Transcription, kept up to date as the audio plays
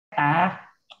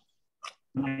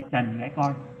Trần để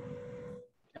coi.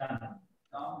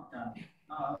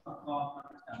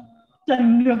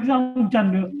 Trần được không?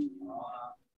 Trần được.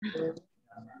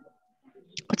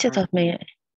 Ôi chết rồi mình lại.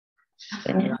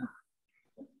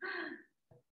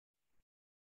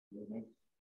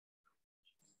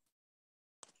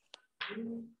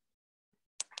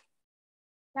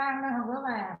 Trang đang học lớp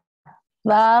à?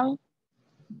 Vâng.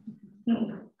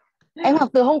 Em học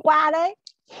từ hôm qua đấy.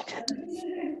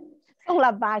 Không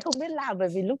làm bài không biết làm, bởi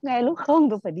vì lúc nghe lúc không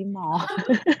tôi phải đi mò.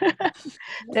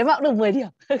 Thế mà cũng được 10 điểm.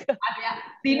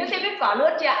 Tí nữa xem kết quả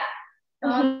luôn chị ạ.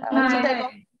 Này,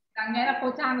 đáng nhẽ là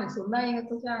cô Trang phải xuống đây.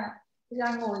 Cô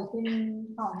Trang ngồi trên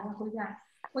phòng.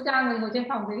 Cô Trang ngồi trên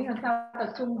phòng thế làm sao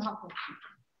tập trung học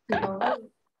thì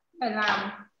phải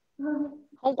làm.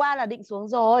 hôm qua là định xuống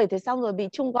rồi, thế xong rồi bị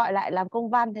Trung gọi lại làm công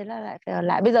văn, thế là lại phải ở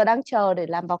lại. Bây giờ đang chờ để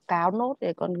làm báo cáo nốt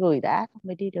để còn gửi đã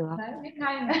mới đi được. Đấy, biết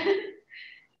ngay mà.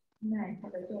 Này, thật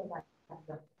đấy rồi.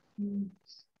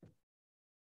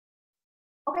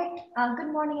 Okay,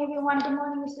 good morning everyone. Good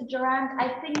morning, Mr. Durant. I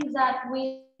think that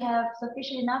we have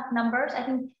sufficient enough numbers. I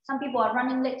think some people are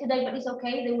running late today, but it's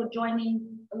okay. They will join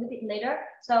in a little bit later.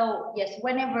 So yes,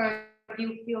 whenever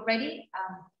you feel ready,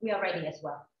 we are ready as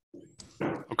well.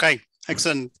 Okay,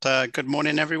 excellent. Good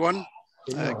morning, everyone.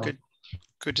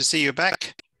 Good to see you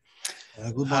back.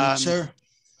 Good morning, sir.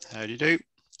 How do you do?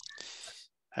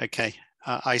 Okay,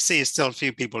 I see still a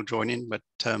few people joining, but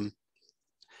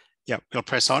yeah, we'll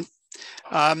press on.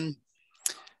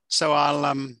 So I'll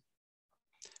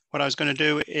what I was going to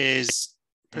do is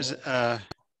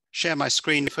share my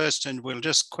screen first, and we'll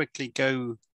just quickly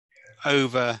go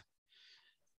over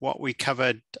what we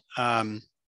covered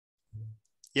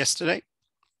yesterday,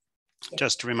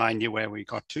 just to remind you where we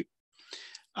got to.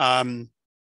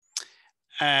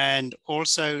 And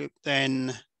also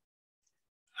then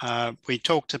we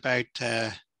talked about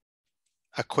a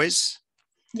quiz.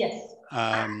 Yes.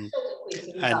 And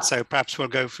so perhaps we'll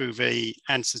go through the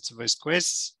answers to this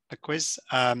quiz,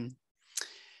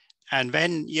 and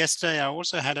then yesterday I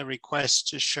also had a request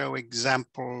to show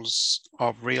examples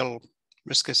of real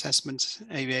risk assessments,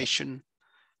 aviation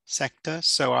sector.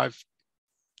 So I've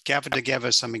gathered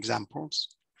together some examples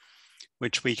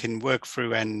which we can work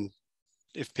through, and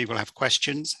if people have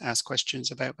questions, ask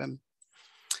questions about them.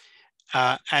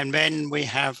 And then we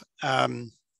have a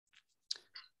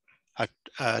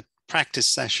practice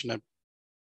session of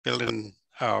building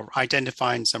or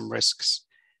identifying some risks.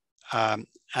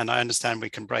 And I understand we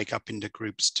can break up into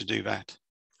groups to do that.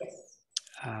 Yes.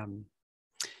 And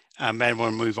then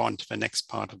we'll move on to the next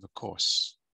part of the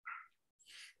course.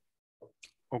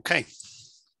 Okay.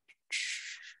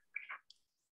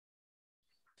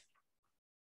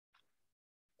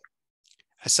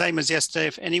 Same as yesterday,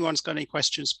 if anyone's got any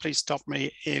questions, please stop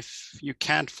me. If you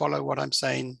can't follow what I'm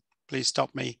saying, please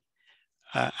stop me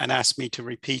and ask me to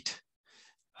repeat.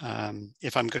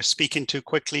 If I'm speaking too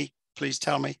quickly, please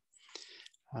tell me.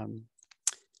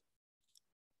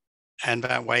 And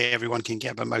that way everyone can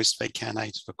get the most they can out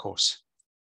of the course.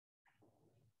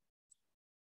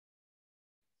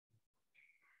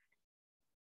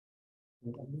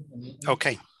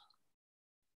 Okay.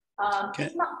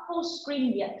 It's not full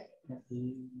screen yet.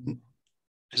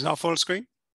 It's not full screen?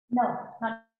 No,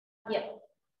 not yet.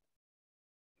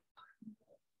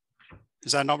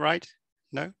 Is that not right?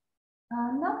 No?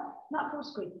 No, not full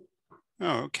screen.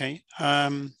 Oh, okay.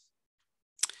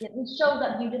 It will show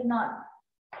that you did not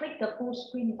click the full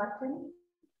screen button.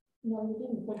 No, you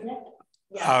didn't click that.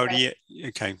 Yeah, oh, yeah.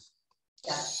 Okay.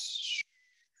 Yeah.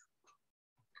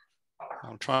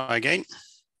 I'll try again.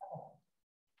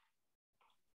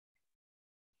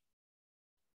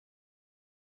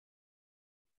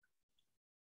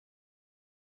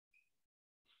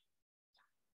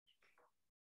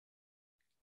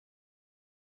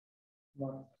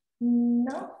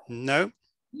 No. No.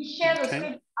 You share the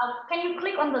screen. Can you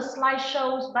click on the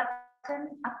slideshows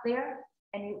button up there,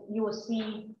 and you will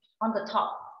see on the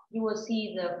top. You will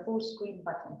see the full screen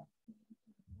button.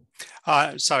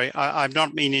 Sorry, I'm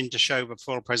not meaning to show the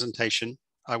full presentation.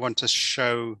 I want to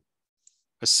show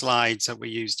the slides that we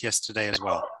used yesterday as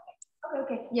well.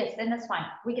 Okay. Yes, then that's fine.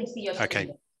 We can see your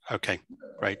screen. Okay,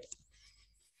 great.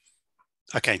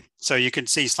 Okay, so you can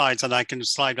see slides and I can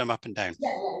slide them up and down.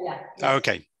 Yeah.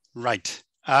 Okay, right.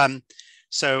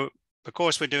 So the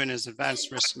course we're doing is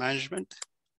Advanced Risk Management.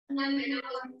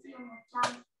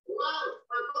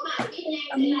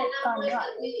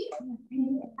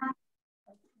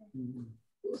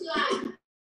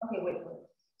 Okay, wait.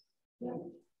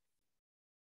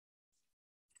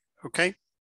 Okay.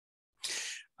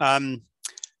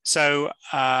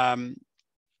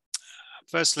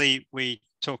 Firstly, we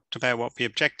talked about what the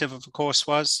objective of the course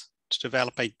was. to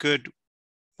develop a good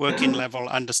working level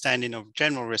understanding of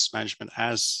general risk management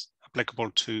as applicable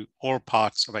to all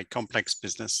parts of a complex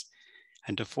business,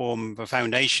 and to form the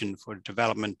foundation for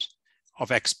development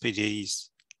of expertise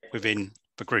within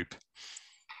the group.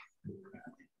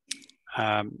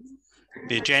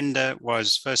 The agenda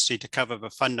was firstly to cover the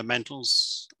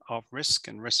fundamentals of risk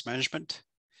and risk management,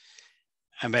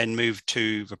 and then move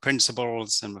to the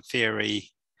principles and the theory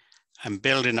and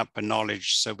building up the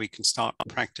knowledge so we can start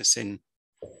practicing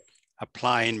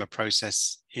applying the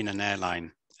process in an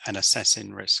airline and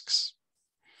assessing risks.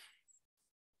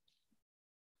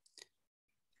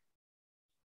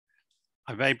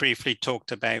 I very briefly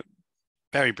talked about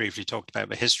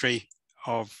the history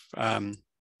of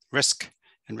risk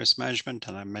and risk management,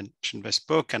 and I mentioned this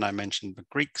book and I mentioned the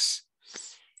Greeks.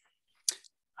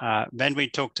 Then we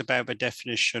talked about the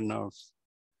definition of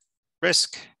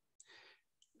risk,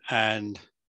 and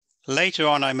later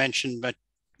on I mentioned that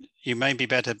you may be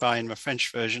better buying the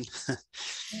French version.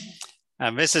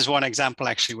 And this is one example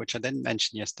actually, which I didn't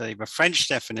mention yesterday. The French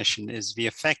definition is the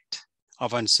effect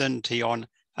of uncertainty on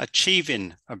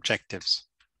achieving objectives,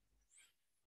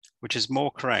 which is more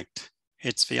correct.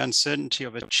 It's the uncertainty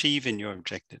of achieving your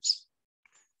objectives.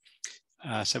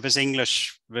 So this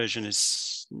English version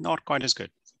is not quite as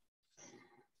good.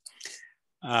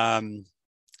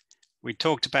 We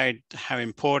talked about how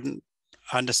important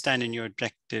understanding your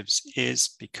objectives is,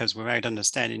 because without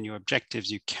understanding your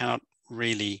objectives, you cannot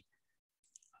really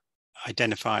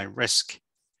identify risk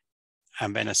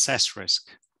and then assess risk,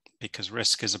 because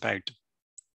risk is about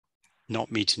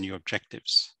not meeting your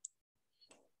objectives.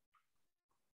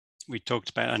 We talked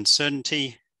about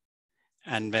uncertainty,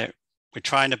 and that we're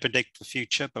trying to predict the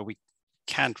future, but we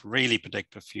can't really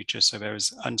predict the future. So there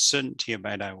is uncertainty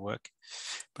about our work,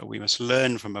 but we must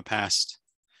learn from the past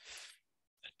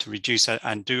to reduce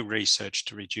and do research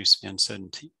to reduce the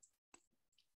uncertainty.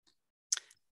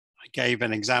 I gave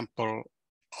an example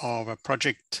of a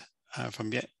project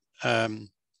from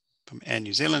Air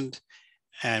New Zealand,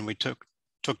 and we took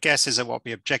guesses at what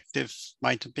the objective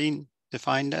might have been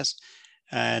defined as,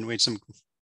 and with some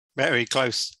very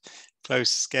close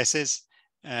guesses.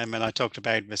 And I talked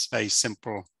about this very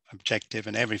simple objective,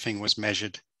 and everything was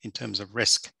measured in terms of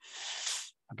risk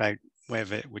about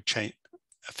whether it would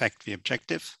affect the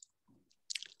objective.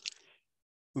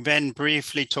 We then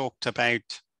briefly talked about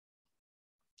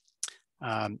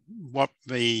what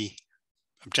the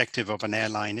objective of an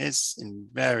airline is in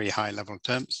very high level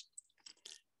terms,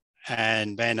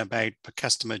 and then about the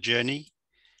customer journey,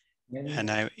 and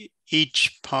how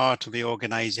each part of the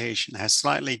organization has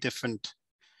slightly different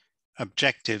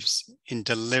objectives in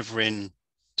delivering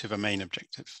to the main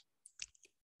objective.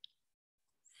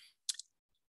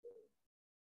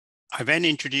 I then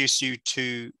introduced you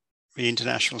to the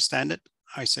international standard,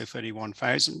 ISO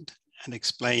 31000, and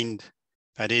explained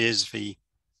that it is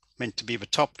meant to be the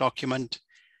top document,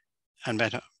 and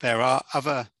that there are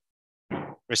other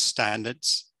risk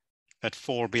standards that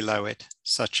fall below it,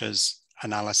 such as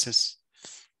analysis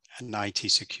and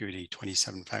IT security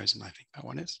 27000, I think that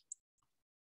one is.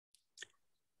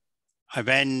 I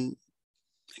then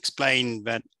explained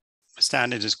that the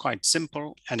standard is quite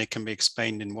simple and it can be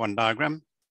explained in one diagram.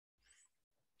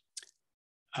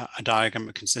 A diagram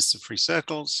that consists of 3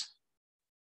 circles.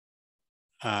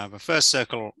 The first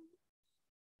circle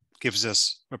gives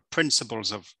us the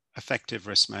principles of effective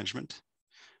risk management.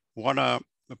 What are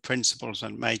the principles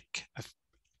that make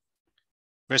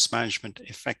risk management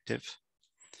effective?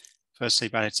 Firstly,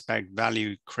 it's about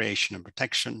value creation and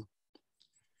protection.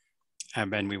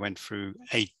 And then we went through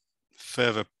 8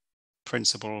 further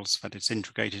principles that it's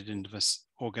integrated into this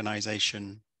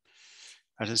organization,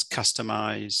 that is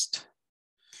customized,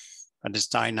 that is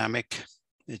dynamic,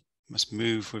 it must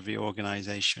move with the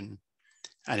organization,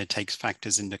 and it takes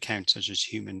factors into account such as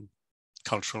human,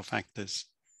 cultural factors.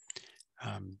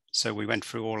 So we went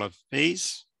through all of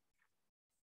these.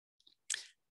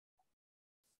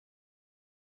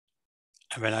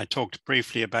 And then I talked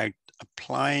briefly about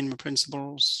applying the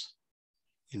principles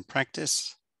in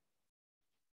practice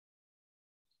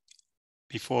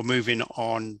before moving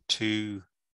on to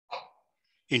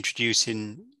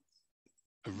introducing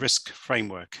a risk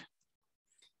framework.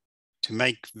 To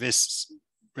make this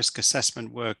risk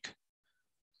assessment work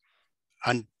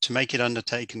and to make it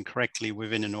undertaken correctly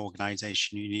within an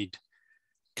organization, you need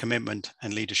commitment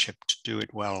and leadership to do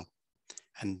it well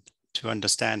and to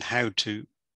understand how to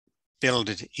build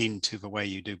it into the way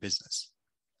you do business.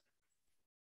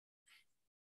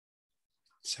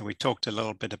 So we talked a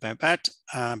little bit about that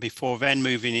before then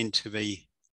moving into the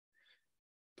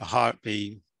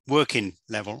working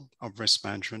level of risk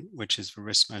management, which is the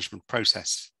risk management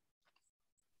process.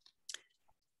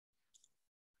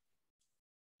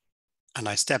 And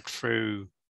I stepped through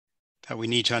that we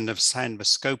need to understand the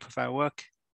scope of our work,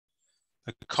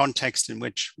 the context in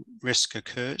which risk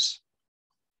occurs,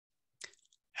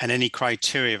 and any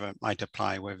criteria that might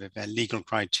apply, whether they're legal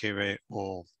criteria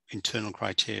or internal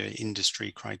criteria,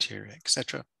 industry criteria,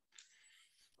 etc.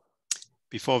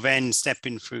 Before then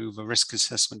stepping through the risk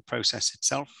assessment process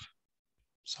itself.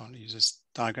 So I'll use this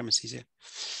diagram, it's easier.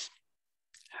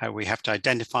 How we have to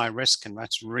identify risk, and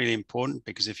that's really important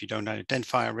because if you don't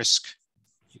identify a risk,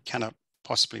 you cannot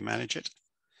possibly manage it.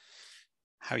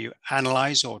 How you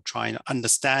analyze or try and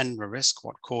understand the risk,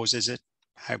 what causes it,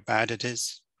 how bad it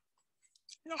is,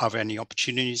 are there any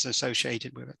opportunities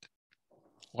associated with it?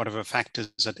 What are the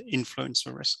factors that influence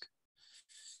the risk?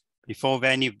 Before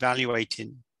then,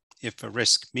 evaluating if the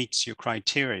risk meets your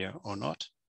criteria or not.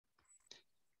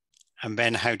 And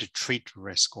then how to treat the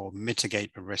risk or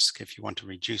mitigate the risk if you want to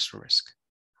reduce the risk.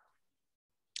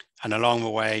 And along the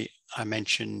way, I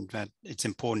mentioned that it's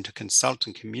important to consult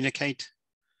and communicate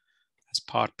as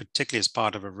part, particularly as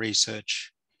part of a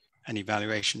research and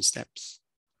evaluation steps.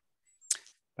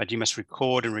 But you must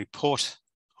record and report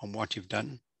on what you've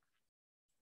done.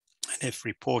 And if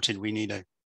reported, we need a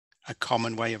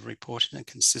common way of reporting, a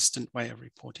consistent way of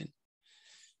reporting.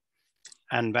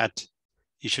 And that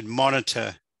you should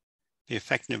monitor the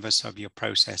effectiveness of your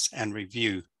process and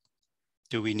review.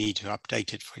 Do we need to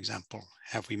update it, for example?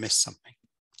 Have we missed something?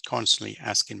 Constantly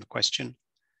asking the question.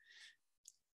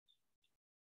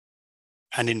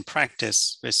 And in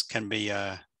practice, this can be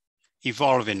an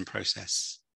evolving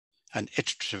process, an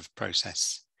iterative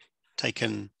process.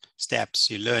 Taken steps,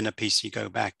 you learn a piece, you go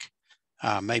back.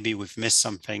 Maybe we've missed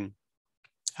something.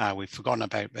 We've forgotten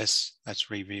about this.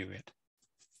 Let's review it.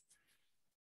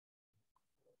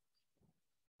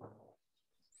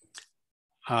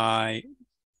 I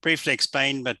briefly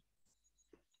explained, but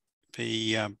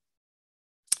the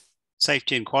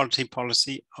safety and quality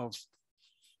policy of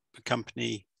the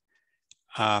company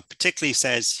particularly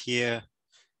says here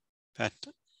that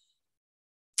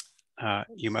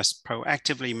you must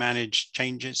proactively manage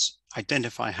changes,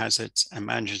 identify hazards, and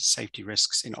manage safety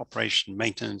risks in operation,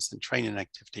 maintenance, and training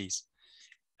activities,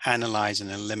 analyze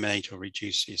and eliminate or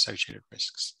reduce the associated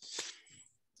risks.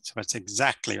 So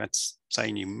that's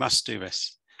saying you must do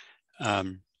this.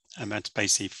 And that's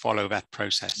basically follow that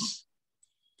process.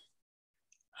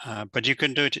 But you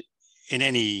can do it in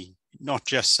any, not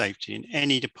just safety, in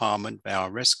any department. There are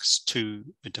risks to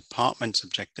the department's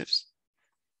objectives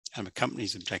and the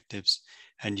company's objectives,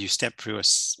 and you step through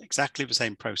exactly the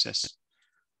same process,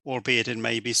 albeit it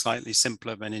may be slightly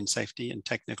simpler than in safety and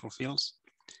technical fields,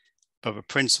 but the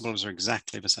principles are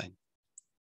exactly the same.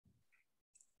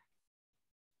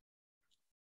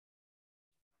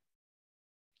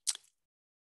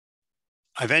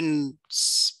 I then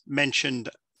mentioned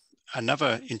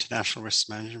another international risk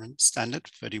management standard,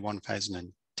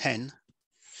 31010,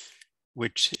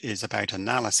 which is about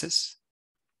analysis,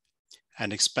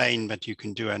 and explain that you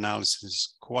can do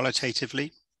analysis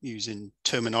qualitatively using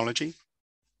terminology,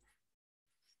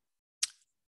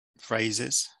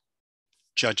 phrases,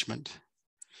 judgment.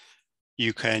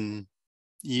 You can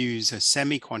use a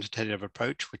semi-quantitative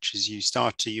approach, which is you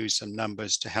start to use some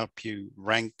numbers to help you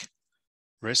rank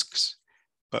risks,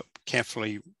 but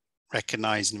carefully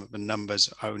recognizing that the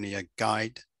numbers are only a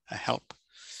guide, a help.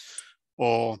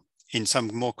 Or in some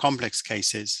more complex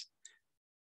cases,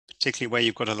 particularly where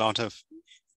you've got a lot of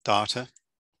data,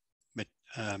 but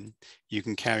you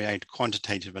can carry out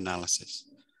quantitative analysis.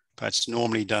 But it's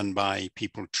normally done by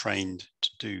people trained to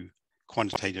do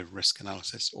quantitative risk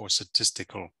analysis or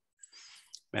statistical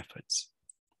methods.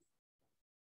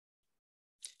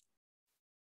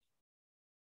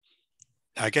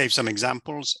 I gave some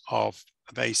examples of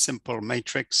a very simple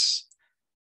matrix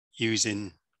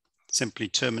using simply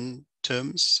terms,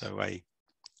 so a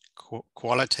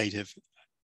qualitative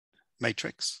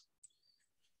matrix.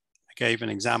 I gave an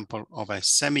example of a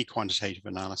semi-quantitative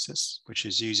analysis, which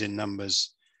is using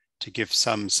numbers to give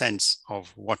some sense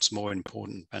of what's more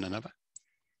important than another.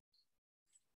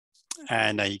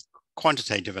 And a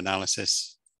quantitative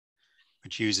analysis,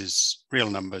 which uses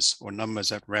real numbers or numbers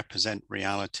that represent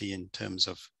reality in terms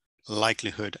of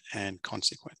likelihood and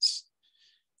consequence.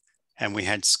 And we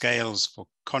had scales for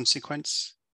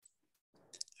consequence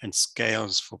and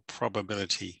scales for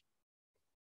probability.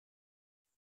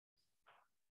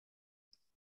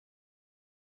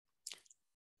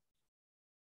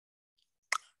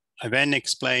 I then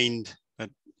explained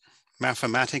that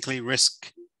mathematically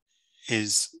risk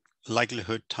is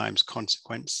likelihood times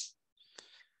consequence.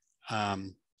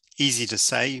 Easy to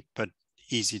say, but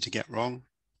easy to get wrong.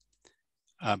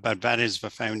 But that is the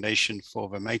foundation for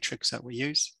the matrix that we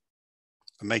use.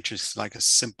 a matrix is like a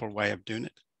simple way of doing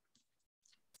it.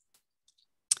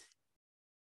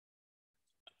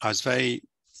 I was in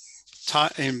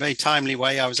a very timely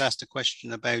way, I was asked a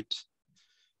question about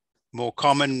more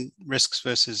common risks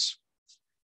versus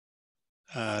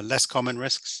less common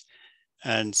risks.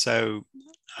 And so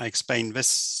I explained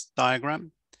this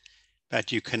diagram,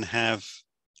 that you can have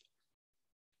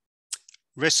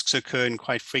risks occurring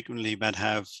quite frequently that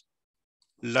have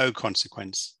low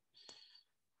consequence,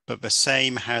 but the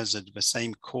same hazard, the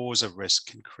same cause of risk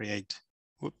can create,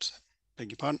 whoops,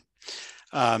 beg your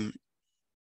pardon,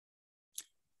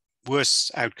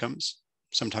 worse outcomes,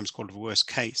 sometimes called a worst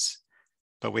case,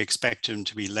 but we expect them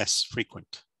to be less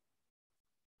frequent.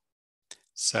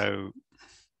 So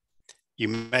you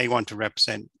may want to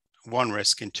represent one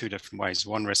risk in two different ways.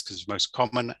 One risk is the most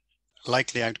common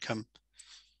likely outcome,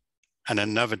 and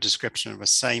another description of the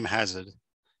same hazard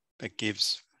that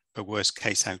gives the worst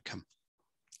case outcome.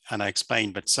 And I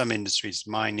explained that some industries,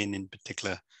 mining in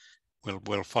particular,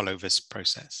 will follow this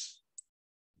process.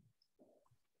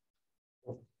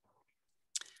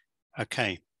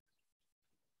 Okay.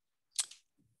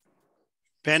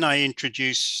 Then I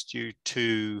introduced you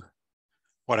to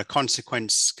what a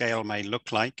consequence scale may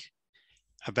look like,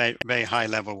 a very high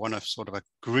level one, of sort of a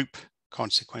group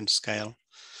consequence scale,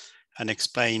 and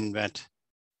explained that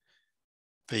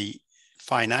the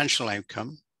financial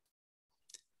outcome,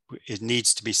 it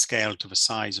needs to be scaled to the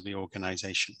size of the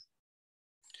organization.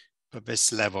 But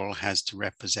this level has to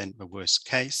represent the worst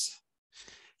case.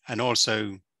 And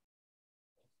also,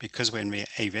 because we're in the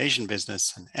aviation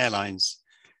business and airlines,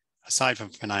 aside from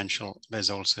financial, there's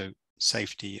also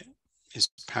safety is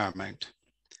paramount.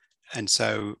 And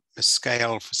so the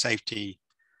scale for safety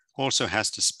also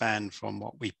has to span from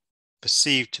what we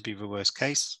perceive to be the worst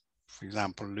case, for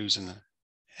example, losing an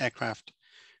aircraft,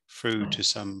 through to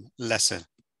some lesser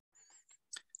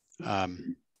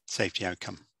safety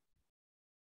outcome.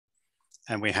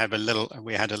 And we had a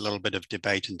little bit of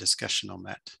debate and discussion on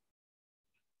that.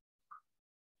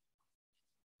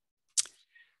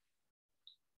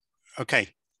 Okay,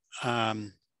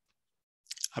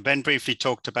 I then briefly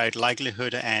talked about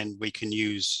likelihood, and we can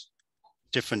use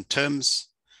different terms,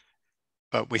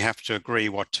 but we have to agree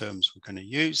what terms we're going to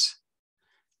use.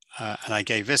 And I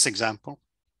gave this example,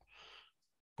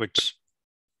 which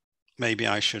maybe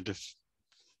I should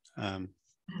have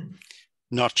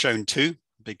not shown two,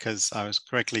 because I was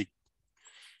correctly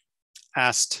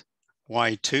asked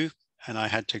why two, and I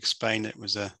had to explain it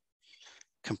was a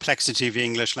complexity of the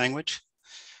English language.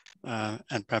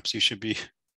 And perhaps you should be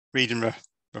reading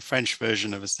the French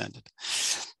version of a standard.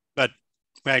 But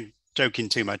without joking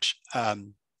too much,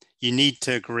 you need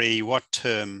to agree what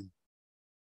term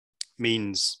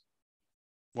means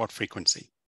what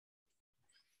frequency,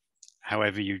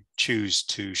 however you choose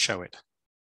to show it.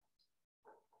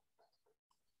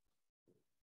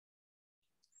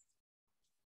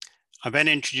 I then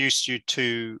introduced you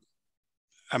to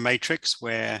a matrix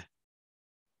or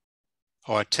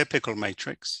a typical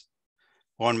matrix,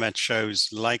 one that shows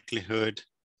likelihood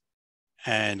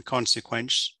and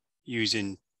consequence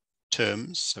using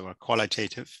terms, so a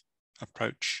qualitative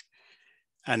approach,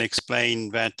 and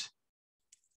explain that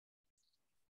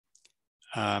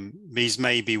these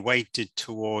may be weighted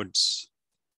towards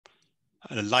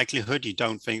a likelihood, you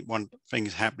don't want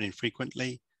things happening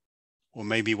frequently, or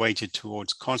maybe weighted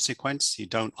towards consequence, you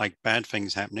don't like bad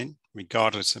things happening,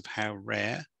 regardless of how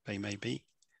rare they may be.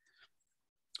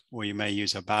 Or you may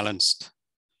use a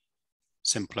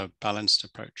simpler balanced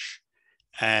approach.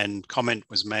 And comment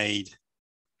was made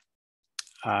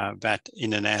that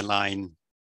in an airline,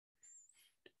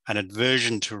 an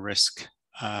aversion to risk,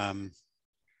 a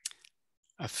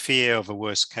fear of a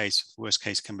worst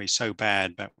case can be so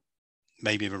bad that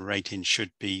maybe the rating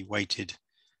should be weighted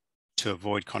to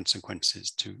avoid consequences,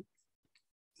 to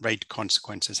rate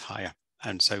consequences higher.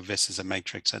 And so this is a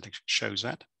matrix that shows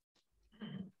that.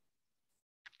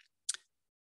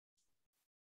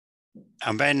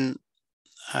 And then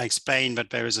I explained that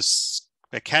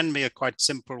there can be a quite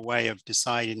simple way of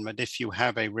deciding that if you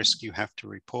have a risk, you have to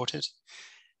report it.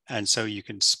 And so you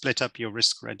can split up your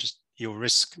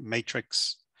risk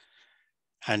matrix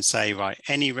and say, right,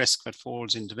 any risk that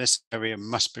falls into this area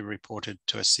must be reported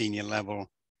to a senior level,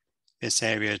 this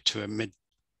area to a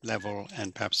mid-level,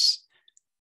 and perhaps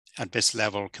at this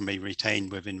level can be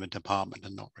retained within the department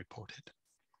and not reported.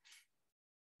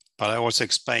 But I also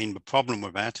explained the problem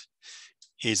with that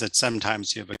is that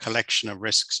sometimes you have a collection of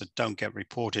risks that don't get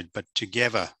reported, but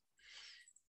together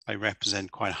they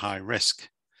represent quite high risk.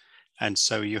 And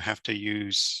so you have to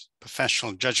use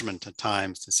professional judgment at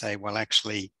times to say, well,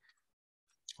 actually,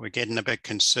 we're getting a bit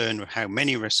concerned with how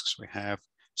many risks we have.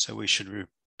 So we should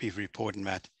be reporting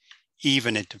that,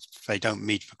 even if they don't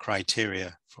meet the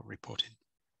criteria for reporting.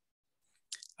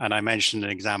 And I mentioned an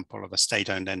example of a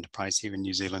state-owned enterprise here in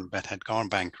New Zealand that had gone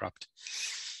bankrupt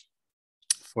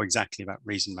for exactly that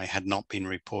reason. They had not been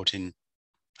reporting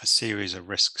a series of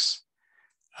risks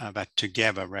that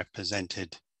together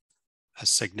represented a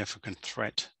significant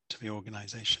threat to the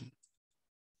organization.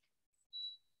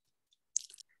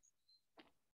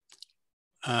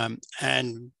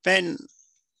 And then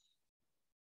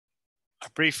I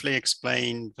briefly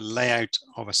explained the layout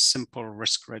of a simple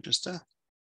risk register.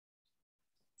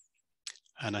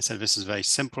 And I said, this is a very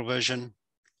simple version.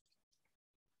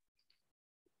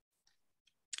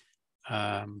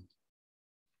 Then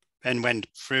went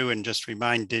through and just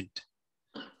reminded,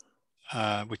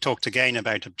 we talked again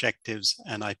about objectives,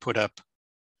 and I put up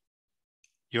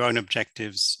your own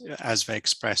objectives as they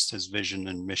expressed as vision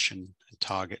and mission and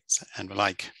targets and the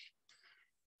like.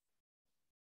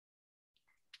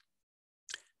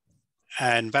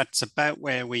 And that's about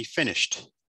where we finished.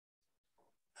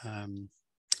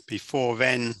 Before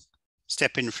then,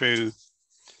 stepping through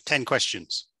 10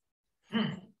 questions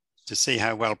to see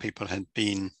how well people had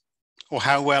been, or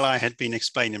how well I had been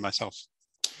explaining myself.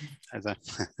 As a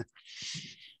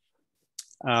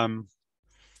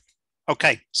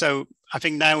okay, so I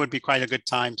think now would be quite a good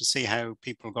time to see how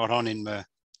people got on in the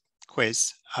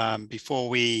quiz. Before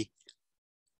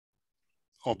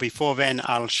then,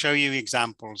 I'll show you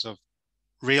examples of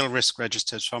real risk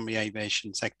registers from the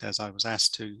aviation sector, as I was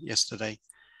asked to yesterday.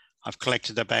 I've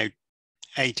collected about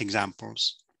 8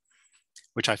 examples,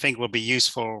 which I think will be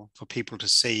useful for people to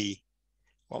see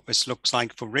what this looks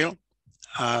like for real,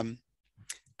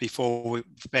 before we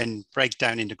then break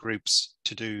down into groups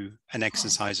to do an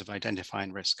exercise of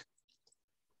identifying risk.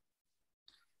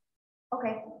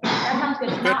 Okay, that sounds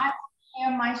good. Now I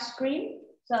share my screen.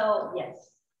 So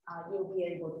yes, you'll be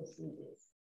able to see this.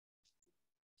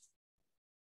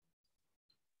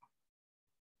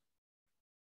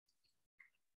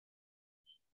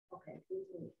 Okay, please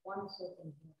wait 1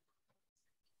 second here.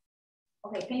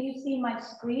 Okay, can you see my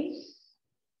screen?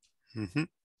 Mm-hmm.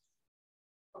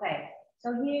 Okay,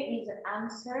 so here is the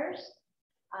answers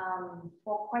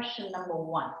for question number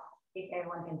 1, if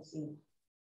everyone can see.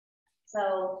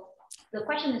 So the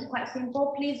question is quite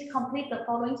simple. Please complete the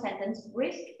following sentence.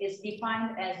 Risk is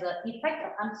defined as the effect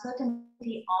of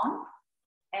uncertainty on,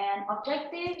 and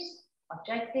objectives.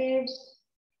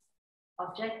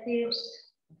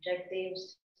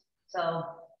 So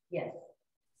yes,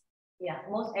 yeah,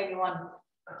 most everyone.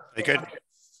 Very good.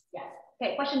 Yeah.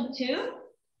 Okay, question 2.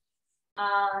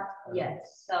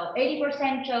 Yes, so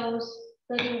 80% chose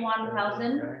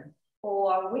 31,000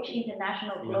 for which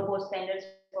international global standards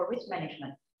for risk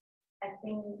management. I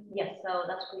think, yes, so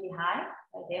that's pretty high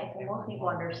right there for most people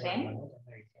understand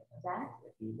that.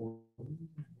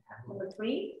 Number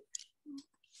 3.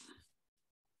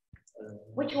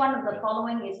 Which one of the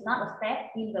following is not a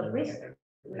step in the risk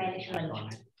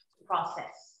management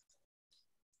process?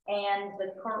 And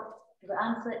the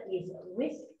answer is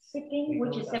risk seeking,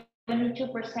 which is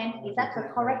 72%. Is that the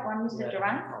correct one, Mr.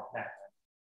 Duran?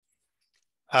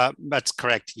 That's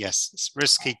correct, yes.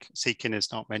 Risk seeking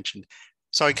is not mentioned.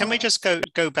 Sorry, can we just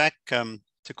go back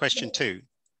to question 2?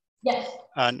 Yes.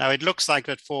 Now it looks like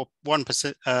that for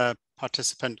 1%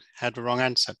 participant had the wrong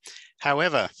answer.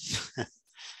 However,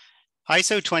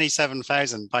 ISO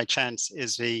 27000 by chance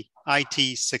is the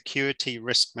IT security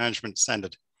risk management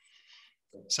standard.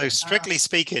 So strictly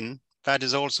speaking, that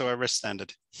is also a risk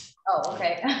standard. Oh,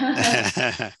 okay.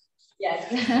 Yes.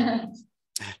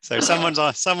 So someone's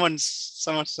got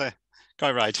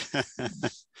it right.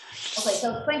 Okay,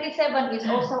 so 27 is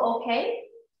also okay.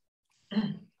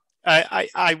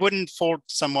 I wouldn't fault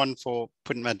someone for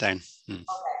putting that down. Okay.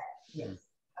 Yes.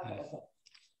 Okay.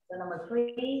 So number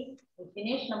 3, we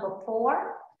finished. Number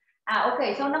 4.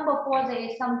 Okay, so number 4, there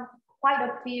is quite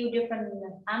a few different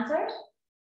answers.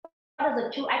 What are the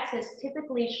 2 axes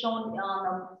typically shown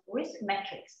on risk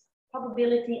metrics?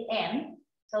 Probability and,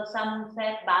 so some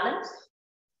said balanced.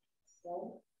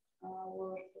 So,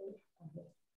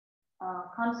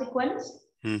 consequence,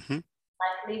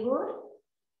 likelihood,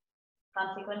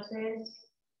 consequences,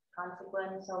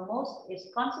 consequence, so most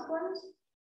is consequence,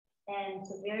 and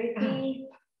severity,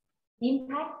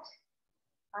 impact,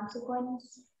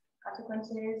 consequence,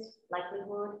 consequences,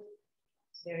 likelihood,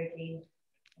 severity.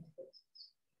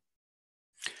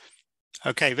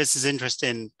 Okay, this is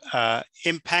interesting.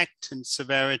 Impact and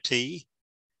severity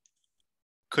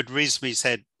could reasonably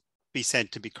be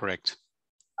said to be correct.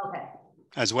 Okay.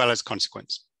 As well as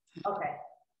consequence. Okay.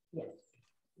 Yes.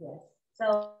 Yes.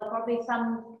 So probably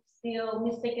some still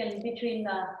mistaken between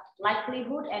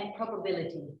likelihood and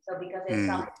probability. So because it's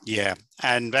yeah,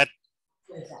 and that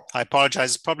I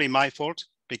apologize. It's probably my fault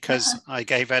because I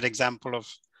gave that example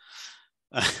of,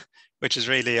 which is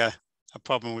really a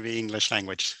problem with the English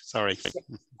language. Sorry.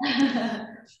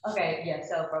 Okay, yeah,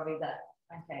 so probably that.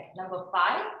 Okay, number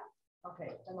 5.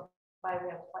 Okay, number 5, we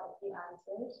have quite a few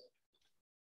answers.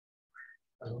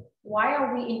 Why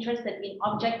are we interested in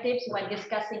objectives when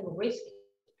discussing risk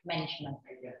management?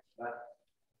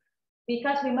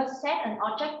 Because we must set an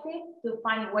objective to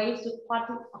find ways to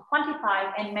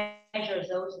quantify and measure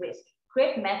those risks,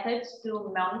 create methods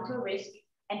to monitor risk,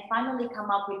 and finally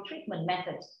come up with treatment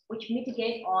methods which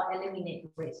mitigate or eliminate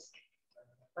risk.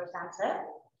 First answer,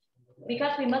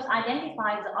 because we must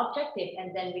identify the objective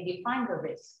and then we define the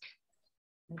risk.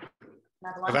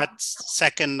 That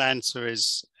second answer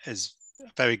is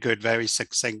very good, very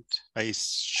succinct, very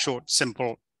short,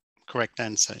 simple, correct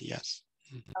answer, yes.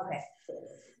 Okay.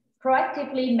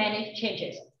 Proactively manage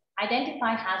changes,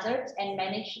 identify hazards and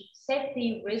manage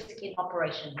safety risk in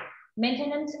operation,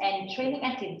 maintenance and training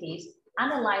activities,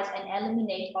 analyze and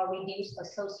eliminate or reduce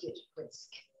associated risk.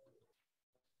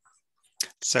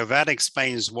 So that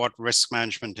explains what risk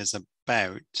management is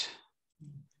about,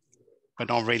 but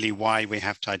not really why we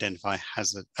have to identify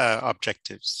hazard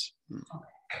objectives.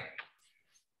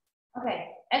 Okay,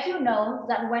 as you know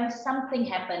that when something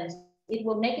happens, it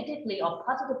will negatively or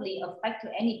positively affect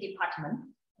to any department.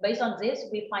 Based on this,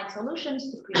 we find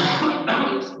solutions to prevent and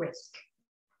reduce risk.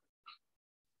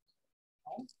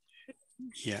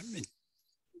 Yeah.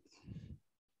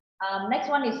 Next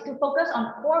one is to focus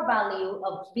on core value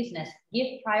of business,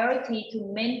 give priority to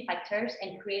main factors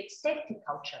and create safety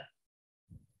culture.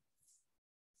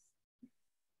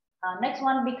 Next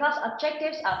one, because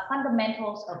objectives are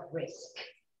fundamentals of risk.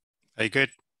 Very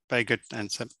good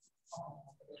answer.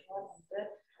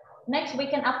 Next, we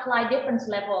can apply different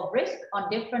level of risk on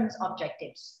different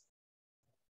objectives.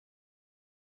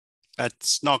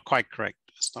 That's not quite correct.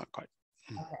 It's not quite.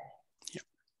 Okay. Yeah.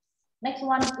 Next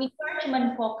one,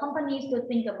 encouragement for companies to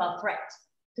think about threats,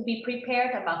 to be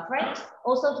prepared about threats,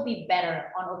 also to be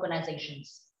better on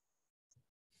organizations.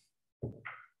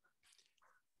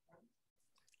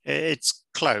 It's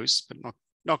close, but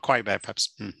not quite there,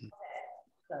 perhaps. Okay.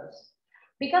 Close.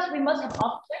 Because we must have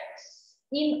objects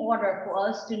in order for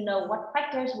us to know what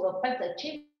factors will affect the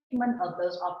achievement of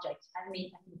those objects. I mean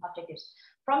objectives.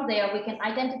 From there, we can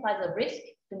identify the risk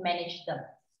to manage them.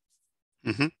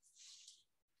 Mm-hmm.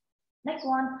 Next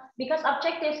one, because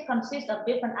objectives consist of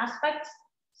different aspects,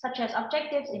 such as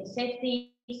objectives in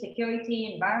safety,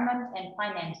 security, environment, and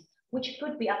finance, which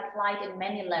could be applied in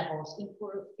many levels,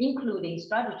 including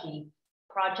strategy,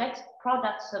 projects,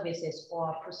 product services,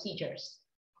 or procedures.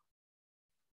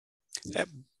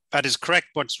 That is correct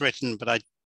what's written, but I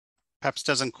perhaps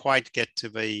doesn't quite get to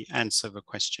the answer of the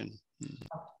question.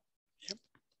 Yep.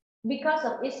 Because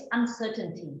of its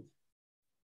uncertainty.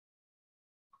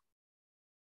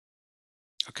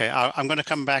 Okay, I'm going to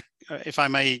come back, if I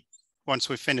may, once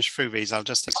we finish through these, I'll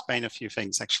just explain a few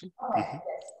things actually. Okay,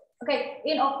 Mm-hmm. Okay.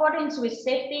 In accordance with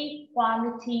safety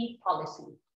quality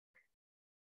policy.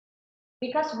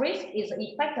 Because risk is the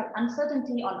effect of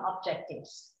uncertainty on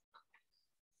objectives.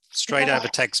 Straight out of a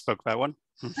textbook, that one.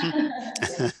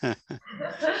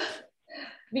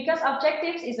 Because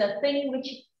objectives is a thing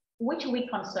which we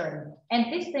concern,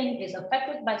 and this thing is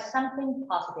affected by something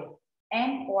positive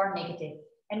and or negative,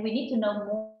 and we need to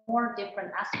know more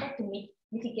different aspects to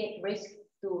mitigate risk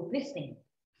to this thing.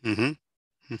 Mm-hmm.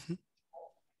 Mm-hmm.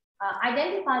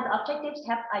 Identify the objectives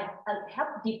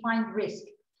help define risk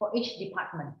for each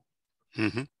department.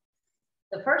 Mm-hmm.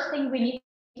 The first thing we need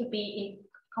to be in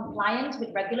compliance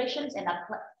with regulations and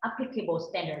applicable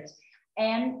standards.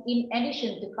 And in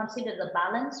addition, to consider the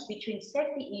balance between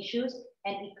safety issues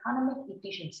and economic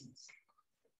efficiencies.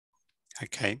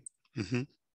 Okay. Mm-hmm.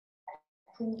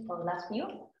 I think for the last few,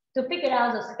 to figure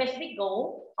out the specific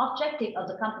goal, objective of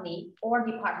the company or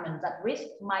department that risk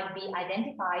might be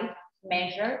identified,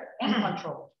 measured, and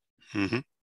controlled. Mm-hmm.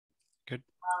 Good.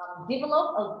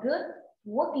 Develop a good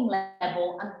working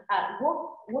level and good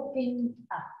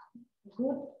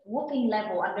working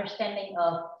level understanding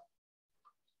of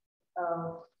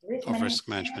risk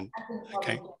management.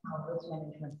 Okay. Risk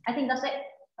management. I think that's it.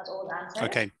 That's all the answer.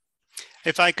 Okay.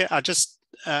 If I could, I'll just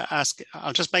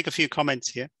I'll just make a few comments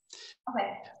here.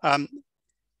 Okay.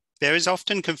 There is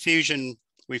often confusion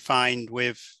we find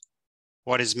with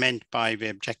what is meant by the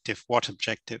objective, what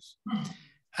objective.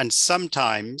 And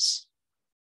sometimes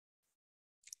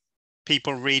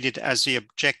people read it as the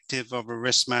objective of a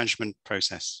risk management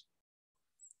process,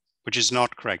 which is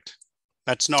not correct.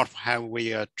 That's not how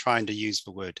we are trying to use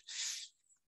the word.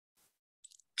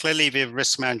 clearly the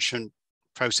risk management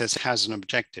process has an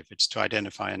objective. It's to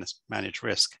identify and manage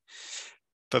risk.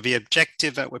 But the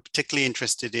objective that we're particularly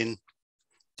interested in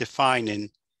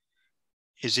defining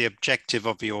is the objective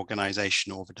of the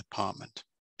organization or the department,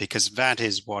 because that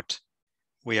is what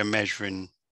we are measuring.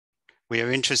 We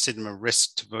are interested in the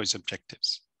risk to those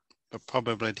objectives, the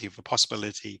probability of the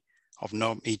possibility of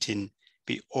not meeting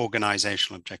the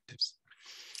organizational objectives.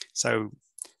 So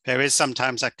there is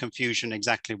sometimes that confusion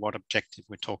exactly what objective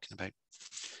we're talking about.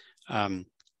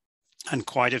 And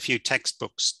quite a few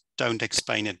textbooks don't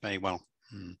explain it very well.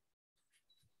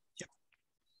 Yep.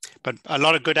 But a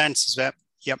lot of good answers there.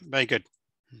 Yep, very good.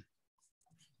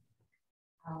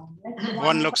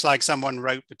 One looks like someone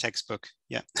wrote the textbook.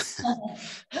 Yeah.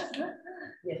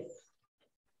 Yes.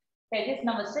 Okay, this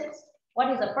number 6. What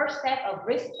is the first step of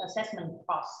risk assessment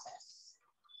process?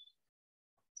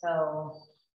 So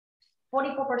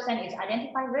 44% is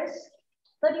identify risk,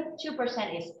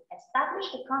 32% is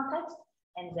establish the context,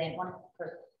 and then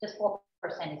just 4%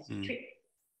 is treat.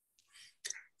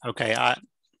 Okay, I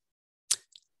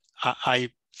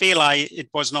feel it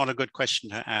was not a good question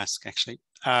to ask, actually,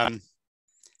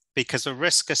 because a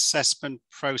risk assessment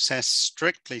process,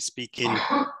 strictly speaking,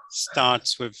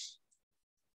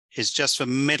 is just the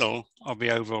middle of the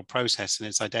overall process, and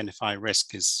it's identify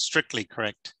risk is strictly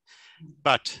correct.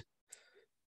 But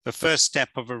the first step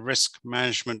of a risk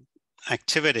management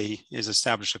activity is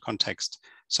establish a context.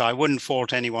 So I wouldn't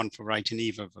fault anyone for writing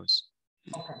either of those.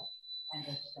 Okay, I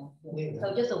understand.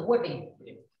 So just a wording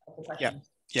of the question.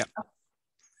 Yeah. Dạ.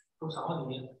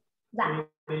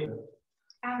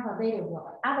 A và B đều được.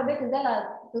 A và B thực ra là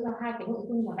tức là hai cái nội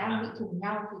dung mà đang bị trùng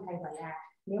nhau, thì thầy bảo là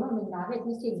nếu mà mình nói về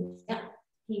quy trình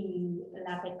thì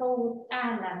là cái câu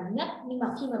A là đúng nhất, nhưng mà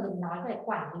khi mà mình nói về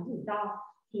quản lý rủi ro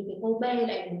thì cái câu B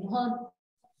lại đúng hơn.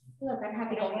 Tức là cái hai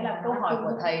cái đó là câu hỏi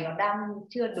của thầy nó đang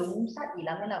chưa đúng sát ý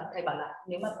lắm, nên là thầy bảo là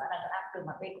nếu mà bạn là A từ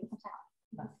mặt B cũng không sao.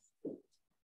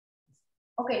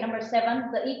 Okay, number 7,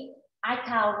 the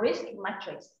ICAO risk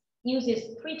matrix uses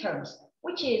 3 terms.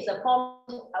 Which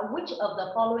of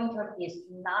the following term is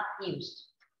not used?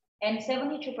 And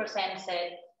 72%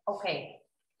 said, okay.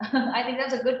 I think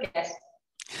that's a good guess.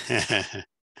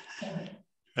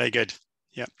 Very good.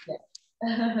 Yeah.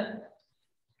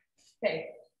 Okay.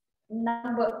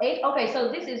 Number 8. Okay,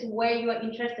 so this is where you are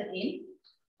interested in.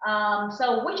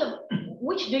 So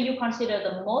which do you consider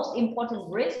the most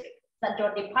important risk that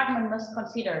your department must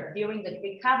consider during the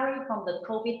recovery from the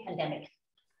COVID pandemic?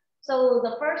 So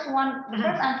the first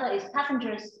answer is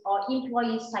passengers or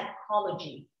employee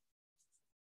psychology.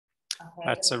 Okay.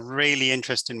 That's a really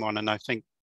interesting one. And I think,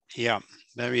 yeah,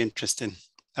 very interesting.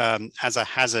 As a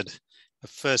hazard, the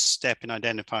first step in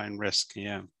identifying risk,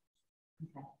 yeah.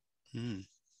 Okay.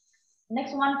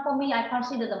 Next one for me, I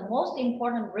consider the most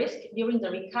important risk during the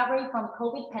recovery from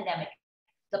COVID pandemic.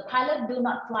 The pilot do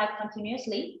not fly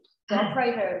continuously. The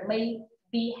operator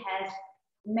has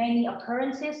many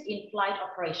occurrences in flight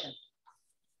operation.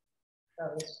 So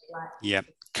it's flight. Yeah,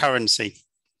 currency.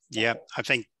 Yeah, I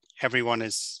think everyone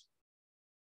is,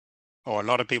 or a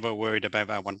lot of people are worried about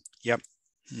that one. Yep.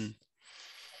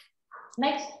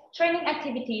 Next, training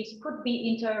activities could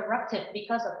be interrupted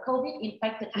because of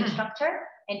COVID-infected instructor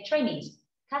and trainees.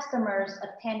 Customers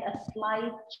attend a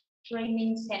flight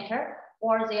training center,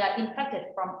 or they are infected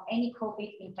from any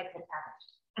COVID-infected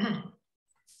pathogen.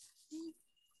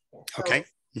 Okay.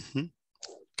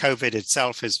 COVID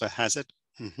itself is the hazard.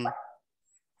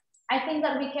 I think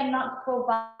that we cannot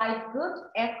provide good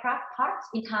aircraft parts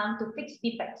in time to fix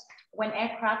defects when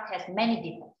aircraft has many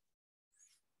defects.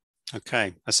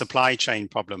 Okay, a supply chain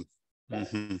problem.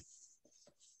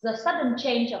 The sudden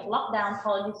change of lockdown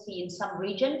policy in some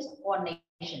regions or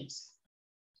nations.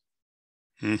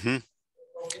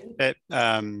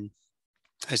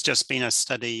 There's just been a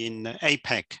study in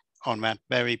APEC on that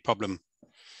very problem.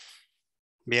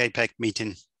 The APEC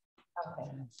meeting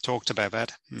talked about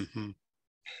that.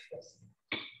 Yes.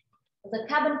 The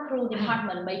cabin crew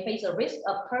department may face a risk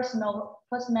of personnel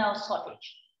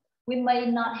shortage. We may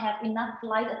not have enough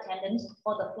flight attendants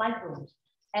for the flight rooms,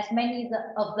 as many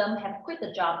of them have quit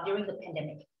the job during the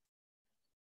pandemic.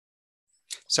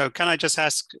 So can I just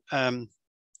ask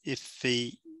if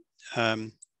the,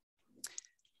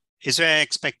 is there an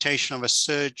expectation of a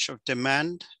surge of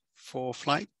demand for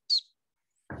flights?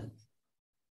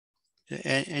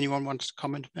 Anyone want to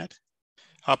comment on that?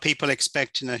 Are people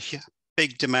expecting a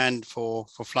big demand for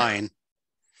flying?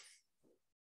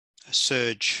 A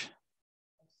surge?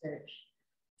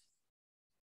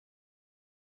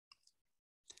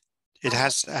 It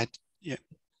has, yeah.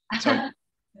 Sorry.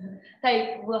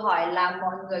 Thầy vừa hỏi là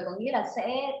mọi người có nghĩ là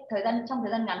trong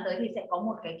thời gian ngắn tới thì sẽ có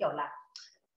một cái kiểu là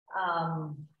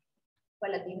gọi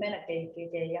là demand là cái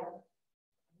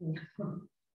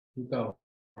nhu cầu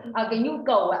cái nhu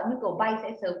cầu ạ, nhu cầu vay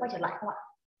sẽ sớm quay trở lại không ạ?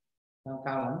 đang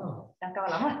cao lắm rồi. Đang cao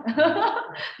lắm rồi.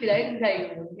 Thì đấy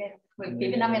thầy người phía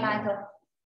Vietnam Airlines thôi.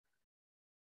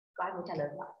 Có ai muốn trả lời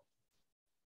không ạ?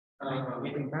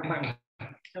 Bên khác bạn.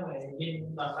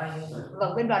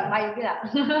 Vâng, bên đoàn bay kia ạ.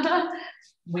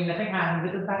 Mình là khách hàng cứ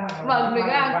tương tác mà. Vâng, mình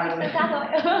đang tương tác thôi.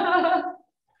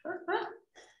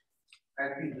 I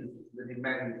think the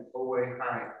demand is always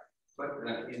high, but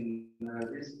in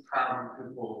this time,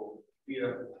 people fear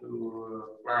to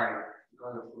fly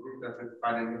because of the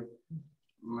pandemic.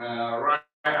 Right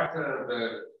after the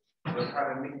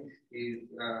pandemic is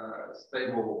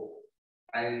stable,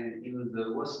 I use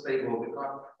the word stable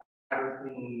because I don't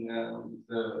think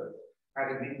the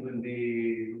pandemic will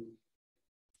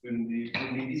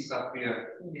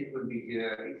disappear. It will be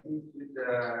with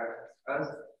us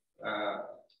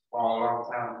for a long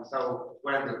time. So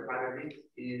when the pandemic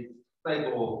is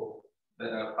stable,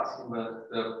 the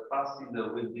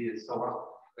passenger will be so up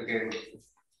again.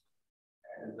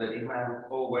 And the demand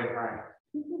always high.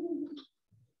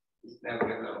 It's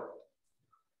never low.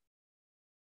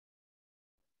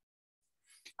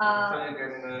 So you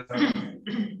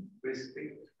can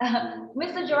speak.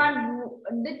 Mr. Joran,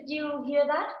 did you hear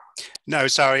that? No,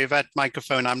 sorry, that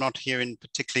microphone, I'm not hearing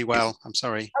particularly well. I'm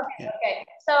sorry. Okay, Yeah. okay.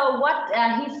 So what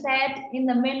he said in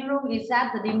the main room is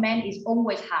that the demand is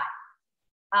always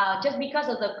high. Just because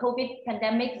of the COVID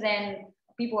pandemic, then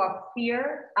people are we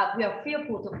are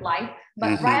fearful to fly.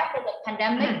 But right after the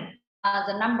pandemic,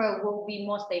 the number will be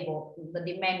more stable. The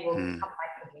demand will come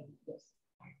back again. Yes.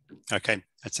 Okay,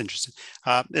 that's interesting.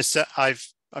 I'm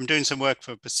doing some work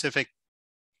for Pacific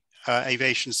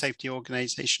Aviation Safety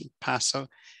Organization, PASO,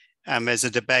 and there's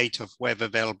a debate of whether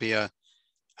there'll be a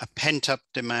pent-up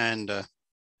demand.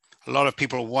 A lot of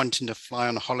people wanting to fly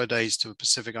on holidays to the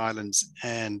Pacific Islands,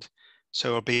 and so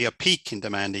it'll be a peak in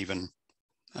demand even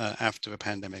after the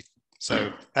pandemic.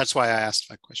 So that's why I asked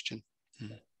that question.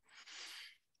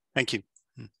 Thank you.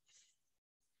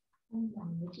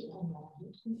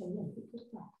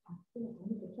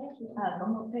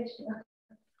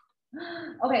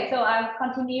 Okay, so I'll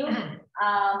continue.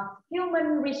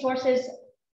 Human resources,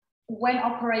 when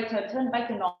operator turn back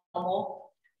to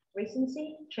normal,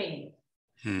 recency, training.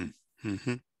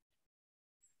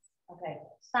 Okay,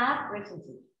 staff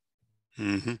recency.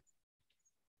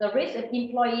 The risk of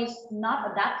employees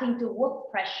not adapting to work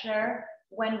pressure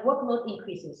when workload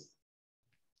increases.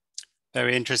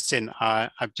 Very interesting.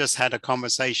 I've just had a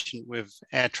conversation with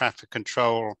air traffic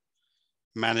control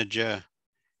manager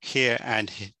here,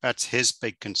 and that's his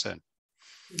big concern,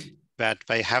 that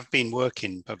they have been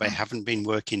working, but they haven't been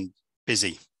working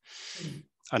busy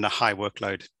on a high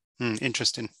workload.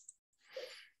 Interesting.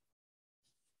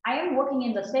 I am working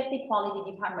in the safety quality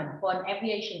department for an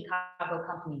aviation cargo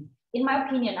company. In my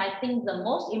opinion, I think the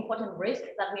most important risk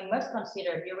that we must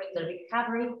consider during the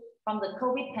recovery from the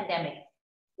COVID pandemic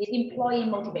is employee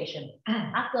motivation.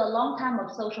 After a long time of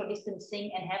social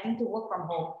distancing and having to work from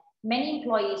home, many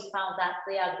employees found that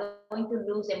they are going to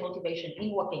lose their motivation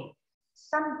in working.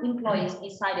 Some employees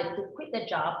decided to quit their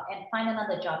job and find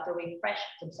another job to refresh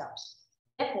themselves.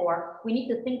 Therefore, we need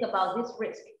to think about this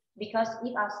risk, because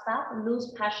if our staff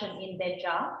lose passion in their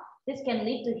job, this can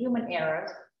lead to human errors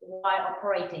while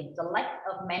operating, the lack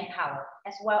of manpower,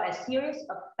 as well as seriously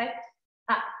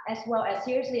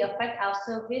affect our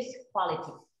service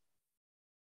quality.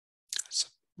 It's a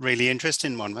really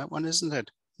interesting one, that one, isn't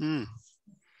it?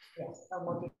 Yes, a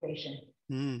motivation.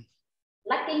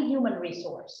 Lacking human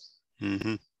resource.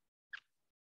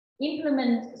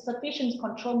 Implement sufficient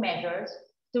control measures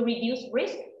to reduce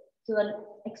risk to an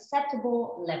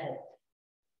acceptable level.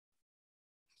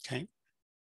 Okay.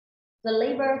 The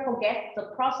labor forgets the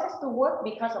process to work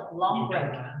because of long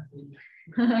break.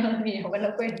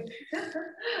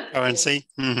 Currency.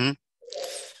 The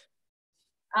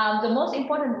most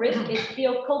important risk is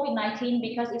still COVID-19,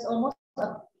 because it's almost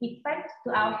an effect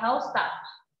to our health staff,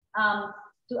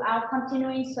 to our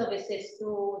continuing services,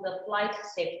 to the flight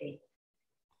safety.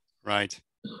 Right.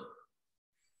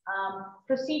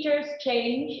 Procedures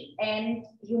change and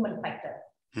human factor.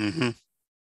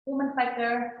 Human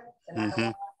factor, another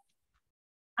one.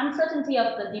 Uncertainty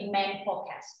of the demand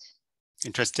forecast.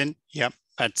 Interesting. Yep.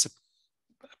 That's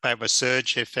about a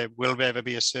surge. If there will ever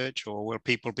be a surge, or will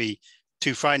people be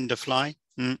too frightened to fly?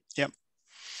 Yep.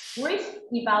 Risk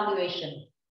evaluation.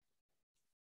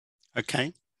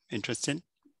 Okay. Interesting.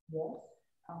 Yes.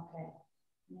 Okay.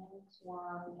 Next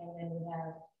one, and then we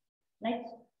have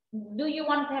next. Do you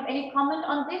want to have any comment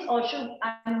on this, or should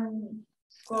I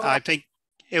scroll I up? think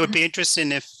it would be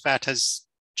interesting if that has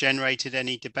generated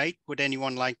any debate. Would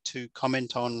anyone like to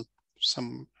comment on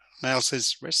someone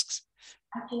else's risks?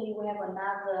 Actually, we have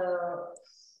another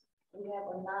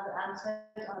answer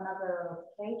on another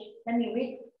page. Let me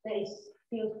read. There is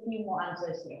still a few more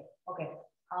answers here. Okay,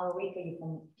 I'll read for you a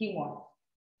few more.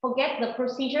 Forget the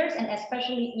procedures and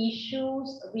especially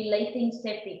issues relating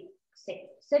safety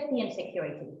and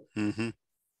security. Mm-hmm.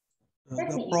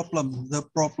 The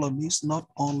problem is not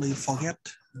only forget,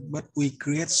 but we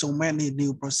create so many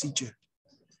new procedures.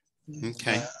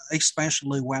 Okay.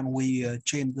 Especially when we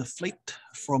change the fleet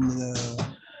from the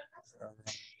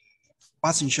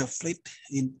passenger fleet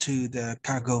into the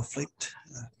cargo fleet.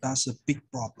 That's a big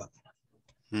problem.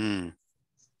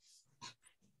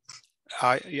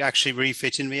 Are you actually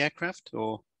refitting the aircraft,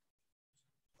 or?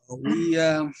 We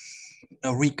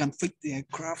reconfigure the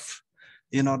aircraft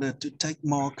in order to take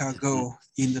more cargo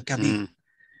in the cabin.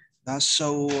 That's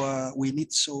so we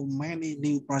need so many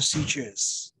new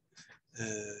procedures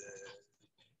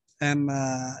and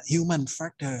human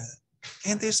factor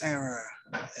in this area.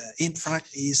 In fact,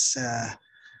 is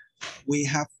we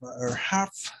have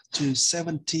half to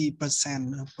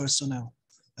 70% of personnel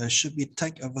should be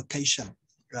take a vacation,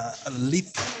 a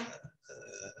leave,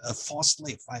 a forced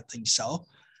leave, I think so.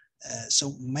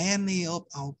 So many of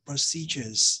our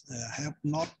procedures have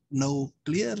not know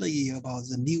clearly about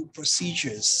the new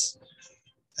procedures.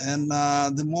 And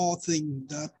the more thing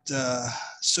that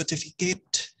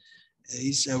certificate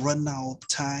is run out of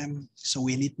time, so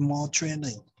we need more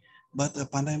training. But the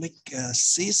pandemic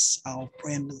ceased our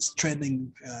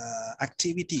training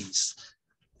activities.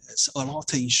 So a lot of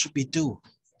things should be done.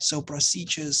 So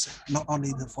procedures, not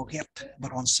only the forget,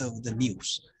 but also the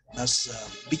news. That's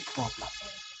a big problem.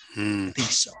 I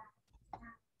think so.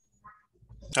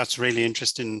 That's a really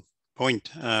interesting point.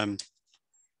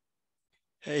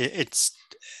 It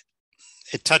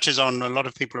touches on a lot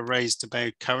of people have raised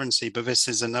about currency, but this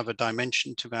is another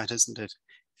dimension to that, isn't it?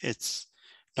 It's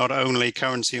not only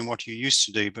currency in what you used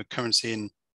to do, but currency in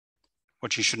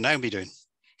what you should now be doing,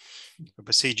 the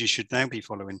procedure you should now be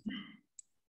following.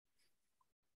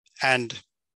 And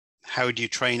how do you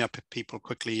train up people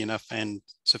quickly enough and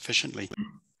sufficiently?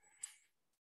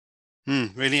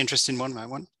 Really interesting one, that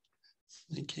one.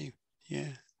 Thank you.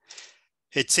 Yeah.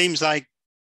 It seems like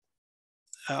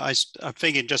I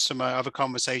figured just from my other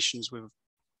conversations with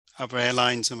other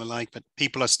airlines and the like, but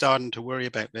people are starting to worry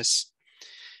about this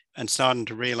and starting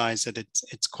to realize that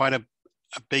it's quite a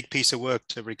big piece of work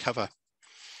to recover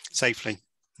safely.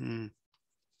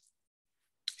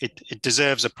 It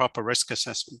deserves a proper risk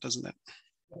assessment, doesn't it?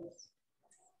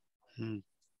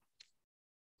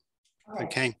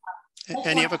 Okay.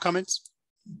 Any other comments?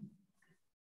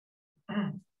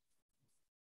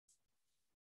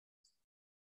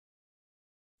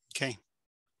 Okay.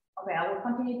 Okay, I will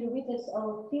continue to read this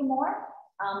a few more.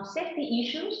 Safety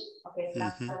issues. Okay,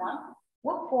 that's one.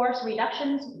 Workforce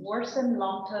reductions worsen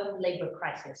long-term labor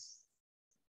crisis.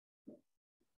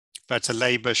 That's a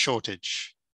labor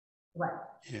shortage. Right.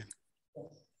 Yeah.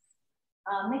 Yes.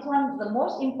 Next one, the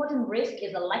most important risk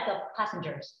is the lack of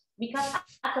passengers. Because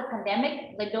after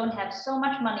pandemic, they don't have so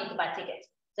much money to buy tickets.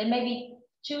 They maybe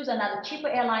choose another cheaper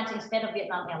airlines instead of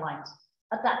Vietnam Airlines.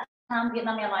 At that time,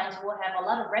 Vietnam Airlines will have a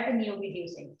lot of revenue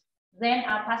reducing. Then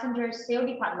our passenger sales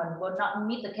department will not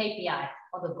meet the KPI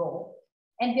or the goal.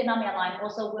 And Vietnam Airlines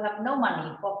also will have no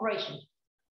money for operation.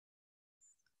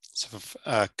 So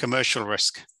commercial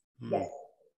risk. Yes,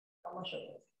 commercial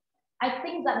risk. I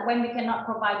think that when we cannot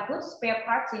provide good spare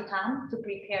parts in time to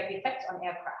prepare defects on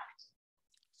aircraft.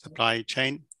 Supply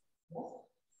chain. Yes.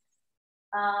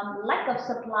 Lack of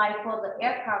supply for the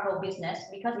air cargo business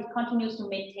because it continues to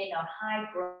maintain a high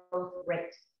growth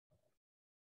rate.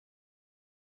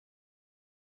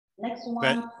 Next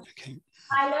one, okay.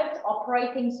 Pilot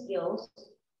operating skills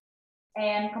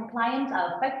and compliance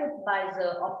are affected by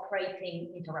the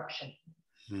operating interruption.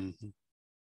 Yes.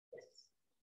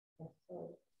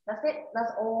 That's it.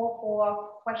 That's all for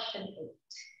question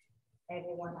 8.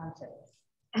 Everyone answered.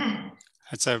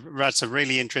 That's a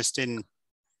really interesting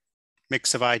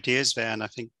mix of ideas there, and I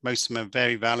think most of them are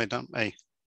very valid, aren't they?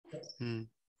 Yes.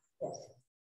 Yes.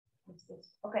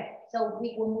 Okay, so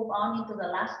we will move on into the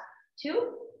last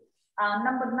 2.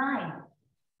 Number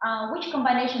 9. Which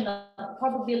combination of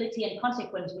probability and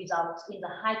consequence results in the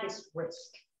highest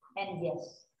risk? And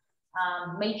yes,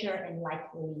 major and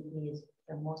likely is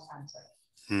the most answer.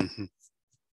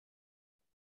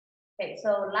 Okay,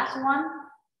 so last one.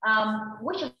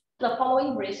 Which of the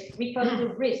following risks refer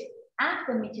to risk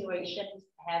after mitigations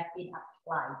have been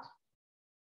applied?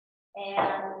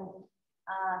 And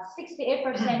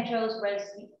 68% chose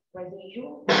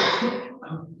residual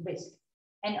risk,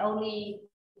 and only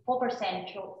 4%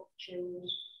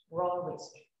 choose raw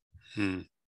risk.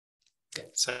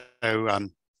 So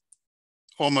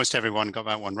almost everyone got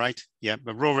that one right. Yeah,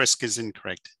 but raw risk is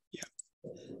incorrect. Yeah.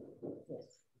 Yes.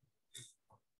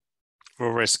 Raw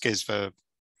risk is for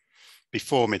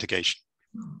before mitigation.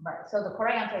 Right. So the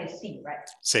correct answer is C, right?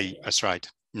 C, that's right.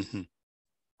 Okay.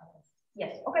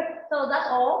 Yes. Okay. So that's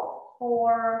all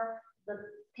for the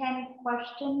 10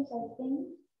 questions, I think.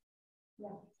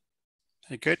 Yeah.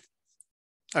 Very good.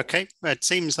 Okay. It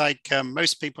seems like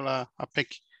most people are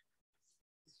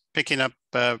picking up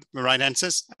the right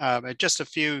answers. Just a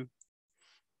few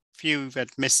that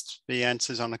missed the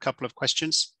answers on a couple of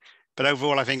questions, but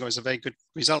overall, I think it was a very good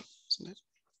result, isn't it?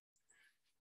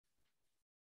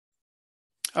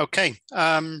 Okay.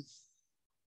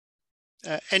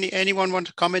 Anyone want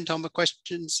to comment on the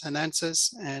questions and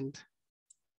answers? And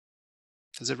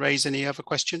does it raise any other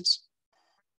questions?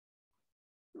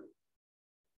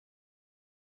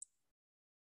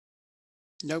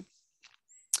 No.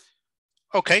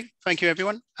 Okay. Thank you,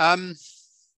 everyone.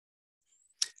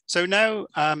 So now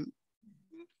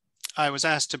I was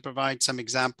asked to provide some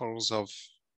examples of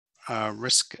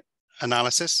risk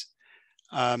analysis.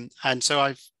 And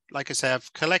so like I say,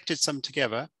 I've collected some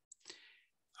together.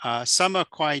 Some are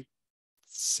quite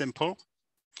simple.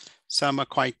 Some are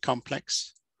quite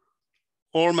complex.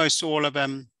 Almost all of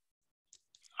them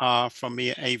are from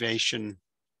the aviation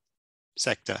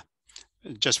sector.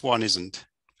 Just one isn't,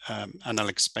 and I'll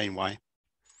explain why.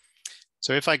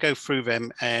 So if I go through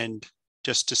them and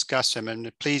just discuss them,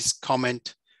 and please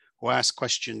comment or ask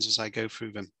questions as I go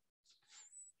through them.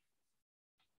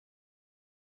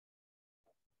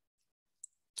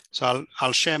 So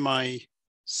I'll share my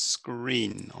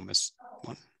screen on this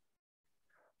one.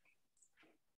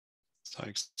 Sorry,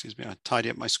 excuse me, I tidy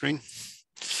up my screen.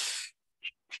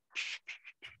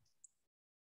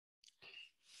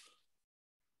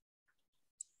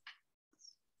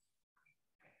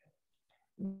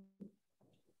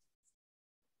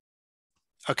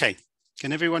 Okay,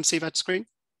 can everyone see that screen?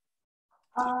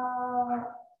 Can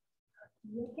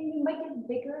you make it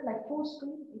bigger, like full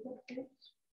screen? Is that good?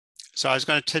 So I was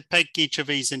going to take each of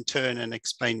these in turn and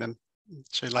explain them.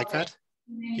 So you like that?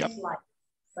 Yep.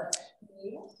 But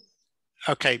yes.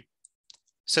 Okay,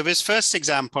 so this first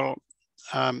example,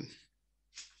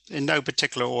 in no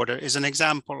particular order, is an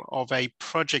example of a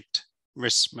project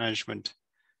risk management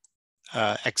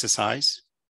exercise.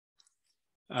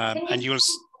 And you'll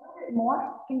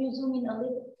more. Can you zoom in a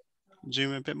little?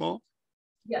 Zoom a bit more?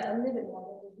 Yeah, a little bit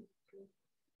more.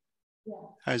 Yeah.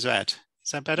 How's that?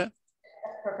 Is that better?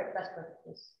 That's perfect. That's perfect.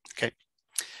 Yes. Okay.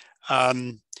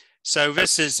 So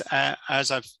this is,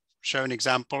 as I've shown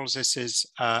examples, this is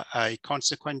a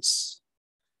consequence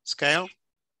scale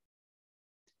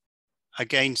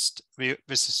against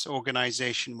this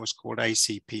organization was called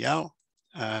ACPL.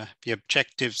 The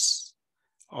objectives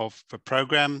of the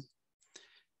program,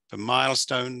 the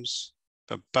milestones,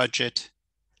 the budget,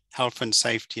 health and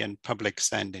safety, and public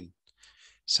standing.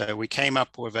 So we came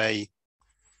up with a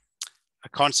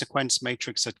consequence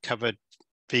matrix that covered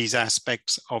these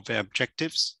aspects of their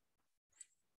objectives.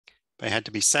 They had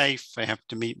to be safe, they have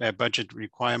to meet their budget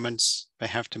requirements, they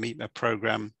have to meet their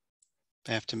program,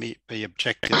 they have to meet the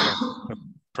objective of the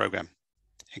program,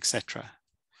 etc.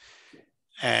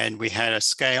 And we had a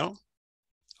scale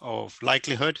of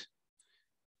likelihood.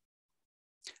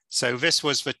 So this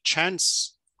was the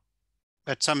chance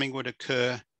that something would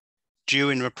occur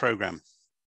during the program.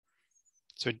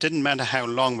 So it didn't matter how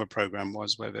long the program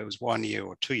was, whether it was 1 year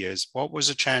or 2 years, what was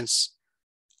the chance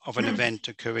of an event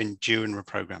occurring during the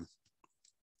program?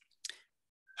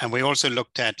 And we also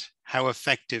looked at how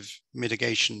effective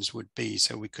mitigations would be,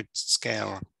 so we could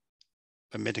scale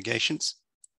the mitigations.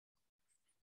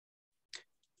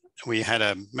 We had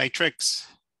a matrix,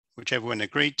 which everyone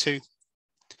agreed to.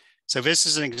 So this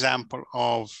is an example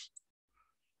of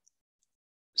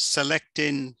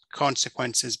selecting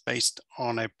consequences based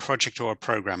on a project or a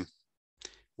program.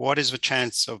 What is the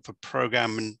chance of the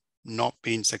program not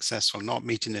being successful, not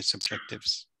meeting its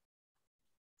objectives?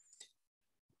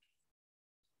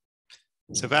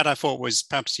 So that I thought was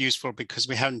perhaps useful because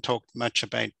we haven't talked much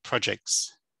about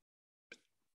projects.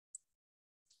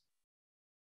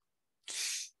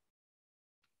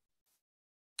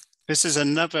 This is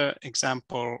another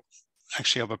example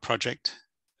actually of a project,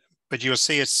 but you'll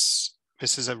see this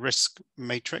is a risk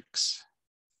matrix.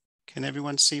 Can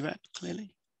everyone see that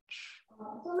clearly?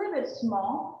 It's a little bit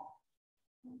small.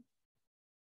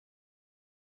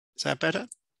 Is that better?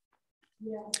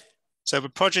 Yeah. So the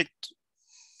project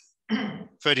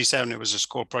 37, it was just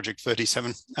called Project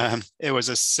 37. It was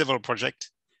a civil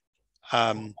project.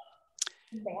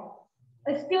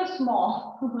 It's still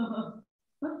small.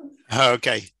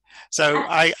 Okay, so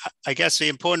I guess the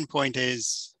important point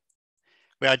is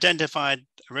we identified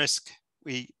a risk,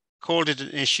 we called it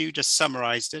an issue, just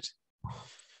summarized it.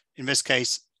 In this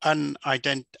case,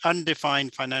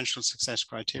 undefined financial success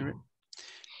criteria.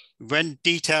 When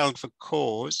detailed for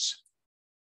cause,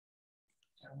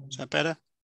 is that better?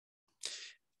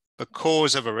 The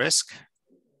cause of a risk.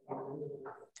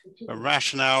 The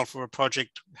rationale for a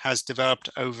project has developed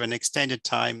over an extended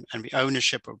time and the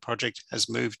ownership of a project has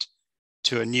moved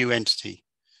to a new entity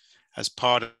as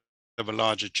part of a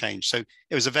larger change. So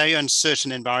it was a very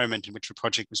uncertain environment in which the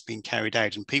project was being carried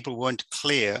out and people weren't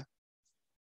clear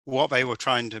what they were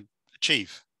trying to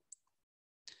achieve.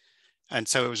 And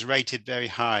so it was rated very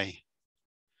high.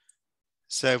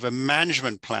 So the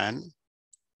management plan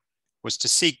was to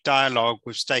seek dialogue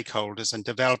with stakeholders and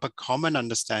develop a common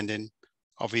understanding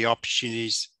of the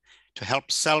opportunities to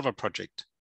help sell the project,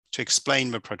 to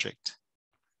explain the project.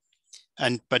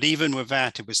 But even with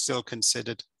that, it was still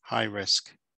considered high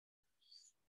risk.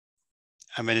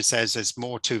 I mean, it says there's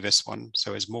more to this one,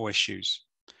 so there's more issues.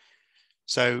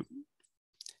 So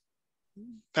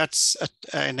that's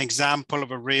an example of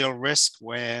a real risk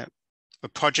where the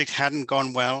project hadn't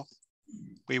gone well.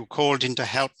 We were called in to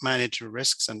help manage the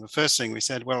risks. And the first thing we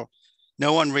said, well,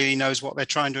 no one really knows what they're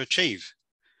trying to achieve.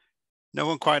 No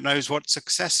one quite knows what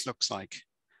success looks like.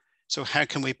 So how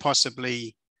can we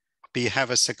possibly have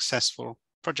a successful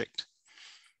project?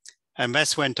 And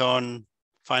this went on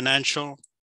financial,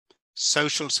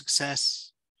 social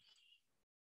success,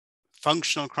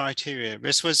 functional criteria.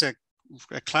 This was a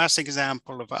classic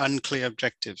example of unclear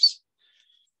objectives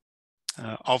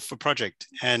of the project.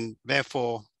 And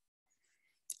therefore,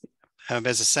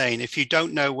 there's a saying, if you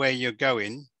don't know where you're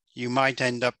going, you might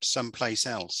end up someplace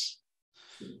else.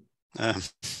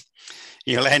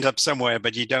 You'll end up somewhere,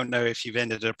 but you don't know if you've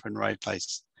ended up in the right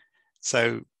place.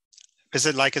 So is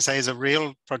it, like I say, is a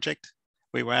real project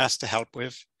we were asked to help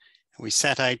with. We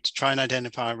set out to try and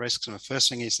identify risks. And the first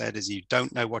thing he said is you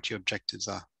don't know what your objectives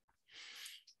are.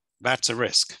 That's a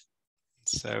risk.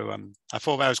 So I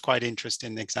thought that was quite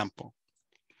interesting example.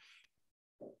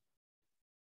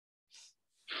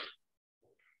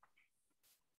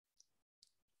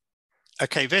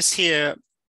 Okay, this here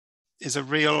is a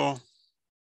real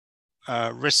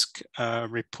risk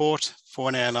report for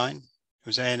an airline. It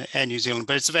was Air New Zealand,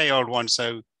 but it's a very old one,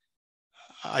 so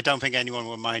I don't think anyone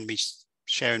will mind me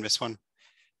sharing this one.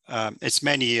 It's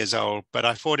many years old, but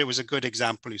I thought it was a good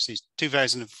example. You see,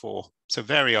 2004, so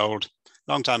very old,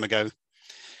 long time ago.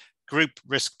 Group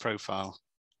risk profile.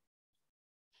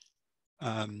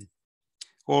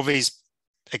 All these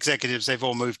executives, they've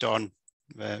all moved on.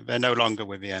 They're no longer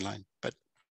with the airline, but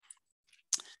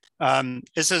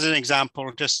this is an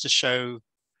example just to show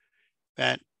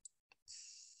that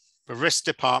the risk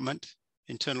department,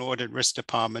 internal audit risk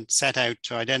department, set out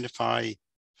to identify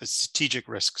the strategic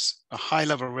risks, the high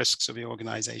level risks of the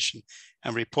organization,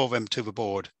 and report them to the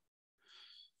board.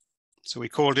 So we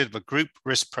called it the group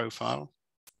risk profile.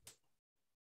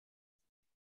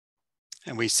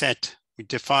 And we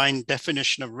defined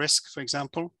definition of risk, for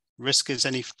example. Risk is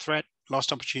any threat,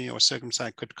 lost opportunity, or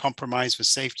circumstance could compromise the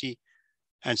safety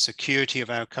and security of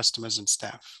our customers and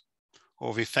staff,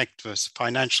 or affect the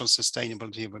financial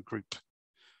sustainability of a group,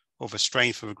 or the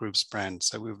strength of a group's brand.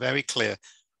 So we're very clear,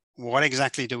 what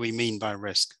exactly do we mean by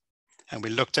risk? And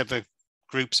we looked at the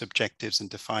group's objectives and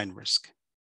defined risk.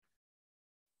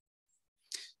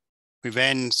 We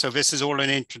then, so this is all an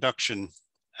introduction,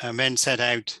 and then set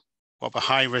out what the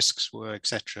high risks were,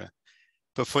 etc.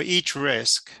 But for each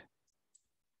risk,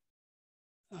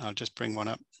 I'll just bring one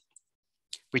up.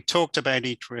 We talked about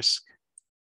each risk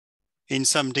in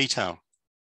some detail.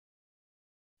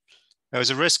 There was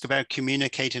a risk about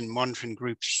communicating and monitoring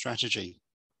group strategy.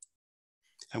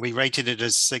 And we rated it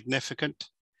as significant,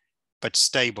 but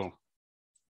stable.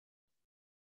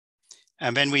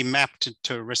 And then we mapped it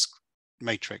to a risk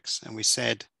matrix. And we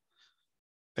said,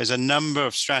 there's a number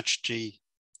of strategy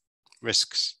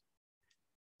risks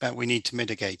that we need to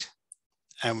mitigate.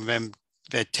 And then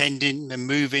they're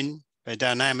moving, they're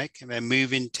dynamic, and they're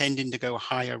moving, tending to go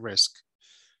higher risk.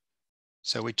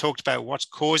 So we talked about what's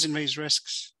causing these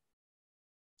risks,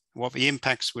 what the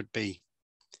impacts would be,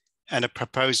 and a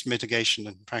proposed mitigation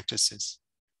and practices.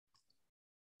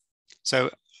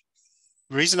 So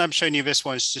the reason I'm showing you this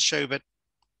one is to show that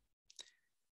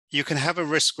you can have a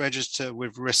risk register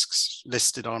with risks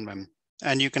listed on them,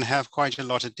 and you can have quite a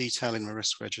lot of detail in the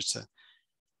risk register.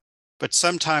 But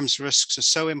sometimes risks are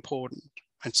so important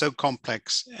and so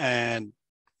complex and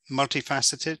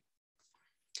multifaceted,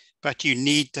 but you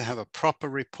need to have a proper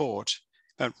report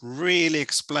that really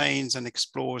explains and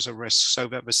explores a risk so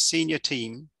that the senior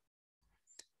team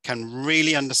can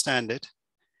really understand it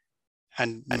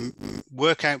and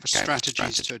work out the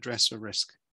strategies to address the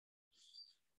risk.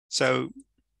 So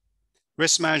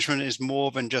risk management is more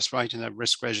than just writing a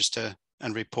risk register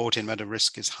and reporting whether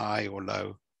risk is high or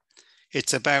low.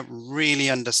 It's about really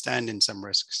understanding some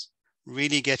risks,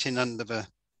 really getting under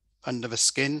the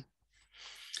skin,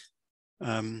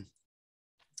 and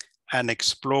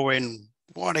exploring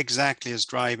what exactly is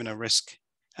driving a risk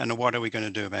and what are we going to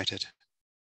do about it.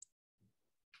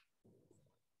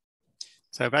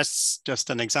 So that's just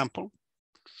an example.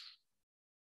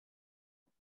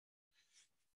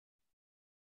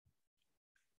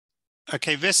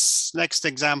 Okay, this next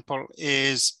example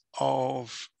is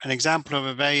of an example of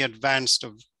a very advanced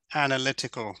of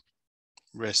analytical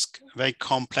risk, a very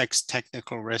complex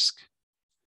technical risk.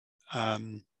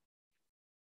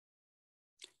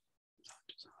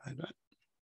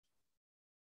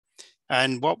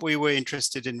 And what we were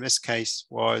interested in this case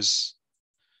was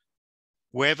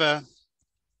whether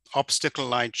obstacle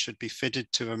lights should be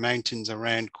fitted to the mountains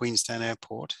around Queenstown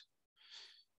Airport.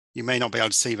 You may not be able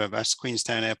to see that that's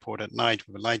Queenstown Airport at night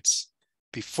with the lights.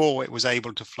 Before it was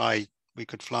able to fly, we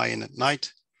could fly in at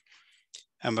night.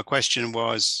 And the question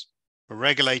was, the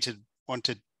regulator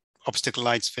wanted obstacle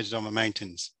lights fitted on the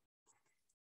mountains.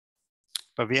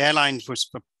 But the airlines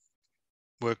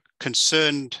were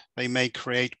concerned they may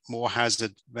create more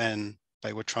hazard than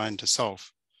they were trying to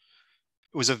solve.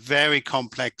 It was a very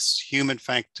complex human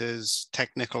factors,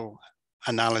 technical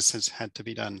analysis had to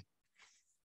be done.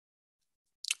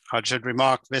 I should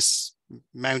remark this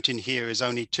mountain here is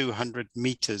only 200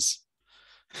 meters,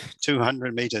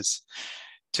 200 meters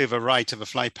to the right of a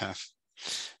flight path.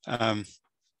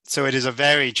 So it is a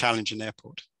very challenging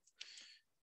airport.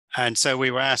 And so we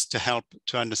were asked to help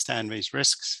to understand these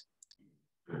risks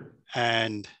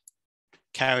and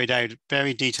carried out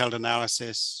very detailed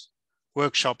analysis,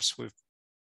 workshops with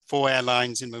 4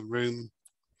 airlines in the room,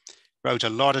 wrote a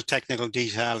lot of technical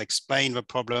detail, explained the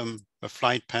problem, the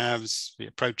flight paths, the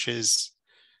approaches,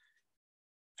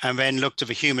 and then looked at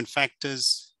the human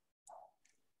factors,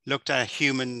 looked at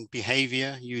human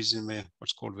behavior using the,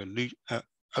 what's called the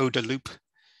OODA loop,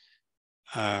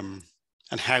 and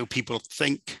how people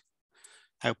think,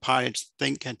 how pilots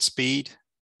think at speed.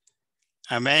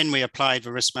 And then we applied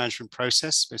the risk management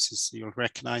process. This is, you'll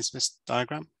recognize this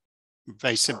diagram.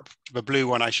 Very simple. The blue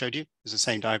one I showed you is the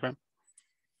same diagram.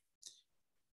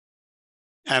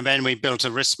 And then we built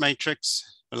a risk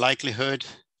matrix, the likelihood,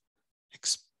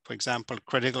 for example,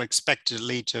 critical expected to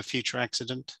lead to a future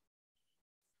accident.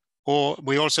 Or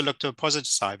we also looked at a positive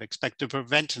side, expect to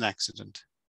prevent an accident.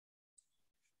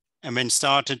 And then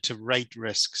started to rate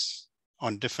risks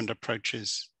on different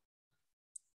approaches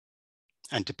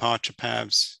and departure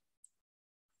paths.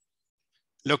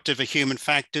 Looked at the human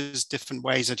factors, different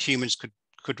ways that humans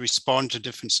could respond to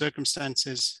different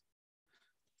circumstances.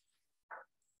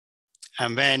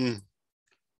 And then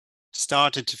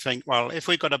started to think, well, if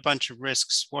we've got a bunch of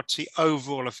risks, what's the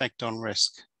overall effect on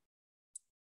risk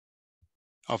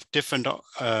of different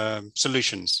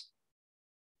solutions?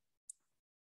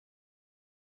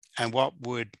 And what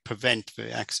would prevent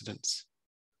the accidents?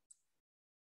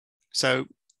 So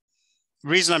the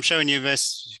reason I'm showing you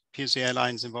this, here's the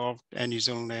airlines involved, Air New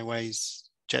Zealand Airways,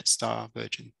 Jetstar,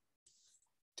 Virgin,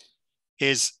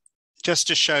 is just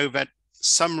to show that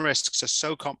some risks are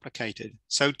so complicated,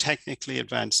 so technically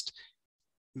advanced,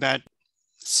 that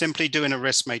simply doing a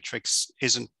risk matrix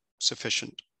isn't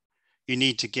sufficient. You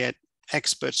need to get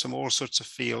experts from all sorts of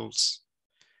fields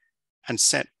and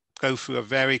go through a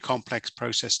very complex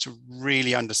process to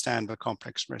really understand the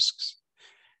complex risks.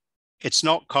 It's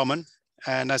not common.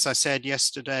 And as I said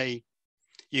yesterday,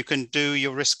 you can do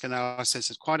your risk analysis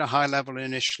at quite a high level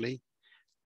initially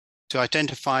to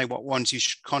identify what ones you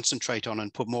should concentrate on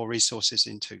and put more resources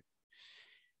into.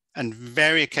 And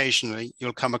very occasionally,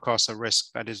 you'll come across a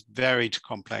risk that is very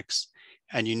complex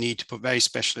and you need to put very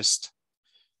specialist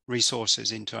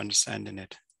resources into understanding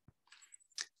it.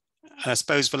 And I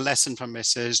suppose the lesson from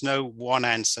this is no one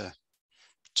answer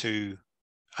to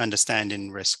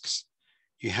understanding risks.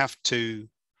 You have to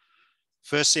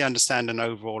firstly understand an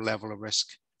overall level of risk,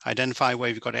 identify where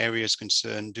you've got areas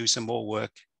concerned, do some more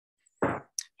work.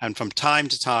 And from time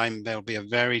to time, there'll be a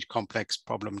very complex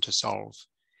problem to solve.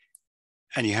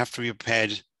 And you have to be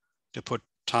prepared to put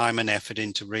time and effort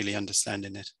into really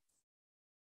understanding it.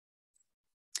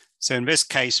 So in this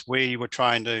case, we were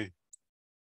concerned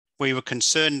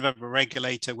that the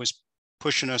regulator was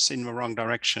pushing us in the wrong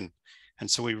direction.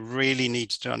 And so we really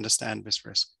needed to understand this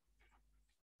risk.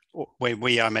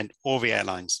 I meant all the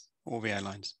airlines, all the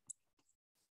airlines.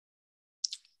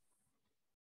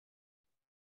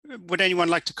 Would anyone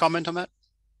like to comment on that?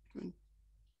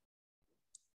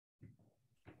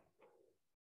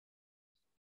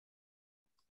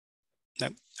 No,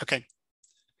 okay.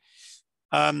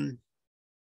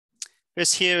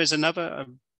 This here is another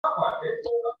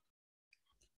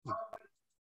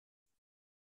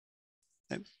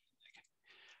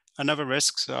another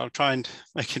risk, so I'll try and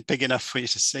make it big enough for you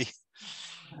to see.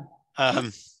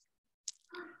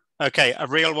 Okay, a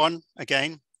real one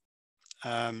again.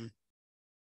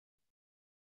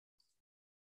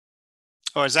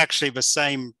 Or it's actually the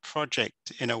same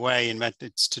project in a way, in that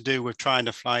it's to do with trying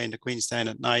to fly into Queenstown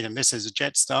at night, and this is a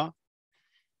Jetstar.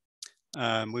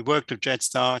 We worked with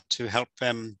Jetstar to help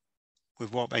them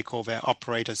with what they call their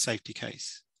operator safety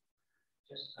case.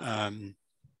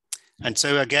 And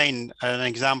so again, an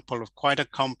example of quite a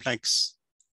complex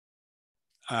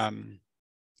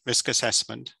risk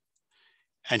assessment.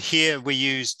 And here we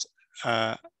used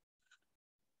a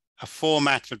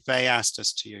format that they asked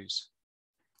us to use,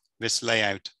 this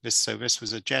layout. So this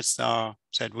was a Jetstar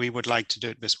said we would like to do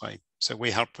it this way. So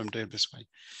we helped them do it this way.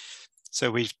 So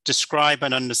we describe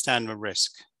and understand the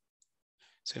risk.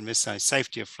 So in this side,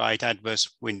 safety of flight, adverse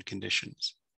wind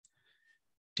conditions.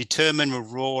 Determine the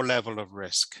raw level of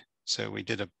risk. So we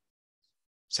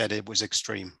said it was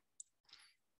extreme.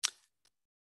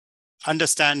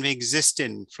 Understand the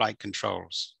existing flight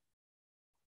controls.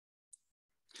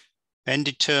 Then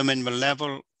determine the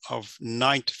level of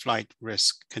night flight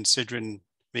risk considering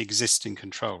the existing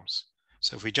controls.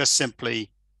 So if we just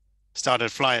simply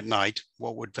started fly at night,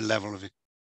 what would the level of it,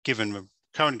 given the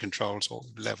current controls, or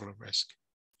the level of risk?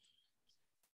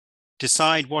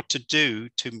 Decide what to do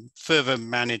to further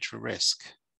manage the risk.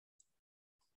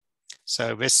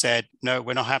 So this said, no,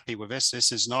 we're not happy with this.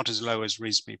 This is not as low as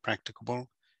reasonably practicable.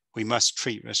 We must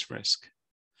treat this risk.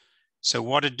 So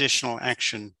what additional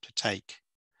action to take?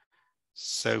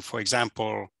 So for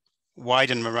example,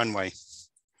 widen the runway,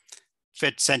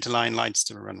 fit centerline lights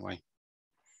to the runway,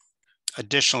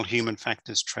 additional human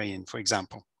factors training, for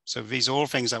example. So these are all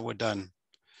things that were done.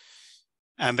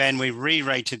 And then we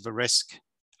re-rated the risk,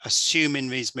 assuming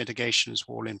these mitigations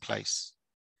were all in place.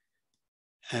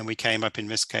 And we came up in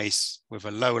this case with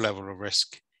a low level of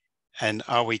risk. And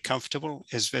are we comfortable?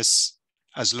 Is this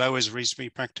as low as reasonably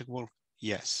practicable?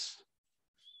 Yes.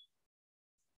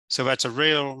 So that's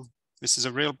this is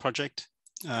a real project.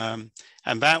 And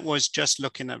that was just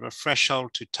looking at the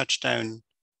threshold to touchdown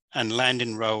and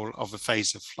landing roll of a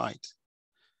phase of flight.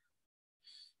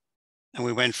 And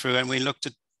we went through and we looked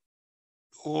at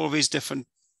all these different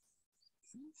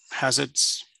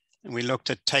hazards, and we looked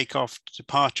at takeoff to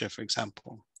departure, for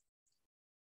example.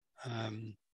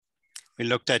 We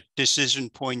looked at decision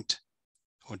point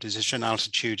or decision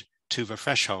altitude to the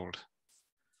threshold.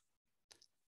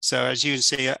 So as you can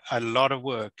see, a lot of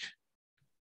work.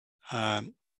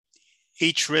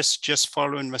 Each risk just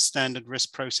following the standard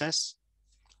risk process.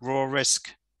 Raw risk,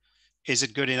 is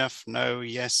it good enough? No,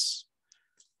 yes.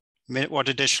 What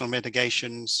additional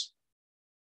mitigations?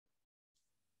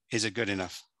 Is it good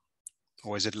enough?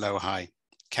 Or is it low, high?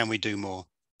 Can we do more?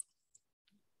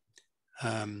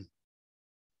 And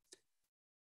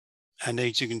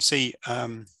as you can see,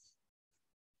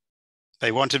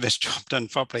 they wanted this job done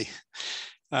properly.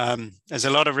 There's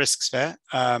a lot of risks there.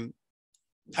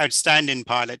 Outstanding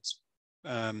pilots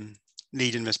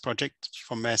leading this project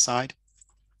from their side.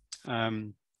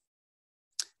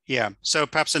 Yeah, so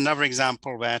perhaps another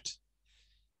example that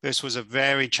this was a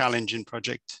very challenging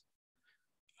project.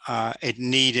 It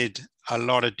needed a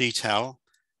lot of detail,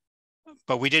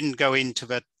 but we didn't go into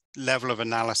that level of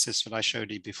analysis that I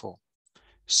showed you before.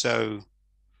 So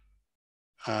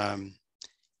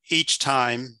each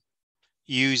time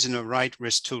using the right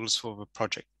risk tools for the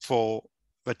project, for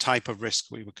the type of risk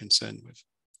we were concerned with.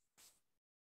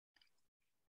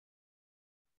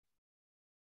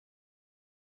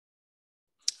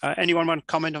 Anyone want to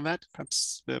comment on that?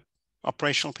 Perhaps the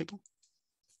operational people?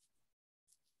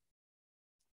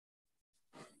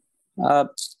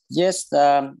 Yes,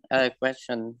 a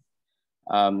question.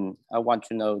 I want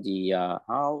to know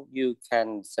how you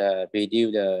can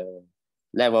reduce the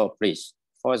level of risk.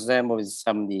 For example, with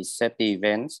some of the safety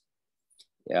events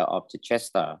of the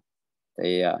Jetstar,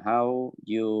 how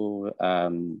you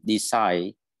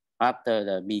decide after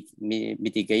the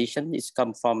mitigation is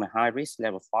come from a high risk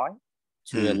level 5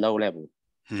 to a low level.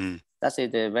 That's a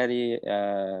very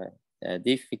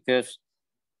difficult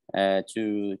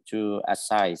to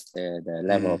assess the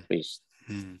level of risk.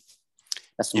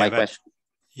 That's my question.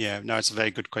 Yeah, no, it's a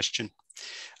very good question.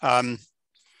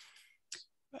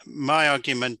 My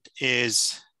argument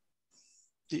is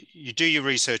you do your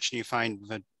research and you find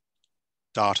the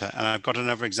data. And I've got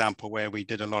another example where we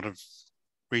did a lot of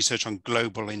research on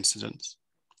global incidents.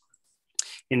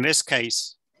 In this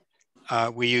case,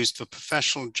 we used the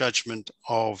professional judgment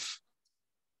of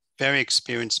very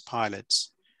experienced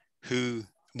pilots who,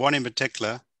 one in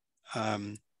particular,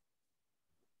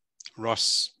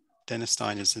 Ross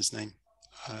Dennerstein is his name.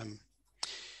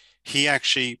 He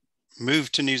actually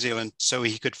moved to New Zealand so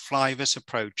he could fly this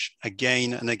approach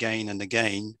again and again and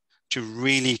again to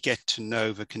really get to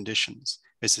know the conditions.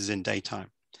 This is in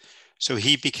daytime. So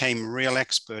he became a real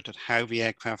expert at how the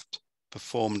aircraft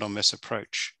performed on this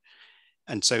approach.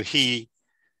 And so he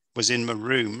was in the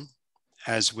room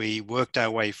as we worked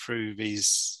our way through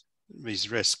these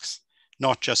risks,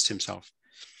 not just himself.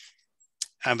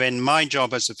 And then my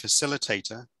job as a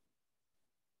facilitator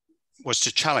was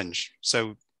to challenge.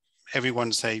 So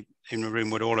everyone, say, in the room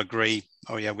would all agree,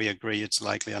 oh yeah, we agree, it's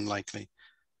likely, unlikely.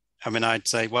 And then I'd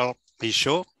say, well, are you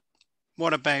sure?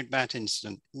 What about that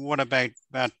incident? What about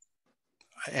that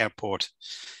airport?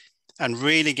 And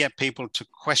really get people to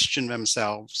question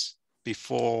themselves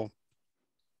before,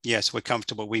 yes, we're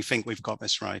comfortable, we think we've got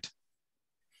this right.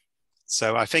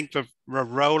 So I think the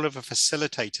role of a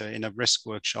facilitator in a risk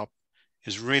workshop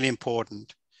is really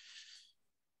important.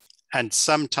 And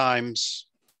sometimes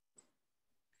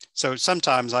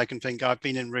I can think I've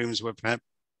been in rooms with, I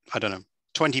don't know,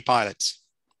 20 pilots,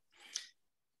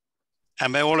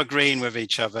 and they're all agreeing with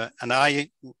each other. And I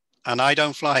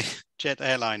don't fly jet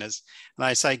airliners. And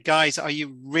I say, guys, are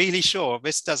you really sure?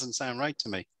 This doesn't sound right to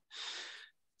me.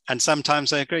 And sometimes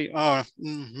they agree, oh,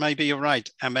 maybe you're right.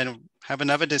 And then have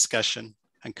another discussion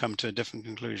and come to a different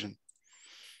conclusion.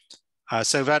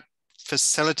 So that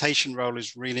facilitation role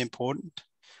is really important,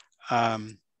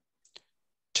 to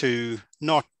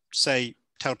not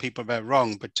tell people they're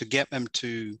wrong, but to get them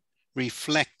to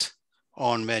reflect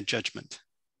on their judgment.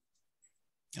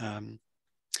 And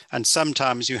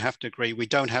sometimes you have to agree, we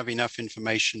don't have enough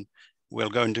information. We'll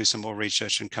go and do some more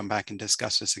research and come back and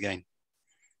discuss this again.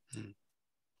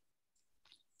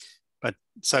 But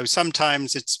so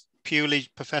sometimes it's purely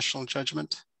professional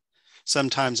judgment.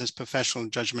 Sometimes it's professional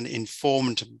judgment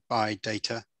informed by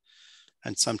data,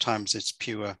 and sometimes it's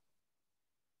pure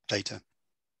data.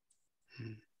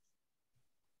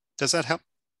 Does that help?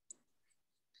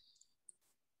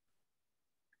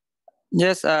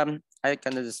 Yes, I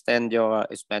can understand your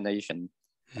explanation,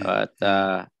 but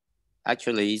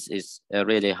actually it's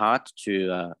really hard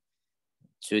to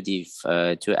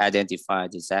identify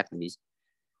exactly,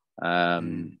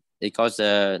 because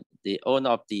the own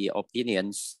of the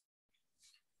opinions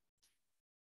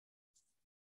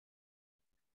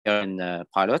in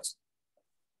pilots.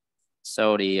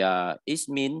 So the it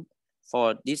means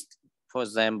for this, for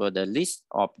example, the list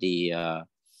of the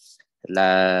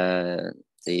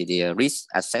risk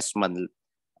assessment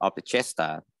of the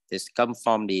Chester is come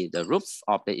from the roof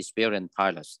of the experienced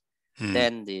pilots.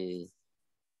 Then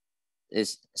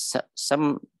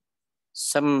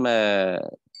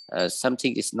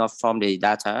something is not from the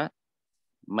data.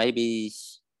 Maybe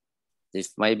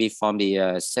this may be from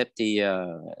the safety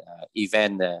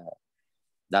event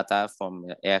data from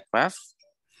the aircraft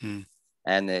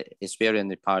and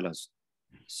experienced pilots.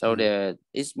 So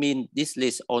it means this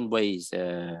list always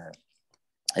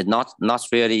not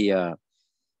really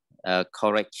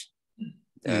correct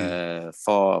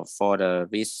for the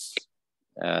risk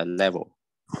level.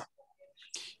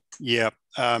 Yeah.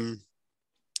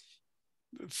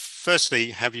 Firstly,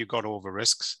 have you got all the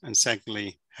risks? And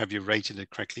secondly, have you rated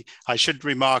it correctly? I should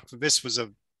remark that this was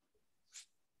in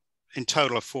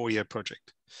total a 4-year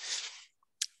project.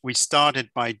 We started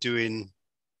by doing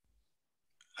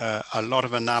a lot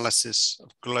of analysis of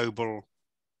global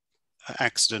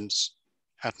accidents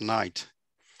at night.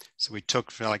 So we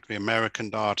took like the American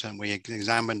data and we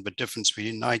examined the difference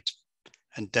between night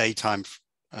and daytime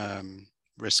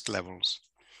risk levels.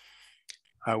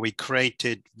 We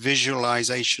created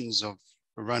visualizations of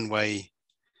the runway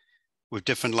with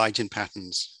different lighting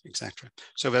patterns, etc.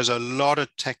 So there's a lot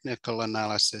of technical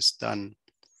analysis done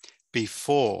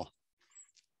before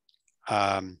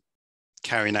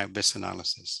carrying out this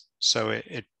analysis. So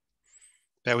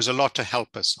there was a lot to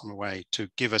help us on the way to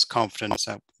give us confidence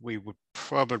that we were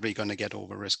probably going to get all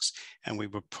the risks and we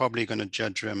were probably going to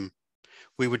judge them.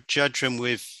 We would judge them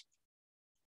with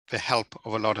the help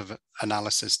of a lot of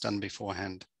analysis done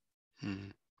beforehand.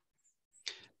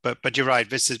 But you're right,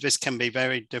 this can be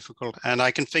very difficult. And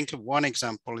I can think of one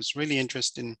example. It's really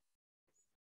interesting.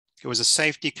 It was a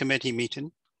safety committee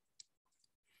meeting.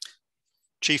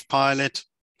 Chief pilot,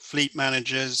 fleet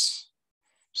managers,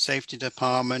 safety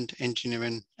department,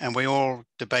 engineering, and we all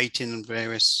debating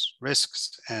various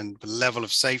risks and the level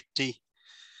of safety.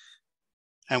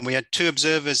 And we had 2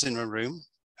 observers in a room,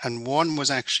 and one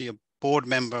was actually board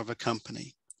member of a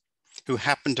company who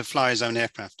happened to fly his own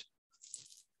aircraft.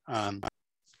 And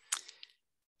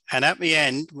at the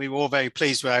end, we were all very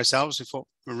pleased with ourselves. We thought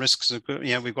the risks are good,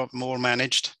 we've got them all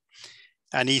managed.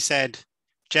 And he said,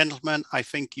 "Gentlemen, I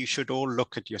think you should all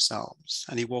look at yourselves."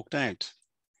 And he walked out.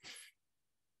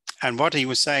 And what he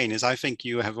was saying is, I think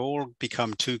you have all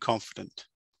become too confident,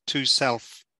 too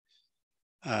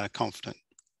self-confident.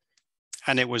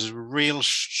 And it was a real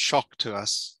shock to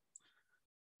us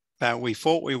that we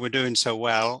thought we were doing so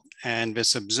well. And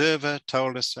this observer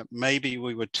told us that maybe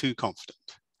we were too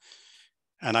confident.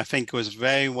 And I think it was a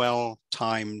very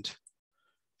well-timed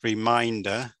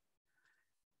reminder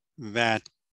that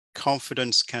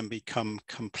confidence can become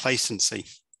complacency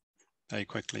very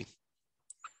quickly.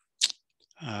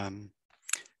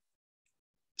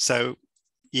 So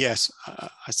yes,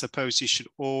 I suppose you should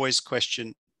always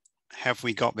question, have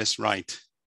we got this right?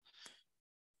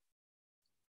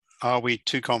 Are we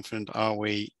too confident? Are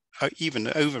we even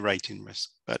overrating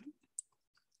risk? But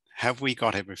have we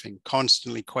got everything?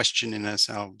 Constantly questioning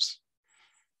ourselves.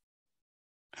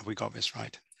 Have we got this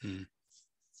right?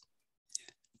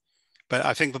 But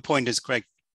I think the point is, Greg,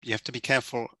 you have to be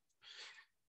careful.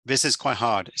 This is quite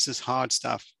hard. This is hard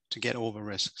stuff to get all the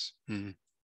risks,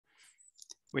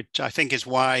 which I think is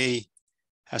why,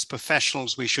 as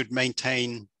professionals, we should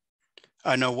maintain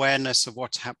an awareness of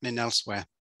what's happening elsewhere.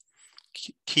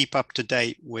 Keep up to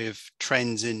date with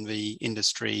trends in the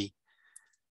industry,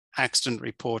 accident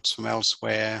reports from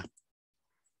elsewhere,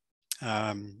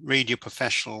 read your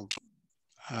professional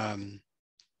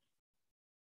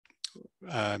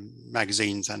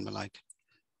magazines and the like.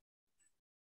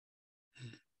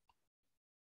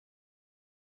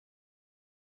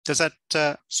 Does that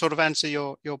sort of answer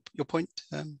your point?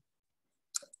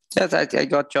 Yes, I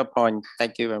got your point.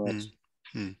 Thank you very much.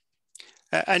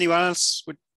 Anyone else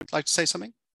would like to say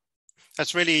something?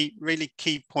 That's really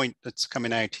key point that's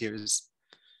coming out here is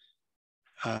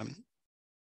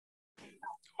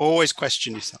always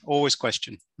question yourself, always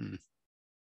question.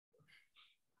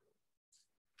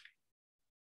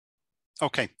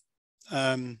 Okay.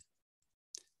 And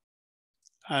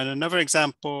another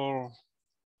example,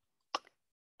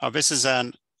 this is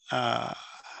an,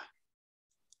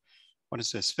 what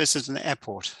is this? This is an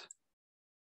airport.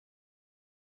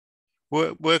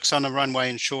 Works on a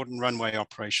runway and shortened runway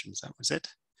operations, that was it.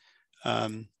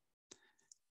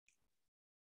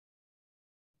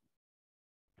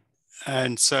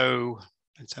 And so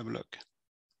let's have a look.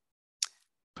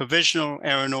 Provisional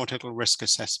aeronautical risk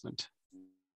assessment.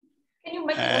 Can you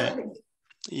make it?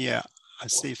 Yeah, I'll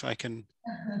see if I can.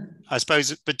 I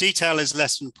suppose the detail is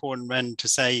less important than to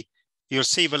say, you'll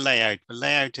see the layout. The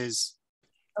layout is,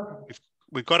 okay.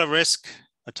 We've got a risk,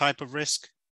 a type of risk.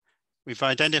 We've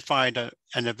identified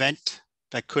an event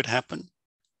that could happen.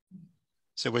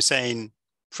 So we're saying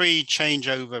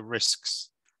pre-changeover risks,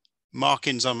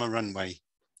 markings on the runway,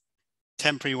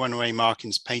 temporary runway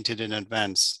markings painted in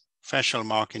advance, threshold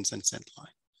markings and centerline.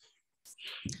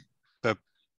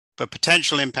 The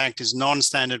potential impact is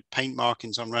non-standard paint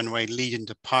markings on runway leading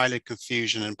to pilot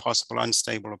confusion and possible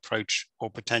unstable approach or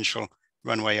potential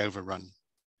runway overrun.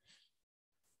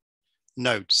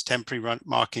 Notes, temporary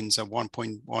markings are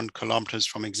 1.1 kilometers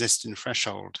from existing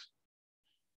threshold.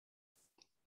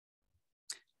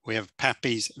 We have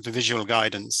PAPI's visual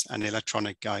guidance and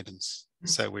electronic guidance.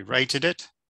 So we rated it.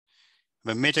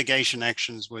 The mitigation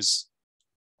actions was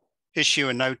issue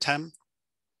a NOTAM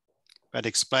that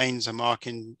explains a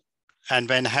marking and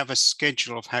then have a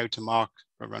schedule of how to mark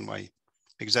a runway,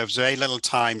 because there was very little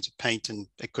time to paint and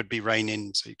it could be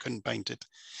raining, so you couldn't paint it,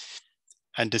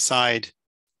 and decide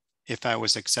if that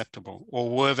was acceptable, or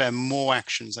were there more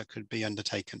actions that could be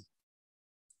undertaken.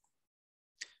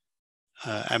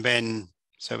 And then,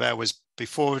 so that was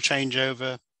before the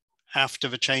changeover, after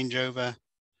the changeover,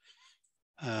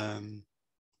 and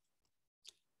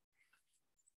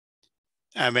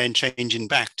then changing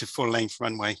back to full length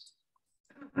runway.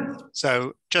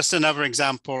 So just another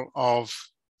example of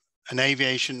an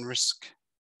aviation risk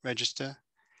register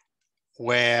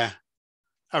where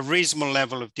a reasonable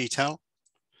level of detail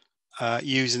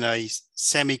using a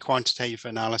semi-quantitative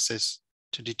analysis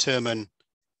to determine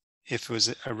if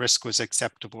a risk was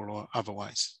acceptable or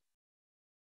otherwise.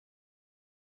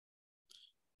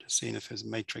 Just seeing if there's a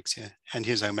matrix here, and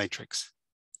here's our matrix.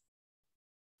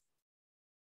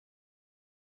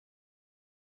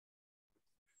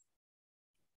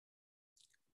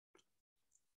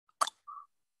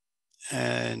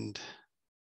 And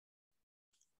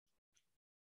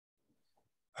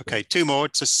okay, two more.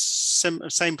 It's a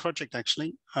same project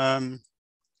actually.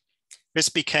 This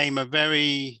became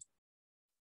a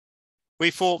we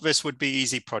thought this would be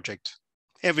easy project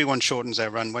everyone shortens their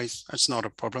runways. That's not a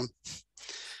problem.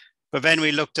 But then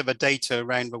we looked at the data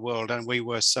around the world and we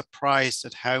were surprised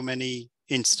at how many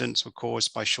incidents were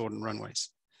caused by shortened runways.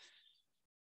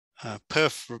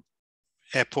 Perth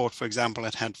Airport, for example,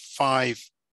 had 5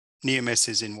 near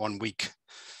misses in 1 week.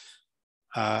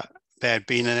 There had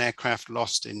been an aircraft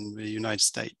lost in the United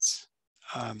States.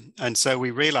 And so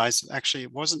we realized actually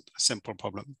it wasn't a simple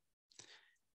problem.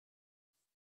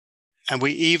 And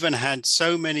we even had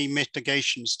so many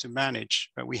mitigations to manage,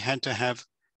 but we had to have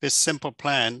this simple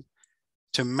plan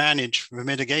to manage the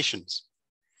mitigations,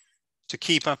 to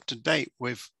keep up to date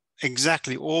with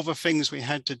exactly all the things we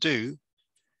had to do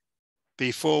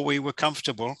before we were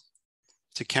comfortable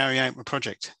to carry out the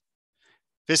project.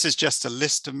 This is just a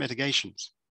list of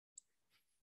mitigations.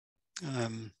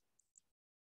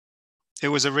 It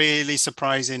was a really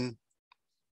surprising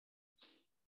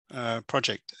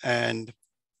project, and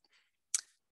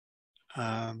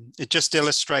it just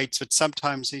illustrates that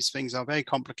sometimes these things are very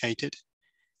complicated,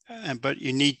 but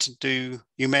you need to do,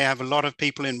 you may have a lot of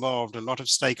people involved, a lot of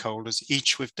stakeholders,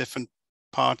 each with different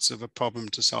parts of a problem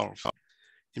to solve.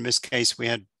 In this case, we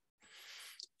had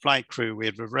flight crew, we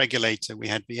had the regulator, we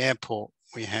had the airport,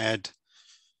 we had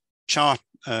chart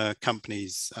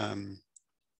companies,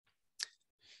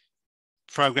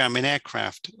 programming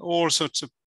aircraft, all sorts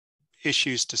of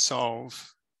issues to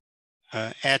solve,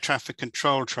 air traffic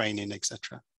control training,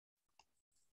 etc.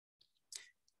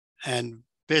 And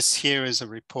this here is a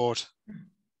report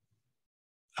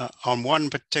on one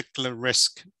particular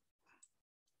risk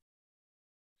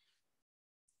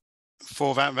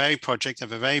for that very project at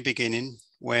the very beginning,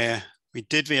 where we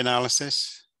did the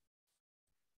analysis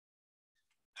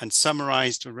and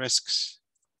summarized the risks,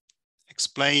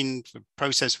 explained the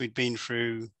process we'd been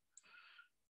through,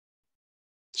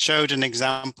 showed an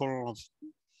example of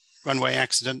runway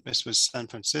accident. This was San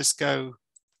Francisco,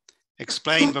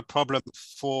 explained the problem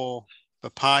for the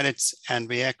pilots and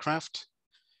the aircraft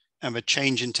and the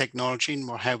change in technology and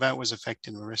how that was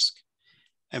affecting the risk,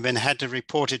 and then had to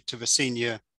report it to the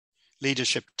senior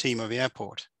leadership team of the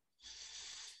airport.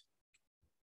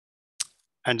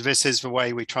 And this is the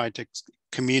way we tried to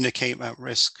communicate that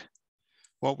risk.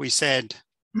 What we said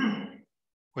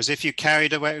was, if you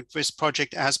carried away this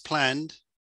project as planned,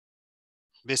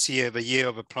 this year, the year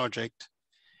of a project,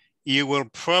 you will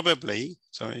probably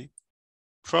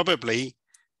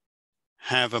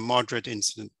have a moderate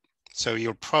incident. So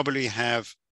you'll probably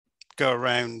have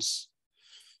go-arounds,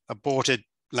 aborted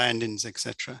landings,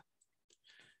 etc.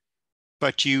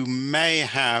 But you may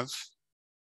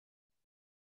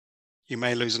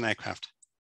lose an aircraft.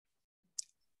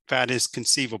 That is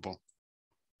conceivable.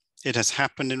 It has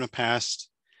happened in the past.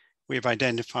 We've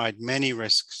identified many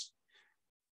risks.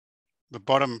 The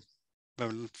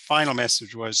final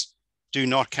message was, do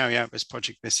not carry out this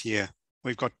project this year.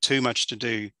 We've got too much to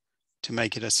do to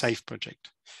make it a safe project.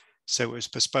 So it was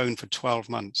postponed for 12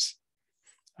 months,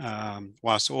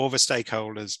 whilst all the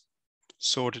stakeholders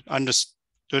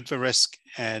understood the risk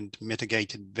and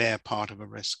mitigated their part of a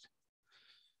risk.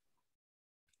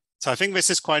 So I think this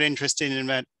is quite interesting in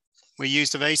that we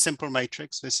used a very simple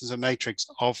matrix. This is a matrix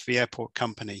of the airport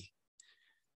company,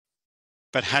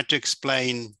 but had to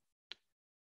explain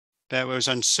there was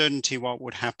uncertainty what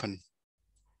would happen,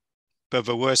 but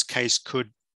the worst case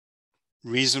could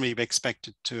reasonably be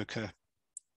expected to occur.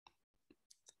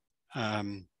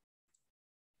 And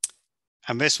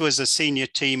this was a senior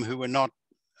team who were not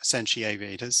essentially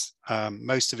aviators.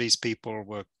 Most of these people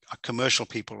were commercial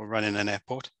people who were running an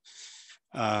airport.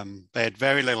 They had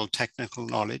very little technical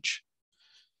knowledge.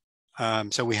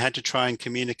 So we had to try and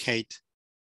communicate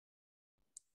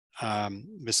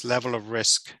this level of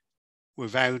risk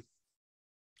without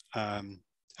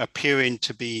appearing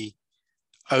to be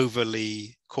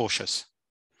overly cautious.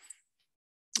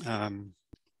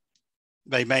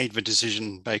 They made the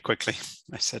decision very quickly.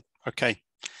 They said, okay,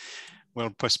 we'll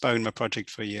postpone the project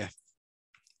for a year.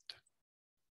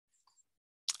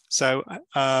 So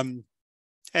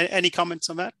any comments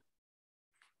on that?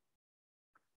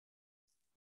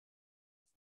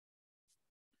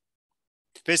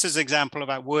 This is an example of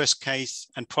our worst case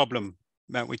and problem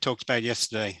that we talked about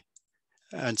yesterday.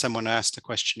 And someone asked a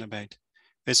question about.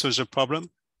 This was a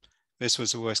problem. This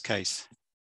was the worst case.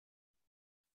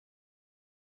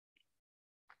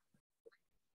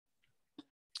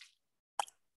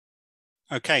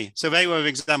 Okay, so they were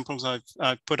examples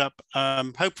I've put up.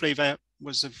 Hopefully that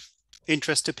was of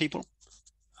interest to people.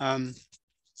 I'm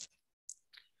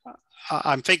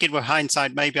thinking with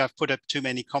hindsight, maybe I've put up too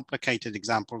many complicated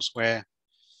examples where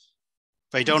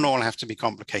they don't all have to be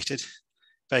complicated.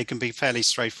 They can be fairly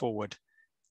straightforward.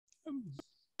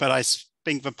 But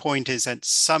think the point is that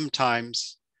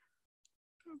sometimes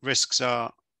risks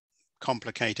are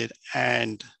complicated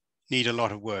and need a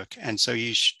lot of work. And so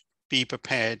you should be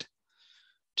prepared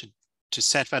to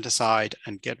set that aside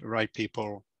and get the right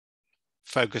people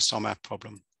focused on that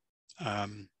problem.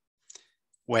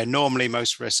 Where normally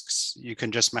most risks you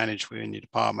can just manage within your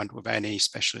department with any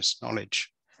specialist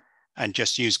knowledge and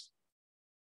just use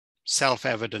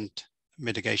self-evident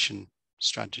mitigation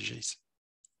strategies.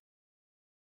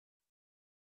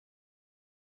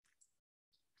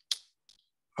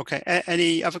 Okay,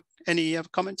 any other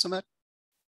comments on that?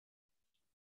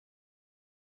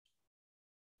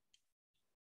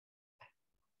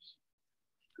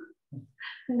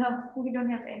 No, we don't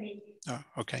have any. Oh,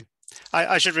 okay.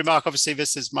 I should remark, obviously,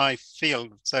 this is my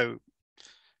field, so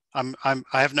I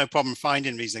have no problem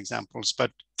finding these examples,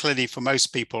 but clearly for most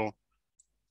people,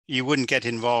 you wouldn't get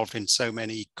involved in so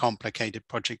many complicated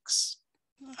projects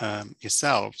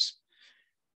yourselves.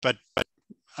 But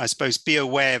I suppose be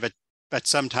aware that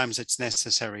sometimes it's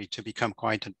necessary to become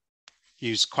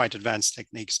use quite advanced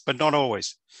techniques, but not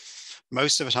always.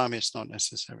 Most of the time, it's not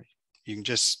necessary. You can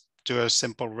just do a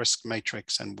simple risk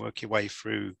matrix and work your way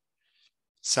through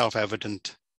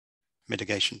self-evident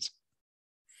mitigations.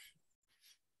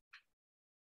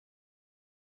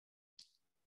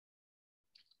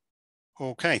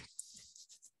 Okay.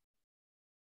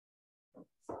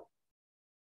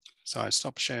 So I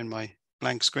stopped sharing my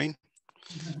blank screen,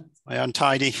 my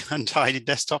untidy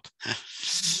desktop.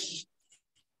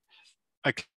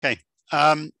 Okay.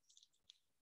 I'm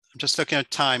just looking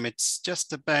at time. It's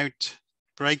just about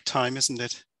break time, isn't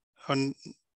it? Have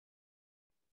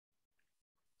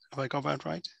I got that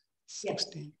right? Yes.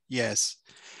 16. Yes.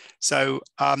 So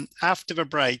after the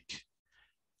break,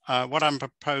 what I'm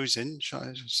proposing,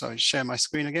 shall I share my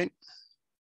screen again?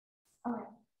 Okay.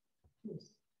 Yes.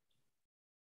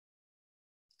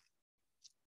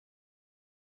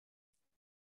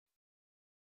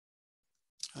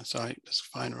 Sorry, that's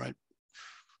fine, right?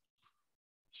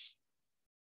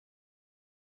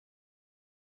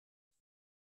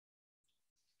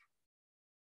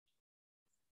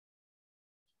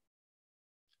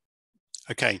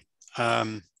 Okay.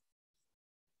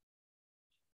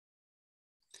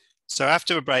 So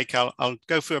after a break, I'll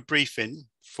go through a briefing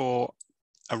for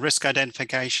a risk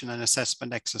identification and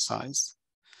assessment exercise.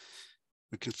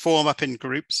 We can form up in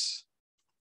groups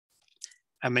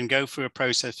and then go through a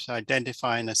process to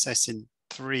identify and assessing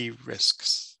 3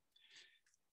 risks.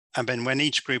 And then when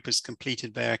each group has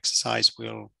completed their exercise,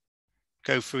 we'll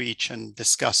go through each and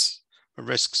discuss the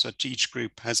risks that each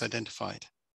group has identified.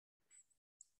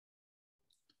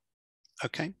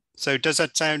 Okay, so does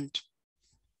that sound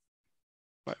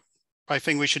what I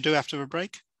think we should do after a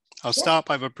break? I'll start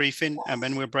by the briefing and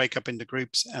then we'll break up into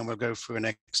groups and we'll go through an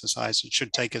exercise. It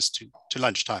should take us to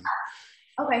lunchtime.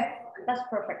 Okay, that's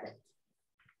perfect.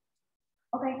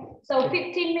 Okay, so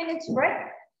 15 minutes break.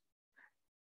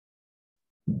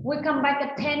 We come back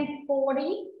at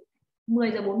 10:40.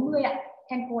 10:40 ạ.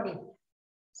 10:40.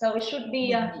 So it should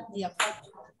be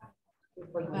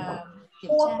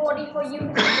 4:40 for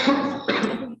you.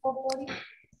 4:40.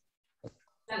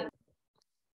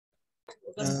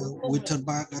 We turn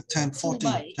back at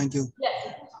 10:40. Thank you.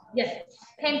 Yes, yes,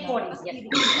 10:40. Yes.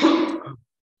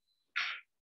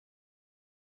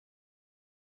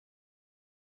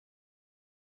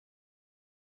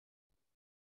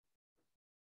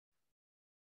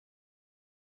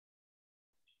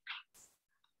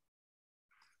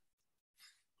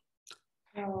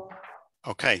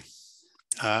 Okay,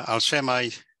 I'll share my.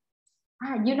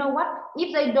 You know what?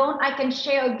 If they don't, I can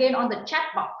share again on the chat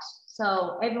box,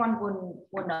 so everyone will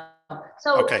know.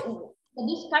 So okay. The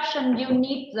discussion, you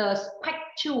need the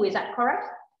pack 2, is that correct?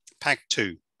 Pack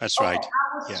 2, that's right. I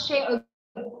will share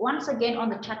once again on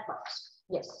the chat box.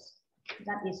 Yes,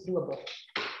 that is doable.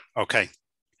 Okay,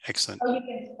 excellent. So you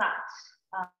can start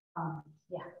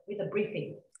with the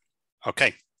briefing.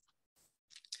 Okay.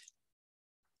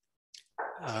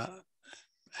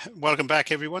 Welcome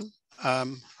back, everyone.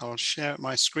 I'll share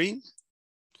my screen.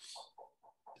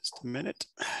 Just a minute.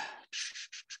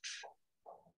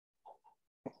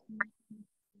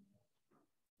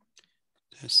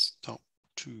 Desktop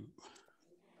 2.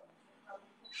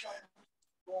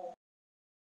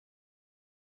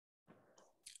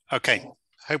 Okay,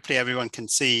 hopefully everyone can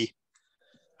see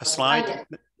a slide.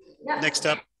 Next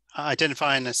up,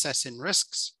 identify and assessing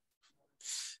risks.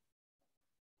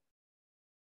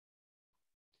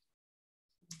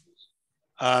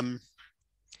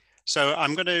 So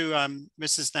I'm going to,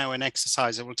 this is now an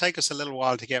exercise. It will take us a little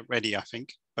while to get ready, I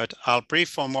think, but I'll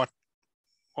brief on what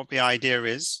the idea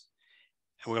is.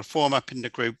 And we'll form up into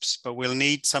groups, but we'll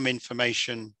need some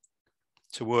information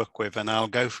to work with, and I'll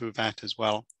go through that as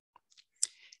well.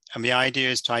 And the idea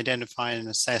is to identify and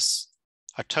assess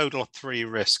a total of 3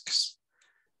 risks.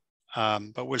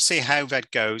 But we'll see how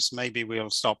that goes. Maybe we'll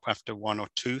stop after 1 or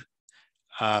 2.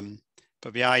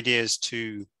 But the idea is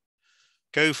to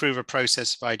go through the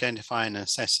process of identifying and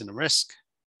assessing a risk,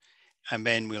 and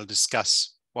then we'll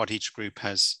discuss what each group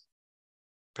has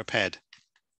prepared.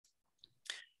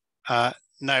 Now,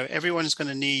 everyone's going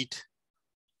to need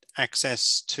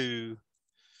access to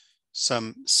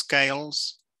some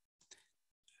scales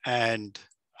and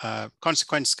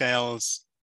consequence scales,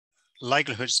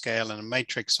 likelihood scale, and a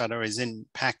matrix that is in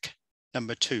pack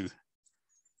number 2.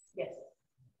 Yes.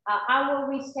 I will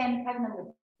resend pack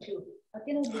number 2.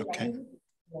 Okay.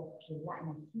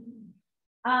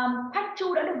 Pack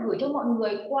 2 đã được gửi cho mọi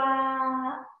người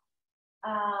qua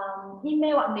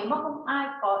email ạ. Nếu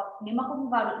mà không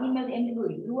vào được email thì em sẽ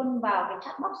gửi luôn vào cái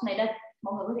chat box này đây.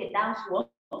 Mọi người có thể down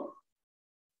xuống.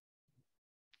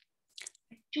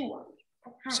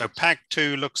 So pack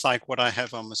 2 looks like what I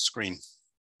have on the screen.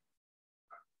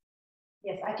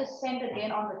 Yes, I just sent it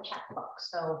again on the chat box.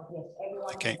 So yes,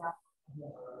 everyone okay. can have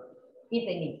if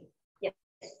they need. Yes.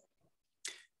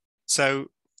 So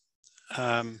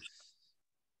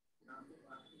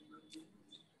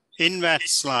in that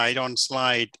slide, on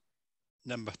slide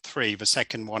number 3, the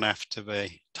second one after the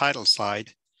title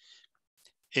slide,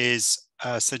 is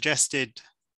a suggested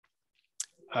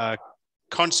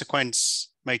consequence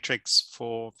matrix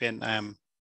for Vietnam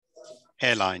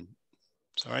Airline.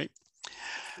 Sorry.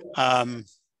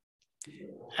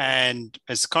 And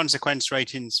as consequence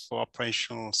ratings for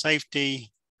operational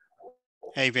safety,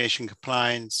 aviation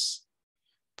compliance,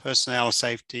 personnel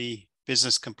safety,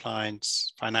 business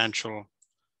compliance, financial,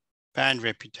 brand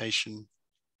reputation,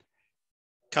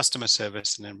 customer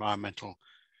service, and environmental.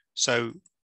 So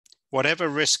whatever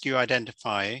risk you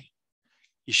identify,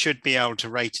 you should be able to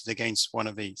rate it against one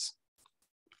of these.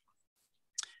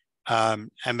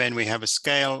 And then we have a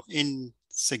scale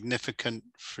insignificant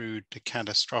through to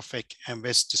catastrophic, and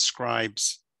this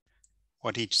describes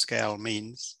what each scale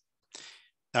means.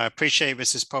 Now, I appreciate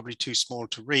this is probably too small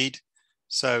to read,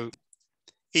 so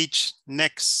each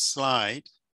next slide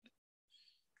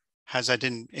has that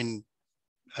in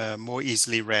more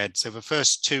easily read. So the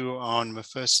first 2 are on the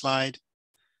first slide.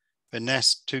 The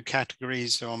next 2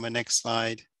 categories are on the next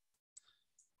slide.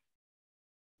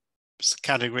 So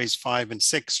categories 5 and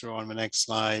 6 are on the next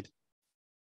slide.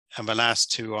 And the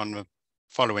last 2 on the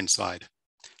following slide.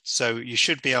 So you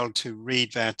should be able to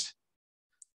read that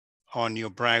on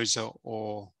your browser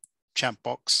or chat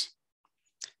box.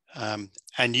 And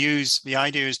the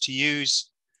idea is to use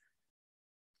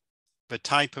the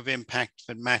type of impact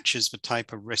that matches the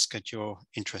type of risk that you're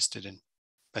interested in,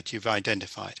 that you've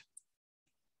identified.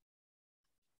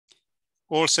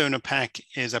 Also in a pack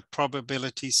is a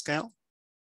probability scale,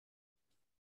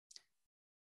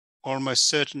 almost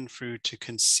certain through to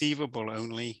conceivable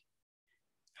only,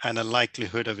 and a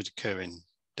likelihood of it occurring,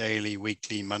 daily,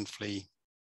 weekly, monthly,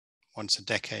 once a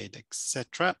decade,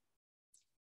 etc.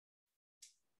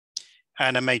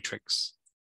 And a matrix.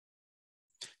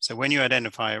 So when you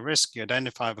identify a risk, you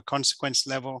identify the consequence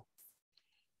level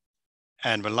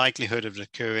and the likelihood of it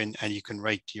occurring, and you can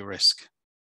rate your risk.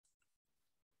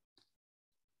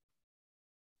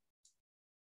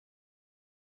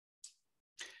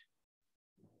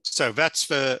 So that's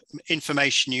the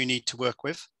information you need to work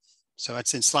with. So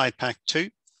that's in slide pack 2.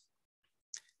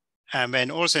 And then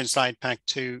also in slide pack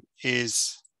 2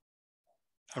 is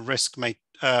a risk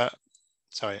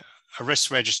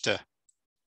register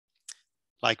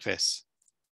like this.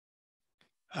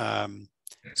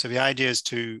 So the idea is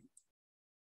to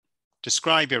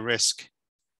describe your risk,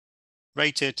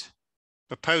 rate it,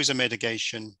 propose a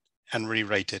mitigation, and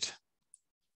re-rate it.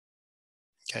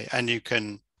 Okay, and you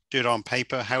can do it on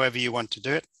paper, however you want to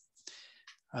do it.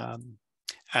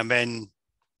 And then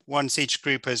once each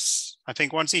group has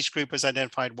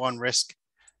identified one risk,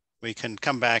 we can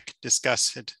come back,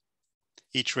 discuss it,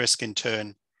 each risk in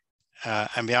turn.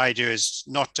 And the idea is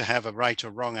not to have a right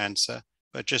or wrong answer,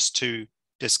 but just to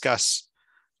discuss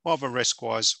what the risk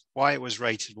was, why it was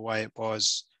rated, why it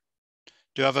was.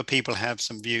 Do other people have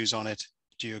some views on it?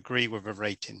 Do you agree with the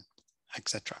rating,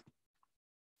 etc.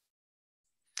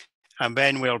 And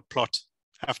then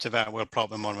after that, we'll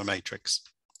plot them on a matrix.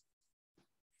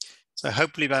 So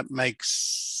hopefully that makes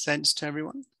sense to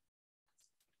everyone.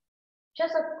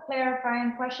 Just a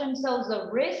clarifying question. So the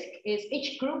risk is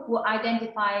each group will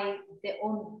identify their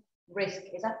own risk.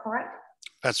 Is that correct?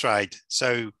 That's right.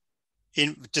 So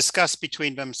discuss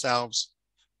between themselves,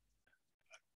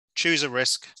 choose a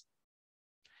risk,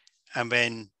 and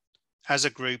then as a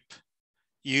group,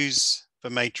 use the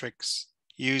matrix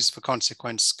use the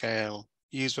consequence scale,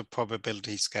 use the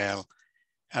probability scale,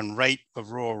 and rate the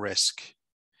raw risk.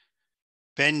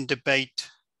 Then debate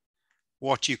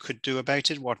what you could do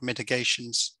about it, what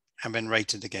mitigations, and then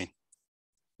rate it again.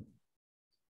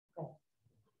 Okay.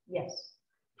 Yes.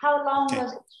 How long Okay.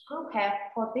 does each group have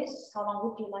for this? How long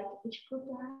would you like each group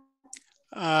to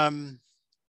have?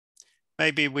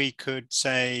 Maybe we could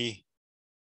say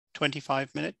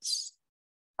 25 minutes.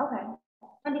 Okay.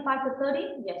 25 to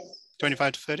 30? Yes.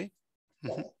 25 to 30?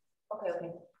 Yes. Okay, okay.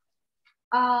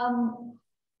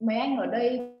 Mấy anh ở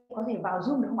đây có thể vào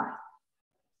Zoom được không ạ?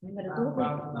 Nhưng mà được tốt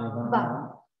không? Vâng.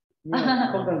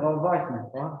 Không cần có voice này,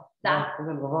 có. Dạ. Không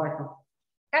cần có voice không?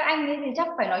 Các anh ấy thì chắc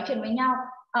phải nói chuyện với nhau.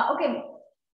 Okay.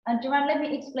 Joanne, let me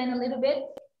explain a little bit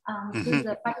to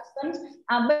the participants.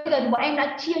 Bây giờ thì bọn em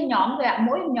đã chia nhóm rồi ạ.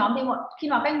 Mỗi nhóm thì khi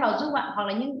mà các anh vào Zoom ạ, hoặc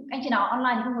là những anh chị nào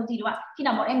online thì không có gì đâu ạ. Khi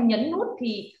nào bọn em nhấn nút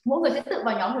thì mỗi người sẽ tự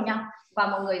vào nhóm của nhau và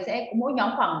mọi người sẽ mỗi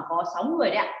nhóm khoảng có 6 người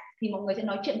đấy ạ. Thì mọi người sẽ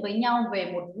nói chuyện với nhau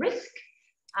về một risk.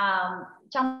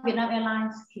 Trong Vietnam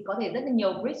Airlines thì có thể rất là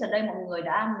nhiều risk ở đây mọi người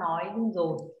đã nói luôn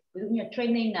rồi. Ví dụ như là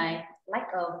training này, lack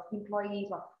of employees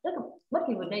hoặc bất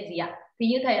kỳ vấn đề gì ạ. Thì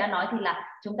như thầy đã nói thì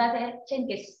là chúng ta sẽ trên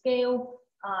cái scale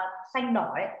xanh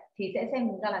đỏ ấy, thì sẽ xem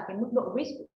ra là cái mức độ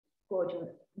risk của chúng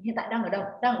hiện tại đang ở đâu,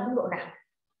 đang ở mức độ nào.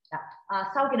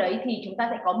 Sau cái đấy thì chúng ta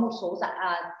sẽ có một số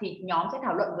thì nhóm sẽ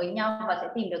thảo luận với nhau và sẽ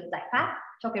tìm được giải pháp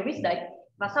cho cái risk đấy.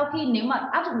 Và sau khi nếu mà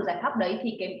áp dụng được giải pháp đấy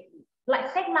thì cái lại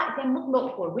xét lại xem mức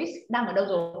độ của risk đang ở đâu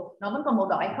rồi, nó vẫn còn màu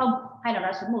đỏ hay không, hay là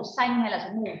nó xuống màu xanh hay là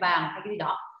xuống màu vàng hay cái gì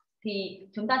đó, thì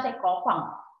chúng ta sẽ có khoảng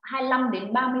 25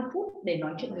 đến 30 phút để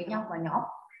nói chuyện với nhau vào nhóm.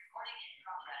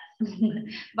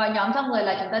 Vào nhóm xong rồi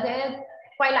là chúng ta sẽ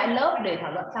quay lại lớp để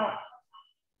thảo luận sau ạ.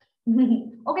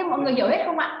 Ok, mọi người hiểu hết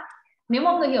không ạ? Nếu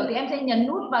mọi người hiểu thì em sẽ nhấn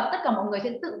nút và tất cả mọi người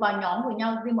sẽ tự vào nhóm của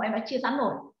nhau vì mọi em đã chia sẵn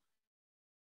rồi.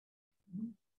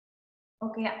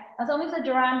 Okay, so Mr.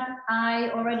 Duran, I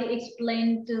already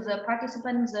explained to the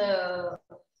participants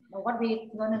what we're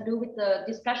going to do with the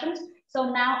discussions. So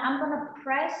now I'm going to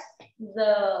press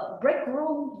the break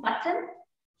room button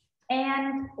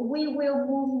and we will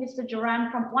move Mr.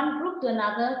 Duran from one group to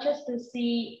another just to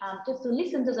see, just to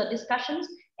listen to the discussions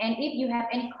and if you have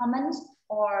any comments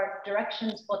or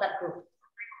directions for that group.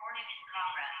 Recording in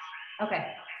progress. Okay.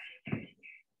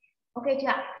 Okay, chị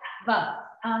ạ. Vâng,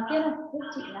 kia là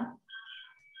chị nhé.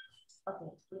 Okay,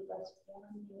 give us 1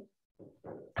 minute.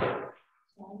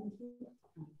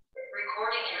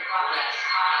 Recording in progress.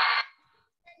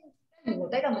 Ngồi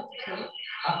tách ra một chút.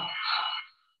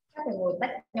 Các phải ngồi tách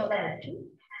nhau ra một chút.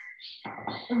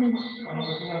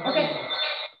 Ok.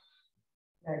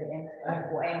 Đây để em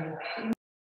của em.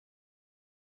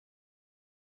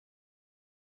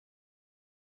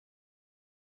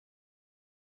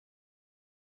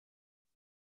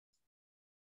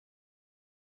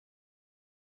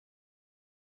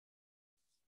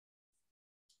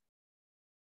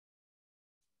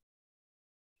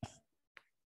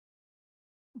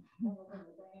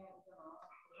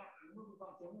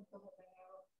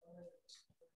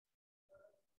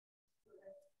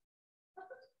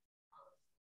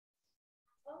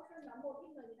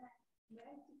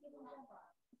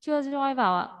 Chưa join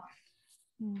vào ạ.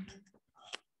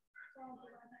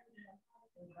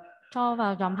 Cho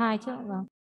vào nhóm 2 trước. Vâng.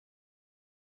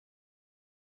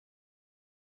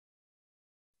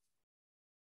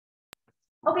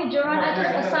 Okay, Joran, I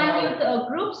just assigned you to a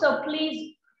group, so please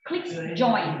click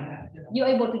join.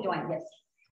 You're able to join, yes.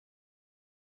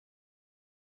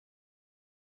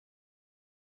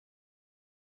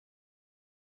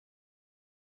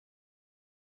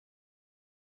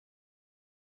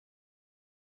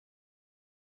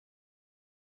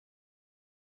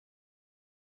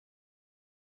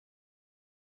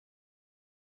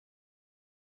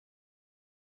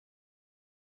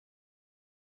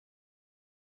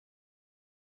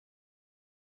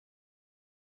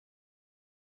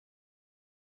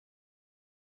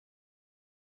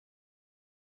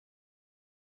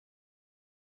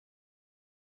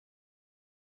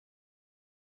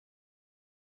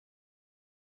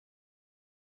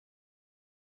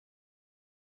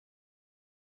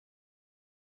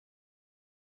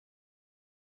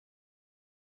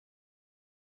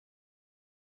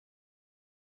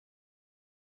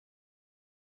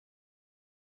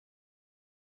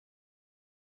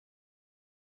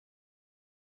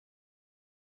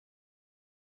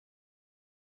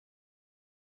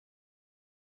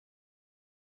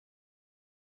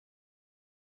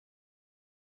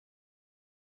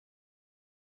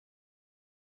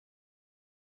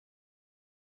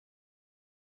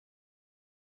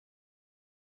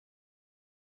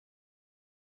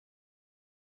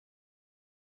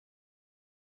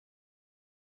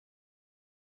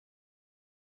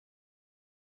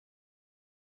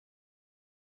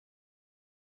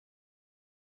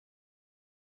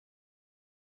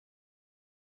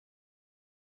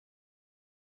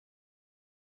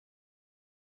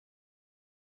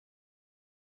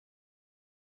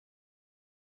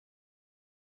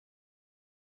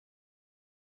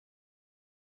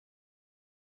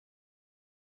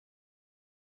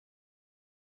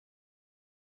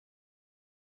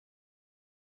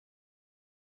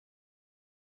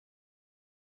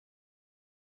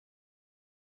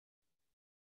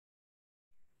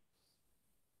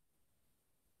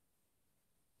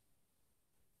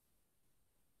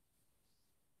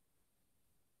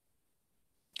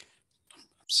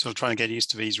 still trying to get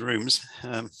used to these rooms.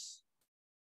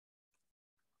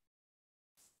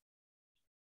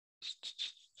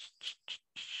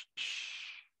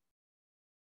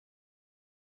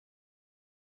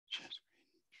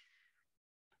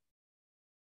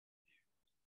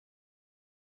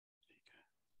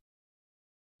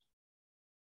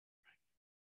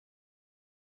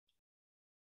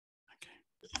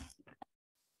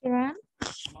 Kiran?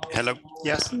 Hello.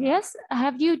 Yes. Yes.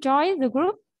 Have you joined the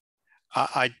group?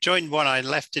 I joined one. I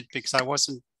left it because I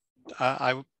wasn't.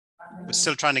 I was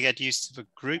still trying to get used to the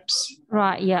groups.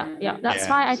 Right. Yeah. Yeah. That's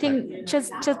fine. I think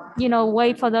just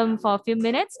wait for them for a few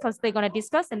minutes because they're gonna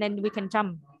discuss and then we can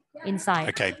jump inside.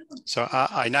 Okay. So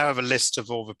I now have a list of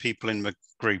all the people in the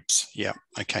groups. Yeah.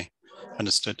 Okay.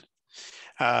 Understood.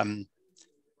 I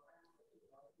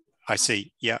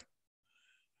see. Yeah.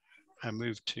 I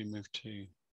move to.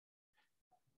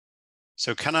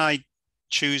 So can I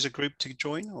choose a group to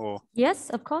join or?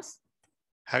 Yes, of course.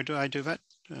 How do I do that?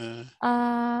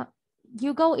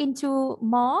 You go into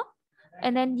more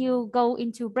and then you go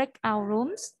into breakout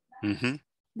rooms. Mm-hmm.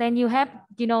 Then you have,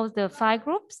 the 5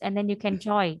 groups and then you can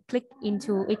join, click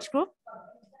into each group.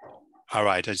 All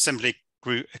right. I simply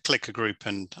click a group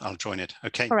and I'll join it.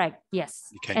 Okay. Correct.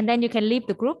 Yes. Okay. And then you can leave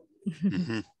the group.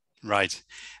 Mm-hmm. Right.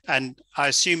 And I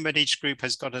assume that each group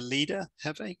has got a leader,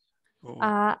 have they? Or...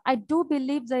 I do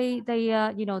believe they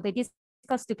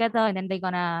discuss together and then they're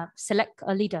gonna select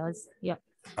a leaders. Yeah.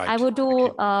 Right. I will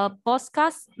do a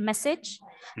broadcast message.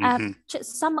 Mm-hmm.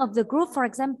 Some of the group, for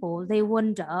example, they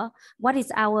wonder what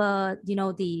is our,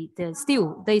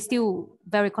 they still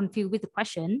very confused with the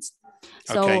questions.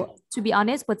 So to be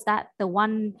honest, was that the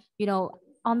one,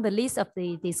 on the list of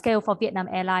the scale for Vietnam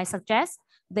Airlines suggests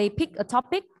they pick a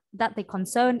topic that they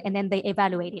concern and then they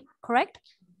evaluate it, correct?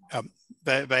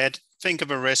 They had think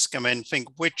of a risk and then think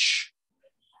which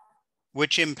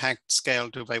impact scale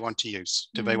do they want to use?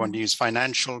 Do they want to use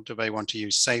financial? Do they want to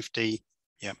use safety?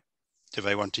 Yeah. Do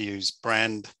they want to use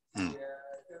brand?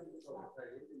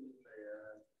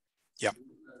 Yeah.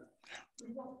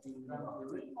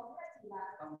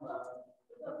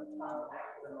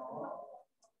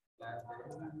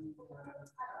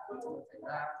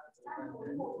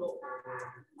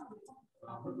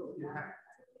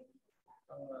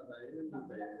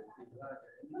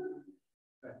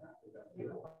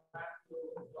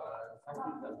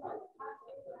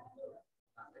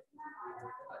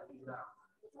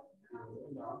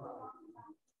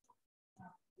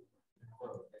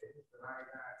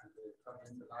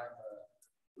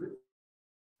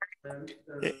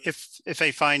 If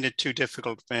they find it too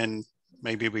difficult, then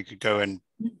maybe we could go and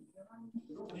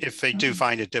if they do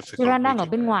find it difficult. Kiran đang ở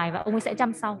bên ngoài và ông ấy sẽ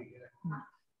chăm sau.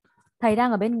 Thầy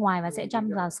đang ở bên ngoài và sẽ chăm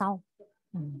vào sau.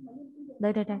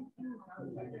 Đây.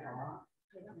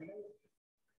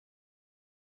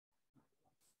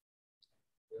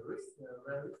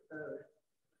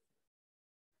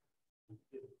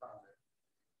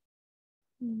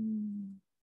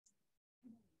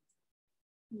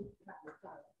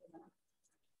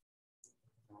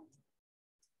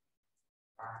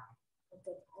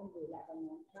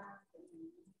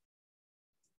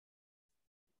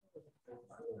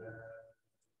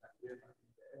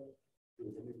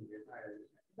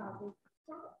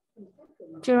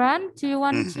 Kiran, do you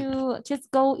want to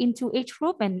just go into each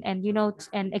group and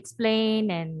and explain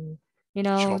and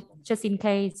Sure. just in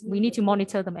case we need to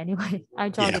monitor them anyway. I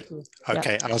join it too.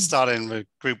 Okay, I'll start in with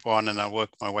group 1 and I'll work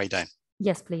my way down.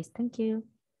 Yes, please. Thank you.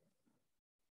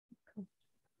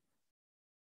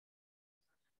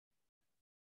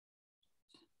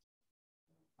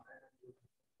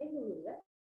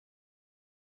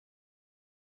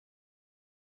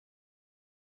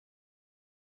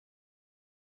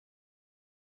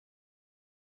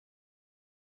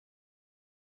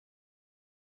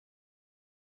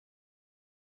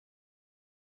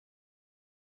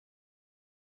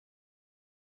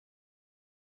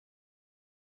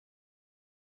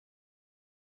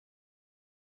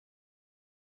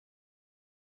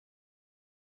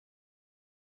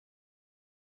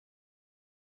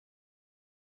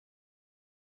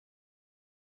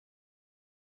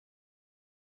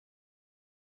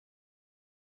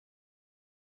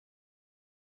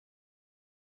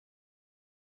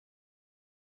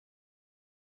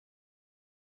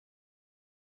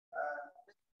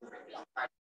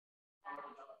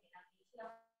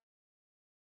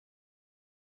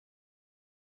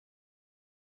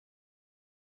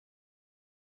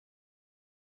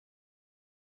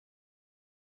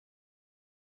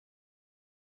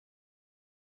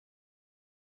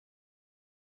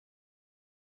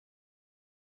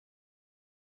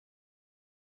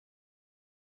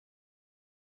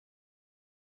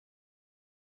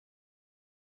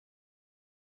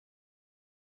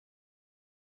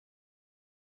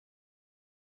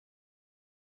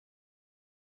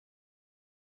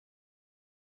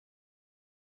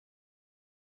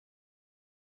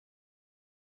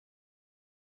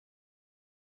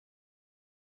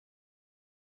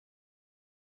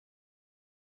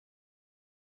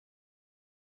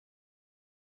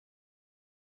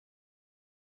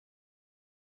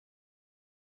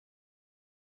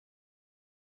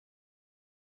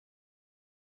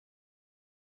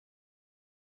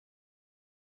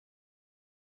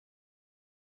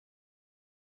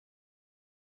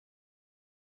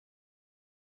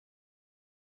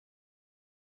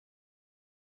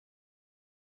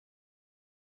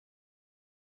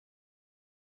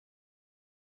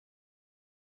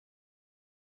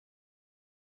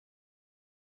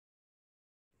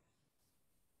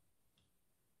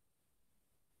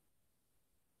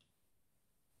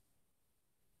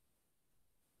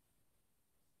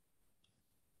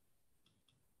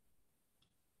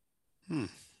 So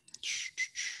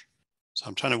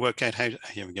I'm trying to work out how,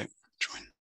 here we go, join.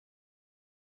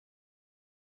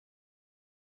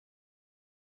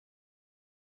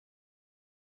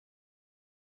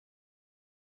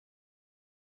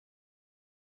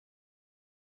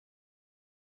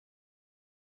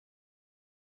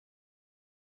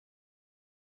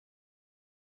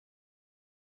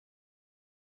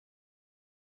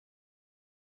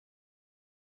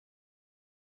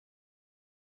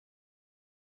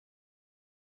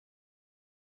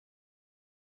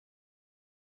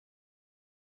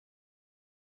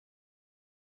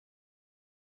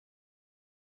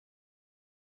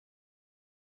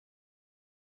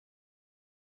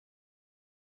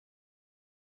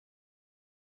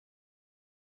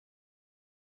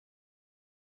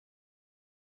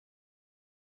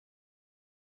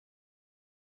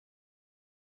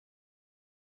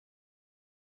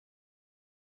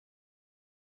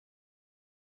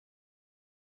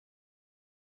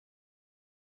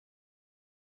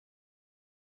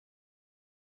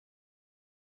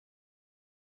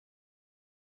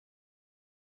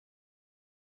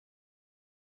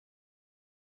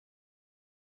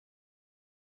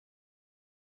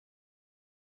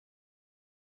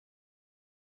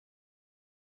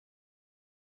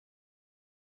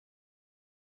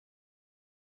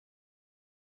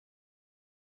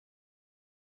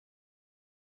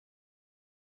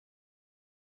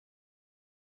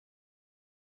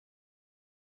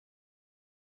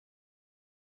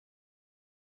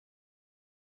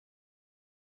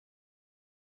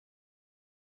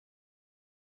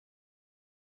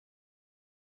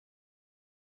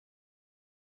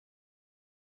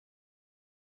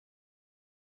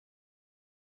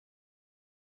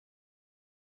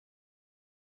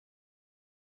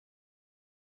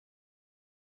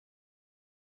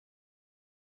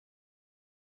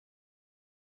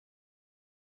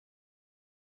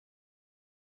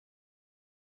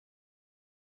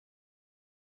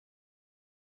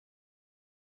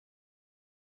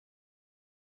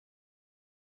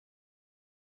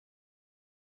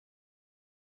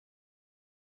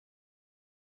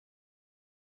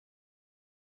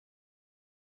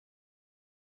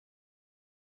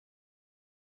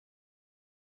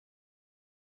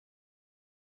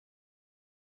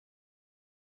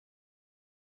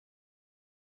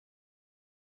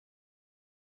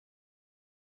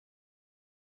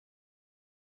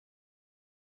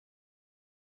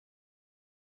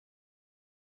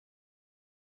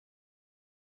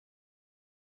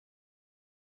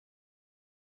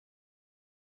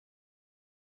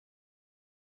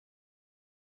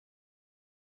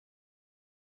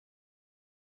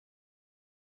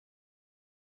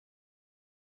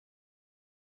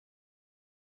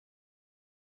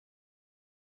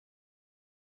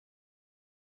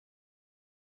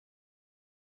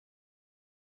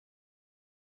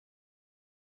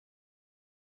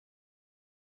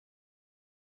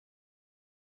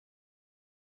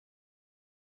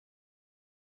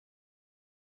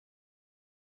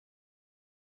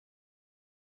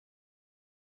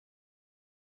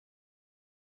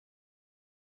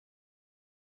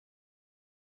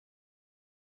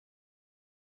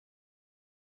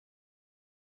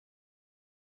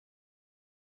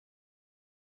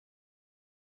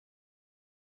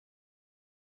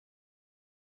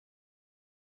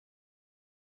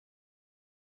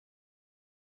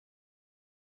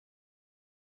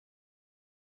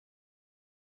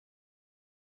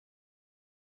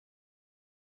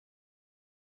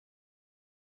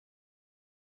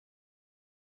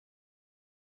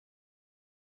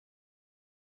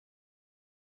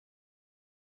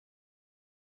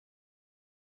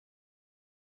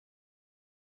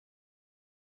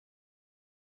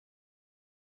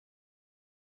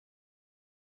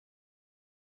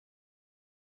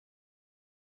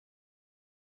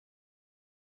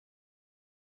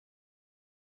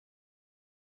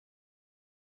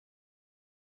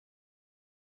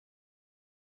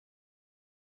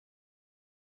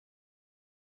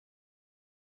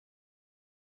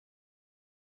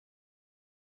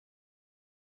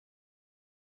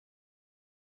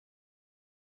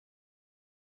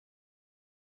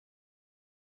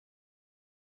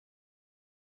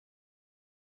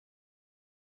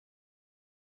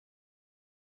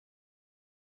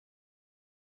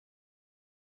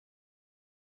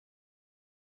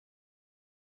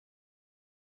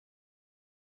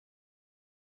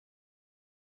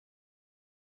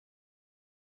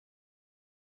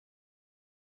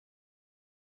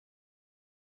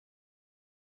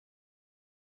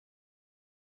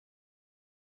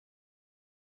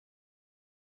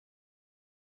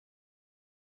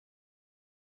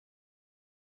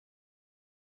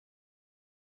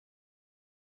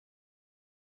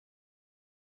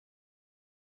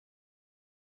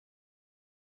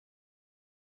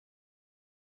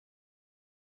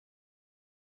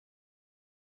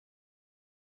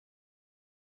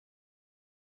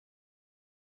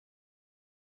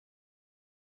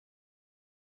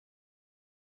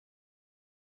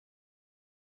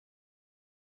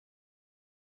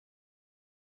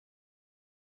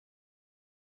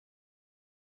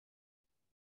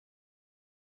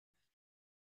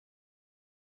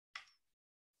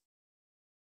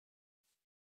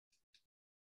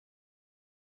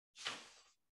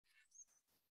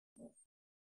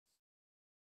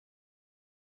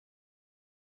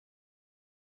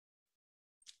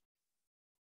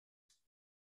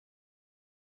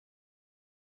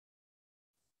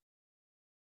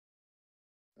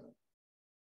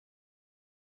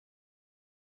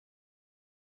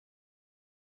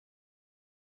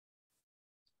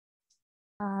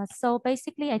 So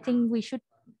basically, I think we should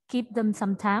give them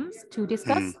some time to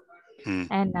discuss,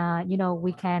 and you know,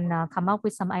 we can come up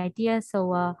with some ideas.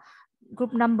 So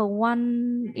group number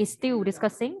 1 is still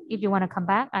discussing. If you want to come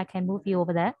back, I can move you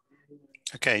over there.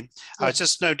 Okay. I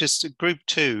just noticed group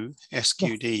 2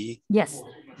 SQD. Yes.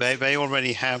 They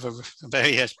already have a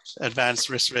very advanced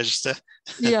risk register.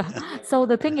 Yeah. So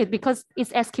the thing is, because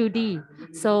it's SQD,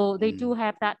 so they do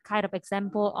have that kind of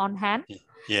example on hand.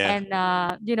 Yeah.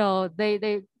 And you know,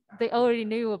 they already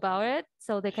knew about it,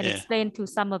 so they can Yeah. explain to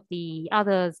some of the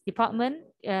other department.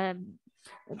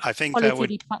 I think that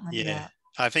would. Yeah.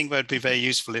 I think that would be very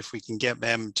useful if we can get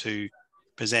them to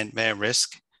present their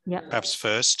risk. Yeah. Perhaps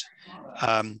first.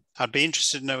 I'd be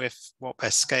interested to know what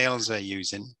their scales they're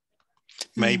using.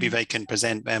 Maybe they can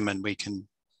present them and we can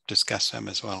discuss them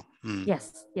as well.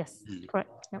 Yes, yes,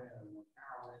 correct. Yep.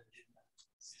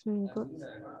 Good.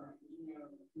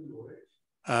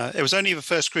 It was only the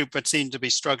first group that seemed to be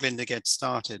struggling to get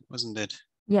started, wasn't it?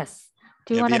 Yes.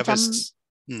 Do you want to jump?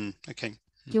 Okay.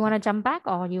 Do you want to jump back,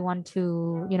 or you want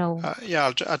to, you know?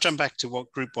 Yeah, I'll jump back to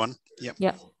what group 1. Yep.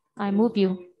 Yeah, I move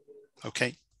you.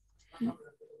 Okay.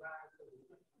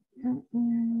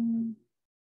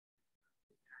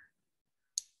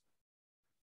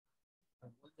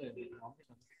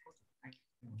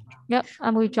 Yep, I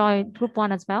will join group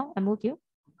 1 as well. I move you.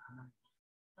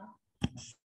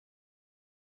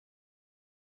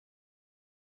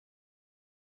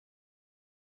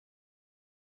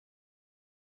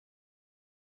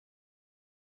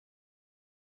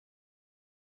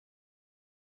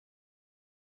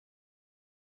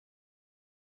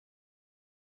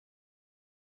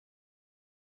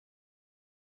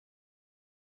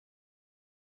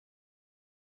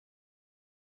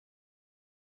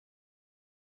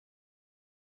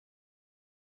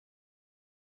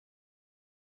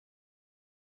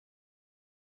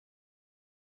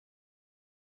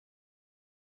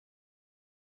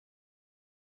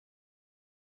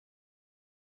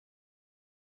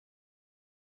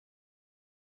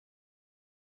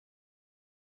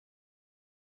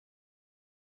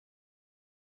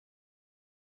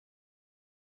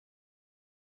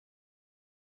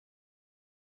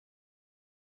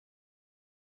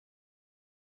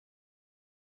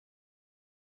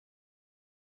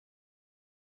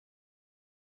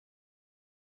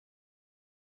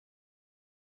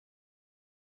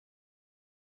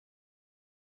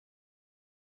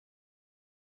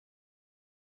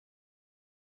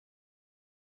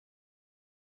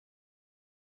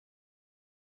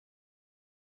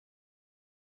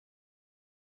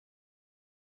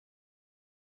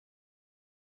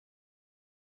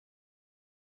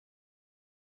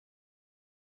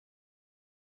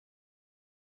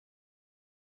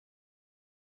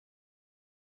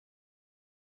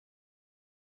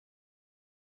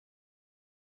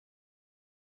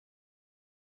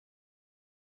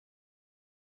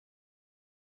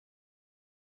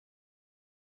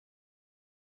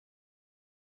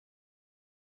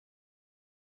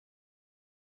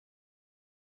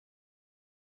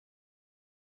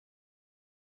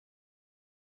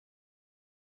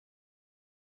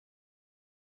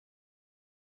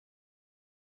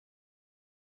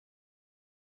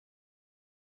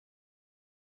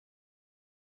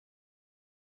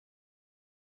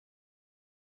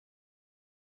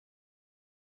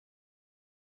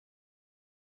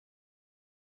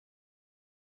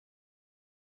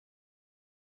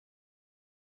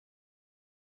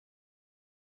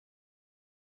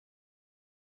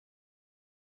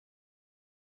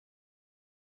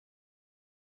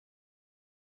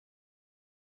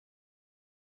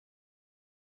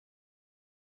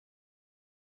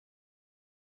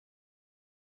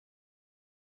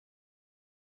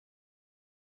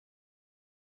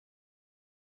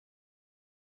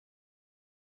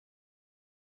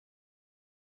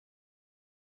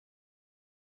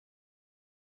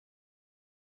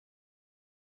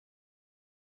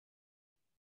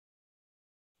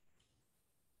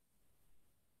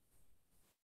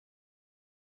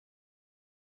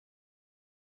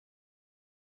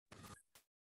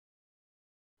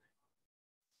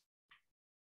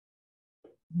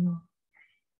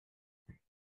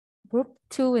 Group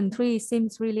 2 and 3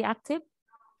 seems really active.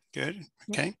 Good.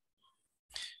 Okay.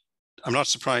 I'm not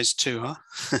surprised too, huh?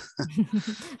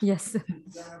 Yes.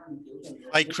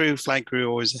 Flight crew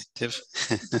always active.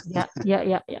 Yeah.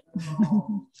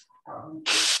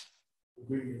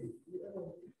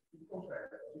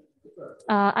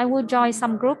 I will join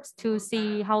some groups to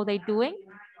see how they're doing.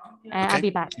 And Okay. I'll be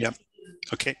back. Yep.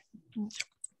 Okay.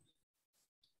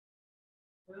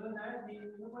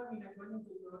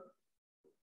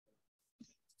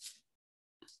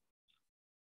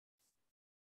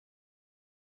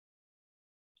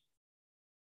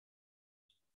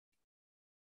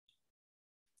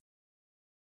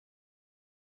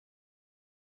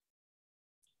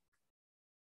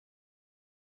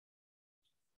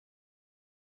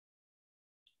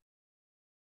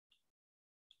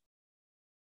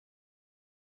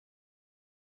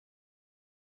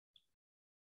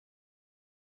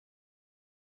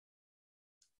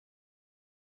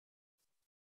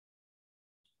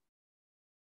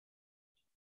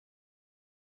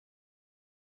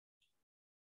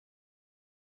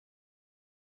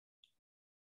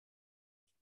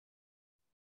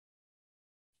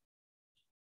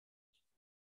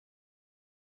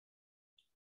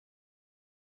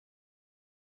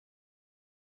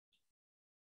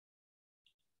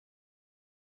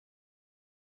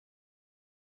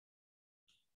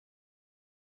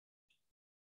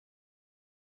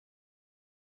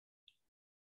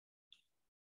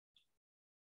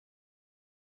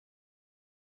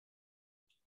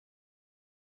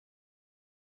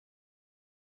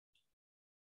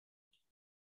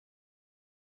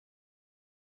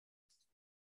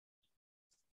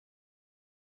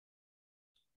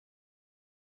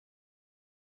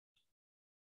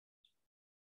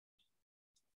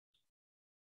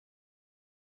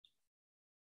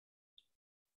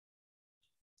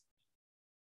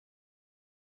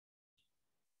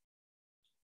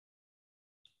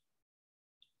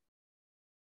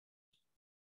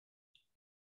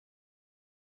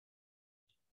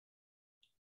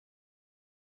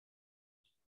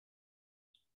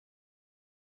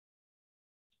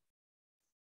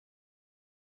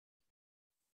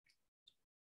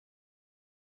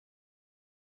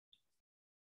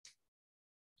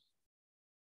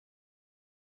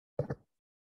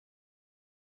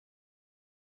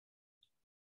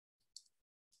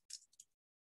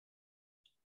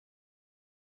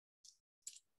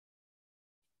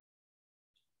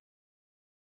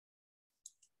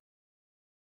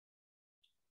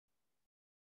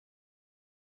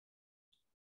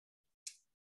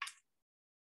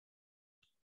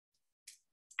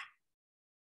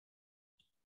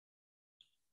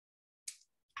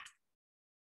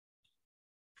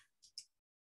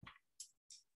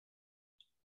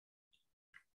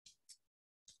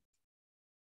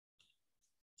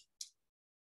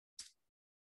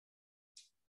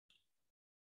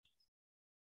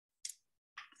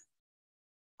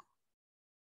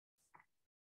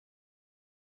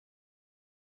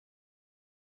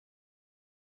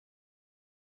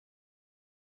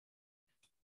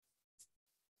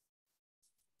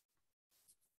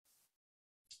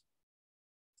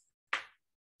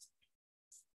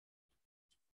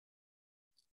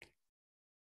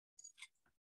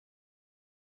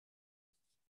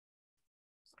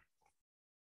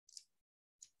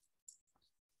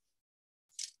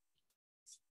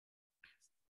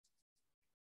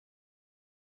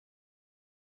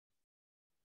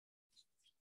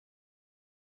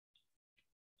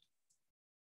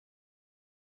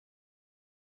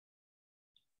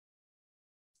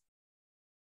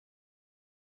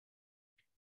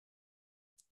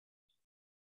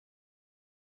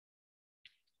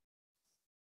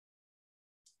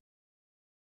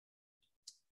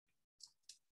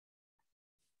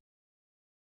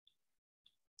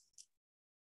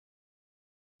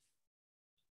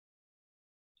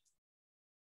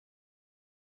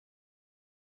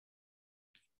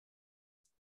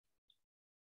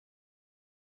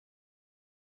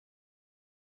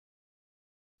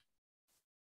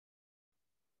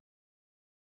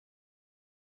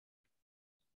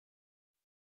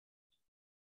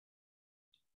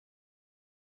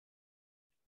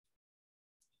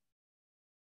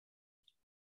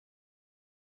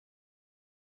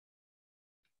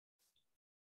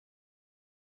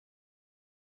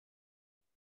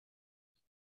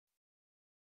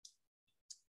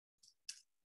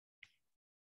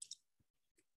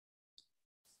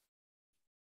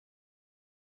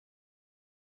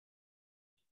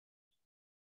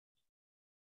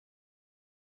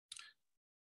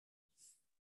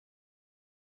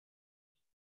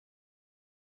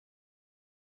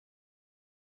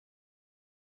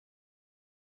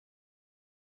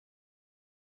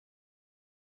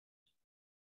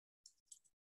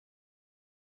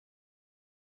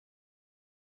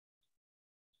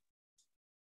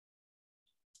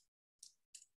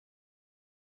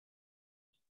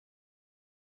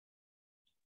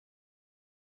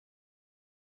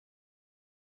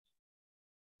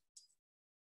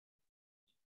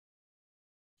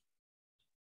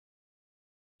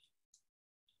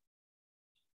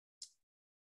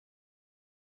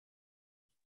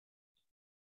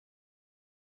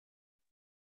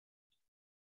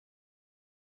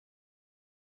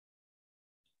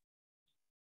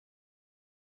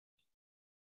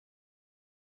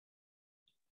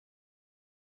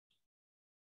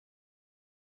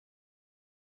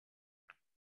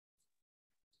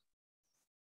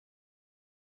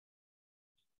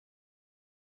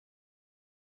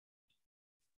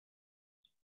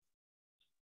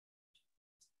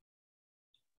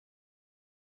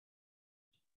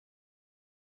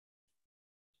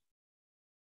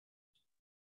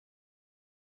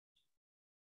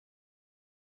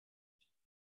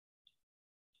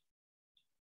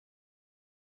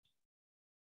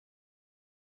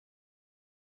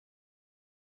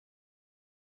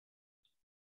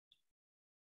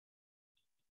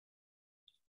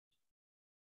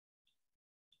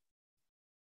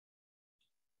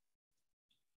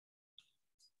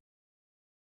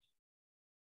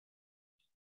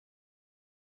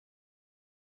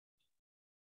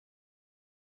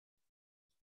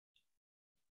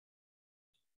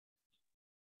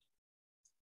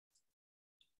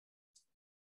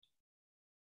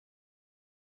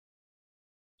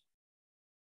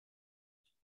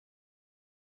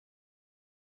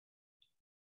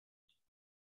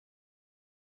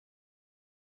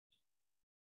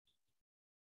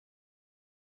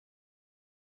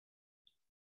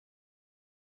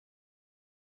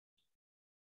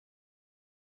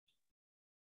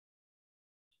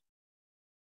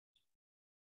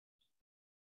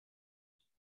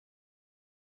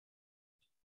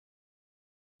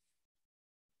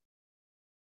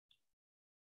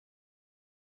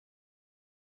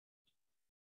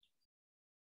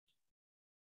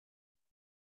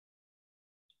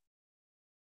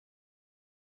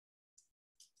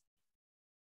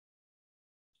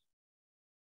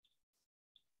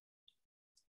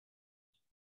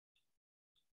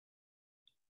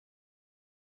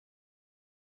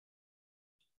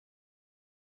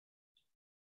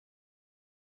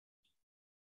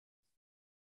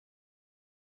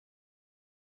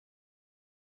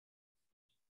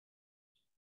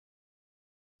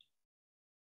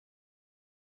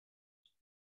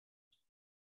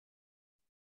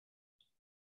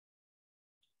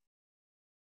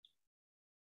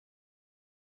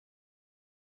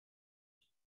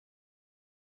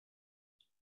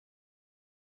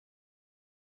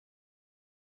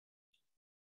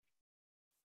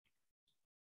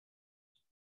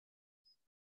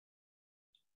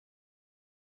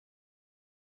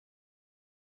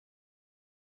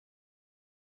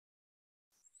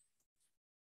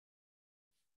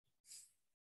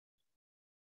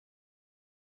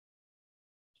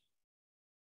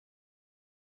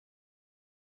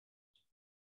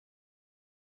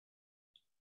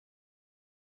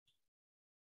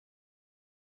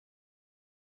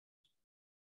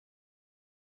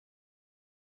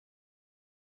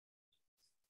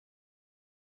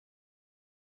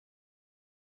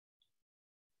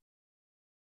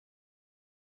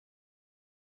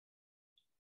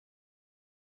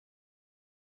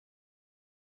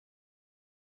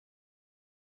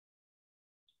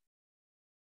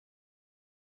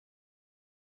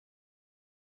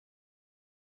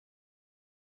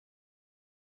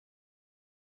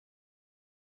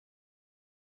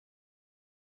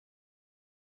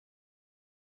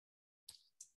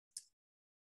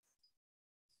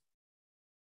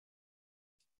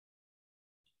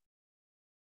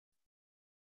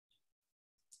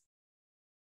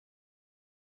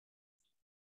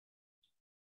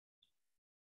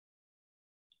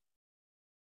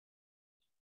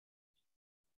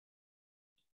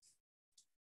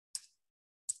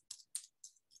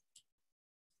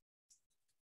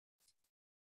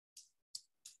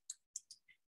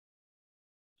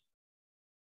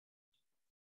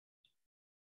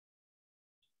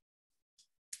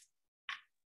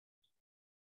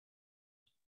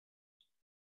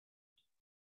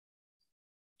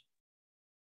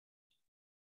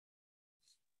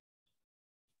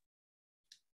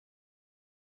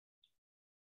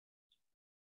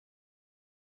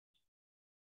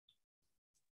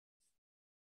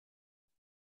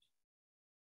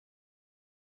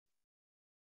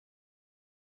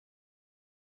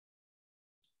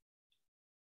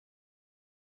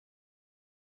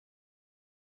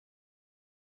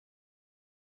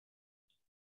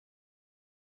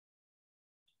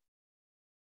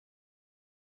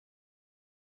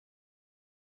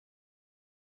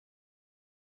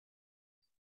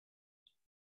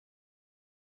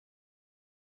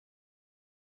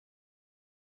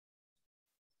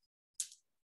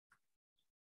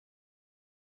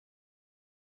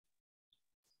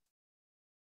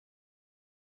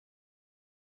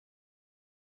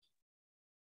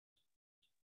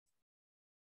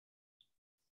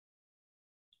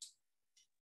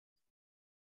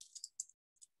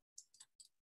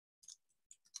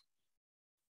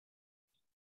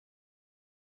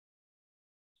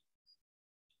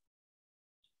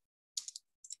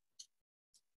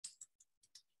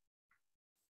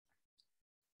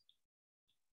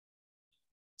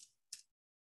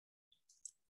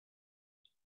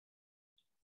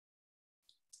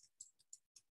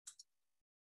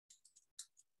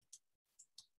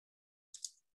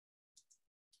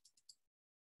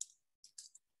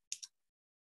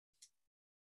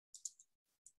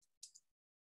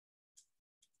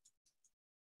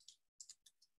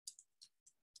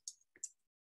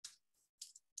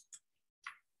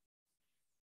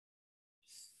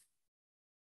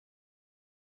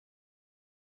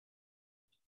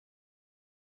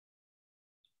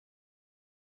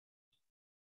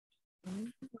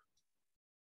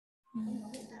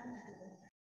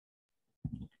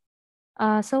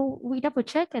 So we double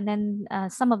check, and then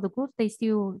some of the group, they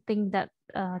still think that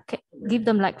give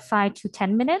them like 5 to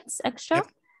 10 minutes extra. Yep.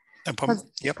 No problem.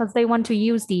 Yep. Because they want to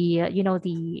use the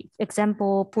the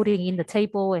example, putting in the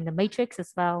table and the matrix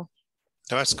as well.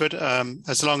 No, that's good.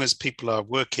 As long as people are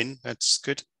working, that's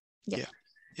good. Yep.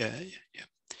 Yeah.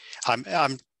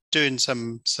 I'm doing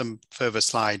some further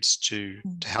slides to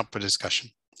help with discussion.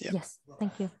 Yeah. Yes.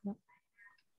 Thank you. Yep.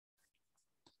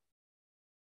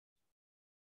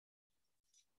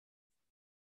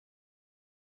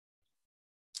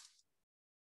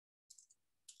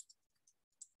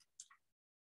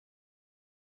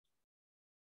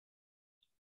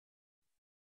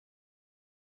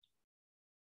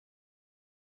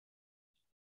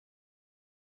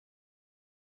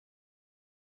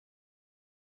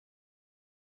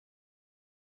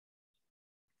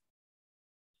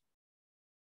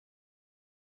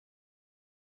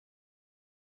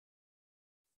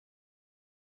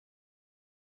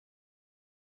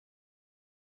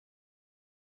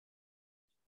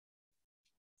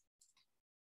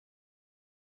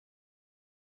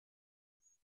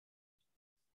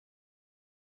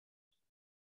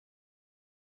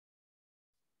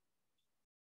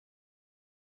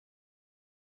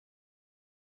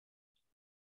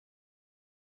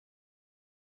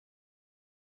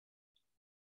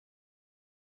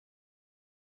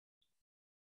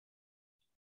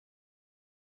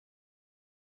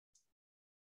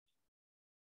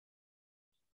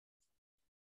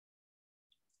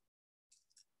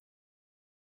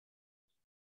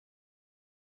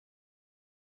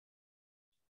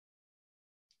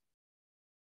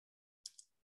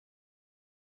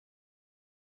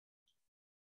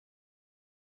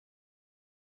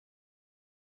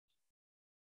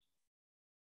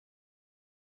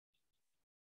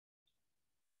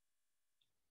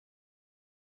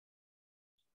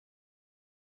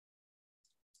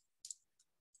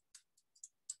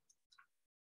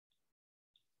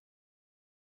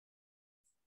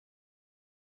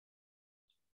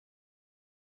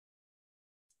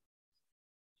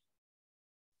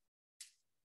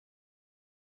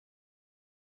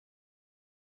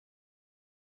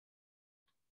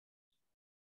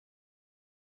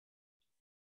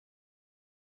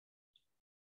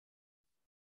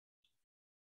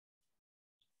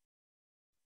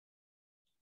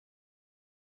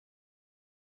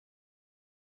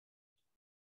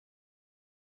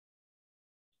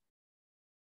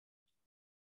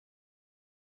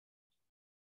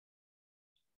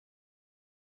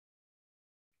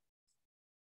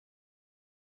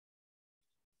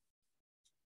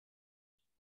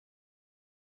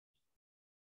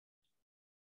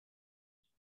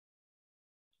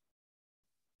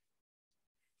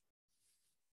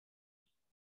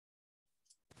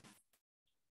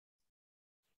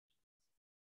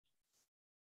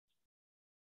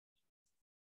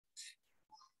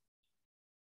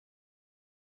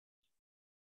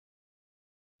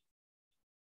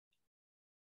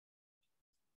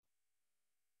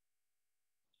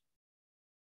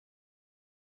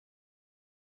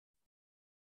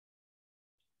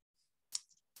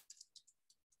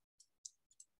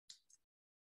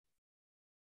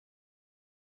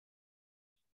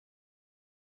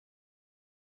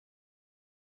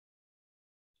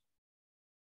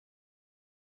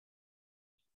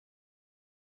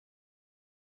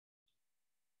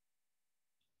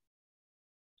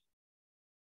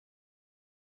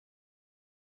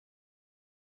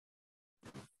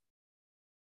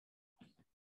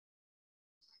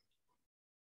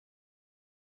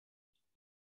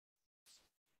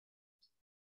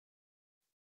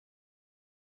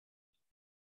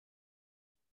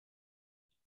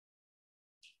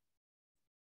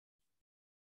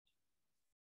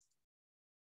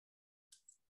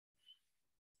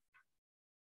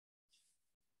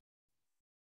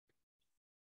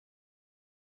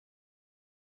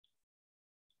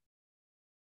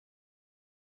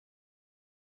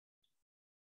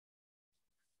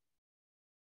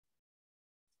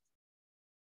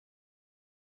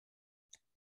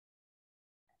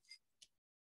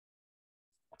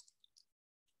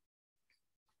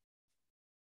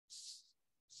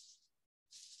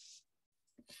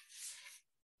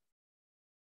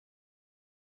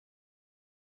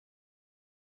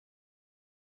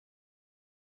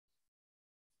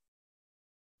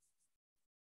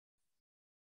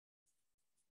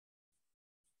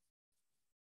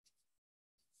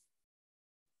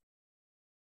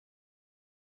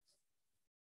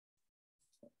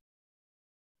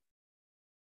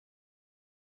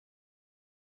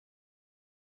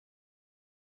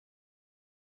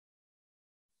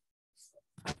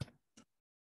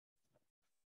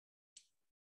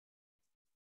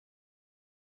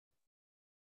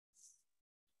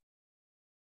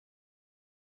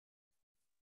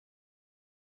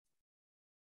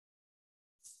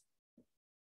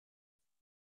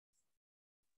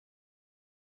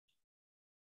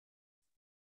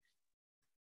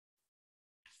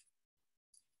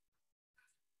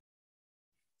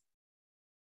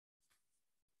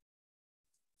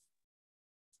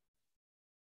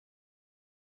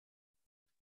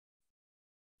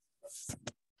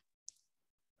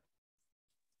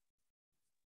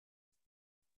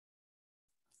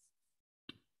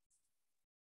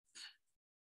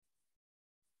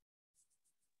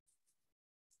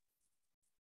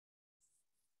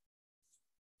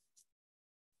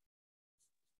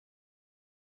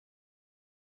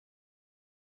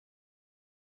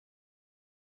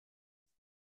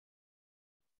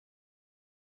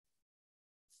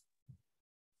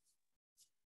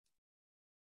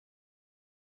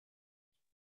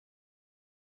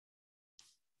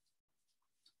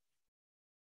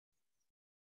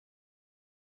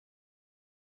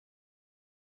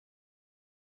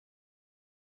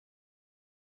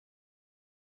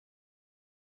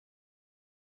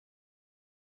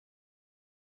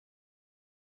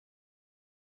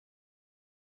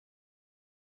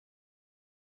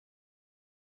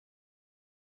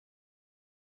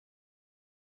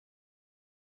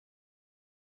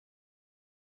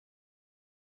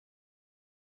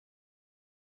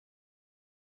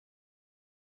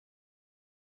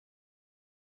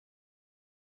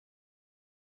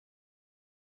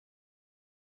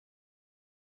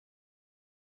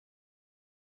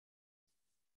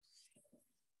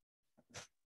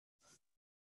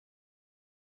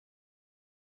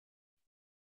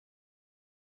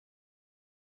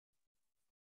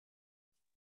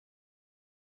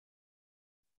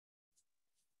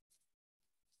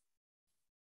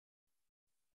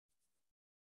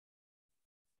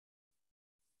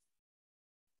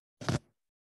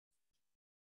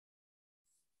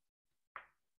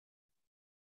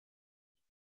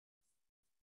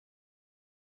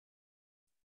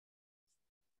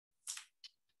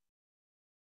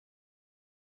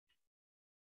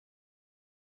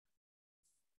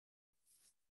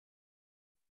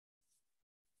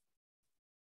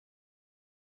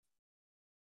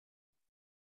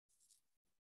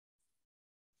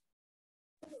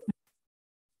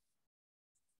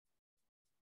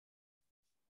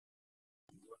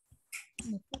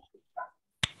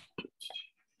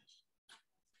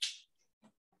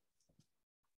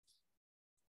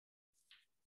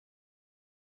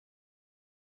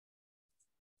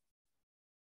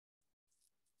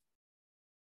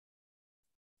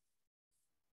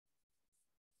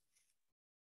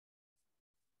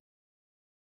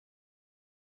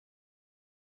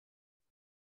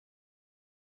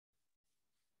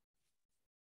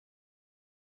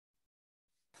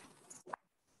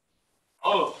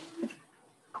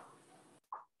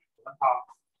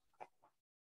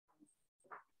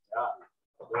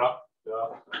 được.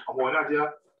 Ông muốn nào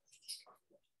chưa?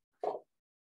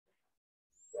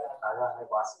 Tại ra hay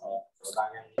quá.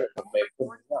 Đang mềm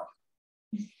quá.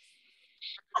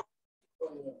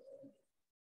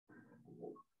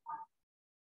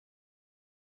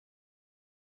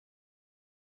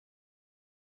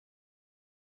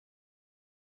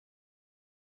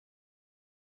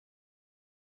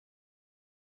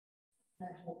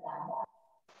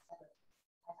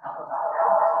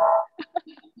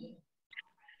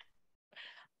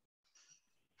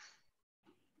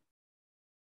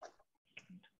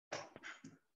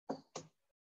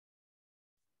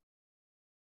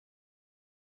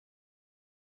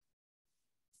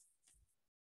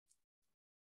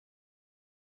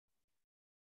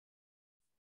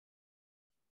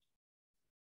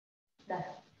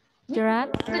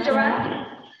 Gerard.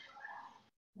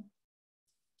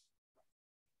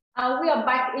 We are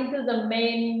back into the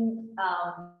main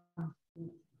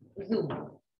Zoom.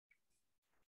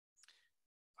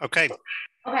 Okay.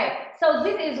 Okay, so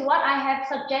this is what I have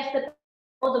suggested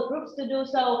all the groups to do.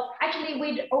 So actually,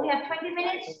 we only have 20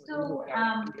 minutes to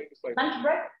lunch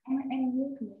break.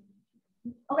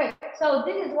 Okay, so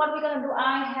this is what we're gonna do.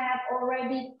 I have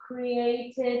already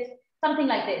created something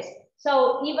like this.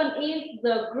 So even if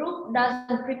the group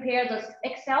doesn't prepare the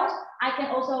Excel, I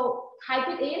can also type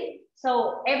it in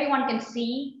so everyone can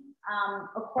see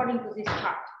according to this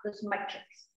chart, this matrix.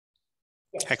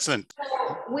 Yes. Excellent. So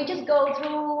we just go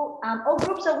through all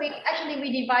groups. So we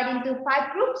divide into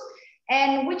 5 groups,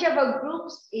 and whichever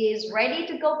groups is ready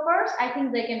to go first, I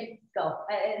think they can go.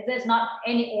 There's not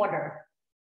any order.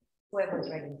 Whoever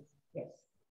is ready. Yes.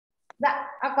 Dạ,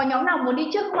 có nhóm nào muốn đi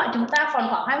trước không ạ? Chúng ta còn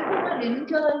khoảng 20 phút nữa đến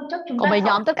chơi trước chúng ta. Có mấy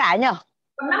nhóm tất cả nhỉ?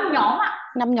 Có 5 nhóm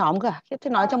ạ. 5 nhóm cơ. Thế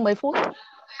nói trong mấy phút.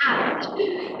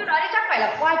 Cứ nói đi chắc phải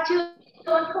là qua trưa,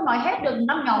 không nói hết được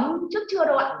 5 nhóm trước trưa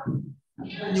đâu ạ.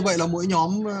 Như vậy là mỗi nhóm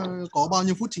có bao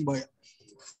nhiêu phút trình bày ạ?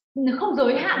 Không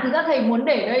giới hạn, thực ra thầy muốn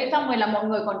để đây xong rồi là mọi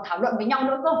người còn thảo luận với nhau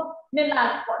nữa không? Nên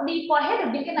là đi qua hết được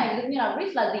những cái này, ví dụ như là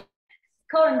risk là gì?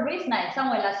 Current risk này, xong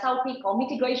rồi là sau khi có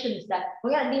mitigations này, có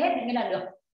nghĩa là đi hết những cái là được.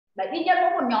 Đấy, ít nhất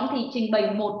mỗi một nhóm thì trình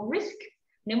bày một risk.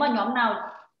 Nếu mà nhóm nào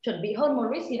chuẩn bị hơn một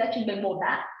risk thì đã trình bày một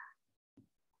đã.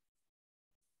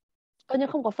 Coi như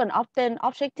không có phần tên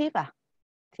objective à?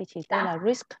 Thì chỉ tên là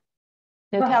risk.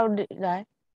 Nếu Vâng.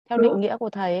 theo định nghĩa của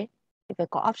thầy ấy, thì phải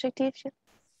có objective chứ.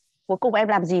 Cuối cùng em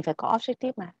làm gì phải có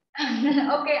objective mà.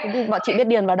 Okay. Bọn chị biết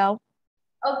điền vào đâu?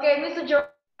 Okay, Mr.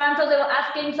 Joran, so they were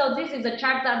asking, so this is a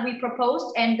chart that we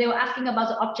proposed and they were asking about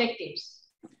the objectives.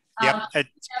 Yep,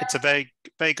 it's a very,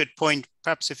 very good point.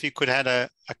 Perhaps if you could add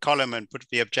a column and put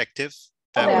the objective,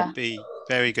 that would be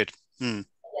very good. Yes.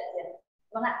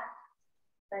 Vâng ạ.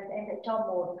 Đây em sẽ cho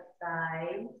một cái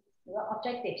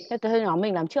objectives. Thế tôi nhóm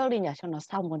mình làm trước đi nhỉ, cho nó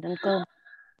xong còn ăn cơm.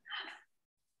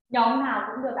 Nhóm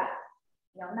nào cũng được ạ.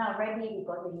 Nhóm nào ready thì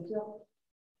có gì chưa?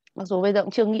 Mặc dù bây giờ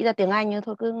cũng chưa nghĩ ra tiếng Anh nhưng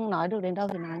thôi cứ nói được đến đâu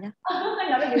thì nói nhé.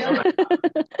 Nói được đến đâu?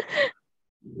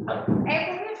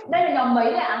 Em không biết. Đây là nhóm mấy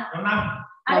đấy ạ? Nhóm 5.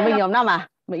 Nhóm mình nhóm 5 à?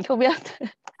 Mình không biết.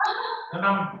 Nhóm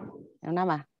 5. Nhóm 5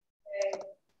 à?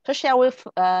 So shall we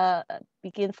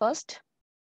begin first?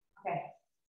 Okay.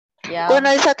 Yeah. Quân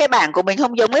ơi, sao cái bảng của mình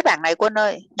không giống với bảng này Quân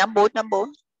ơi? Nhóm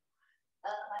 4.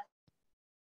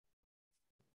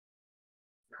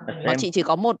 Bọn chị chỉ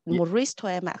có một risk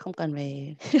thôi em ạ, không cần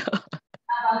phải.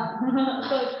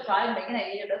 Tôi cho em mấy cái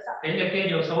này đi cho đỡ sợ. Đến giờ kia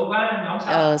nhiều số quá nhóm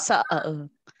sợ. Sợ.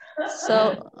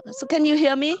 So can you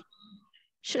hear me?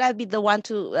 Should I be the one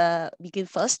to begin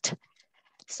first?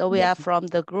 So we are from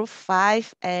the group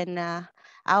 5 and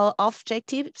our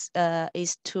objective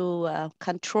is to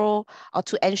control or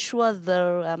to ensure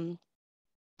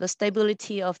the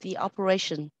stability of the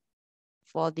operation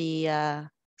for the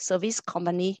service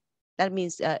company. That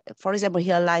means, for example,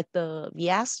 here like the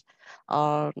VS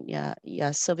or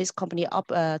service company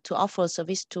to offer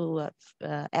service to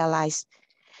airlines.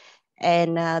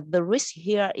 And the risk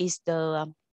here is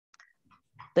the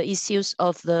issues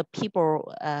of the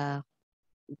people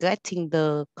getting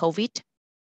the COVID,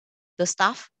 the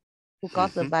staff who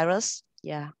got the virus.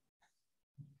 Yeah.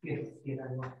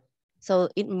 So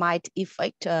it might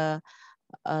affect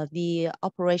the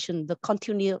operation, the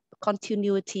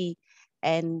continuity,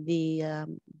 and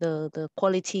the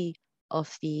quality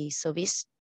of the service.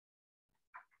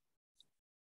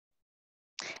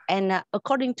 And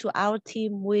according to our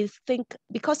team, we think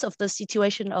because of the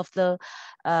situation of the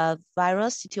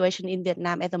virus situation in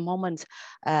Vietnam at the moment,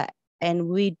 and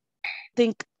we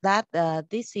think that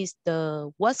this is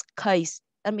the worst case.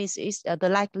 That means the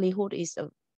likelihood is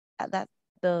that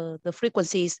the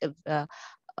frequency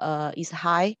is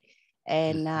high,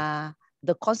 and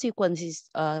the consequence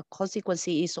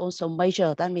is also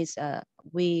major. That means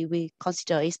we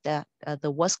consider is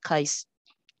the worst case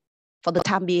for the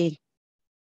time being.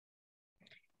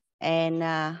 And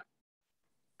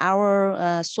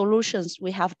our solutions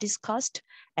we have discussed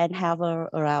and have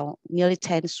around nearly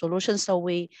 10 solutions. So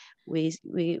we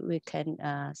can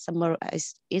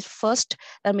summarize it first.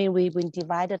 I mean, we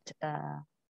divided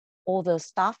all the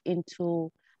staff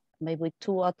into maybe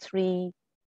 2 or 3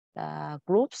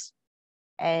 groups,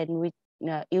 and we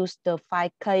use the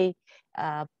 5K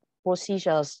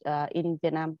procedures in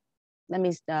Vietnam. That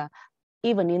means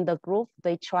even in the group,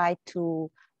 they try to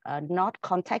not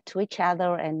contact to each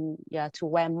other and to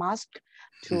wear mask,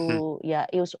 to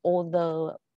use all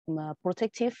the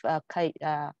protective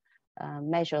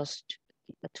measures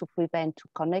to prevent to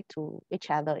connect to each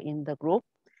other in the group.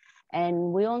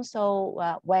 And we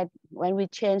also when we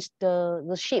change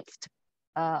the shift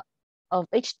of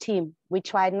each team, we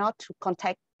try not to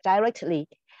contact directly,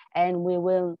 and we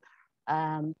will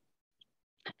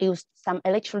use some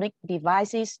electronic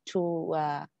devices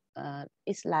to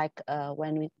it's like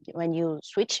when you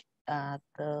switch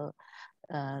the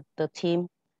team.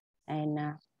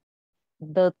 And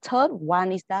the third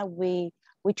one is that we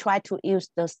try to use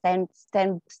the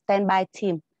standby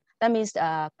team. That means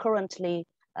currently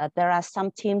there are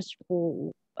some teams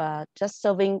who just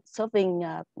serving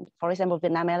for example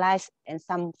Vietnam Airlines, and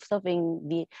some serving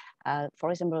the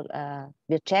for example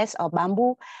Vietjet or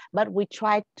Bamboo, but we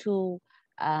try to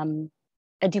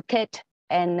educate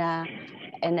and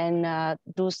then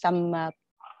do some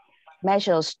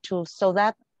measures so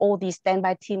that all the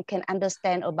standby team can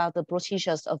understand about the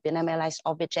procedures of Vietnam Airlines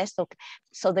or Vietjet,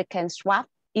 so they can swap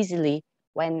easily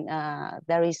when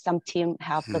there is some team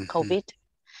have the COVID.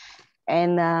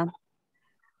 And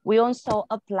we also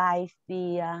apply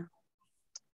the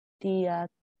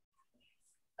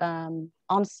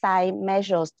on-site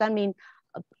measures. That means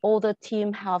all the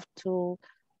team have to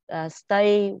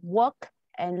stay, work,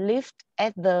 and live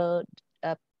at the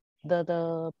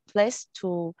place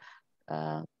to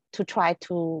try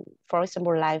to, for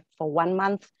example, live for 1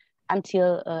 month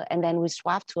until and then we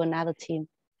swap to another team.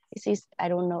 This is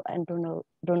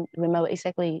don't remember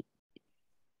exactly.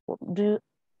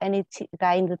 any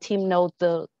guy in the team know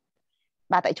the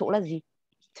ba tại chỗ là gì?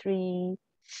 Three.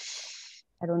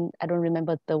 I don't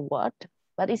remember the word,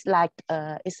 but it's like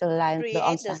it's a line. Three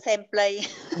at the same place.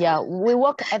 Yeah, we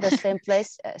work at the same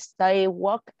place, stay,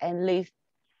 work, and live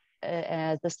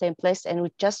at the same place, and we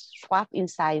just swap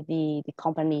inside the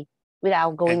company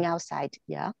without going outside.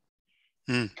 Yeah.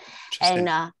 And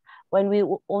when we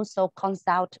also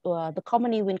consult, the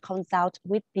company will consult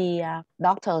with the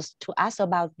doctors to ask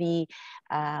about the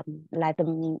like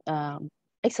the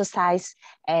exercise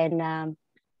and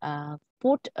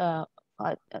food,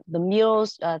 the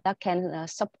meals that can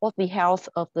support the health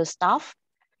of the staff,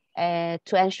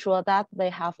 to ensure that they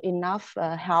have enough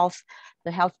health,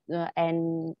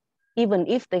 and even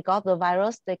if they got the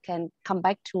virus, they can come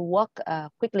back to work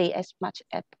quickly as much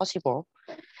as possible.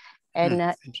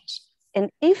 And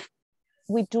if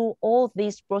we do all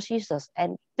these procedures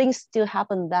and things still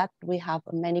happen that we have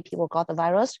many people got the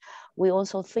virus, we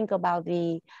also think about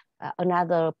the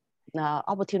another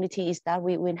opportunity is that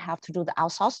we will have to do the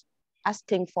outsource,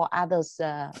 asking for others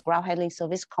ground handling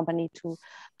service company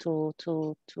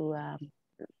to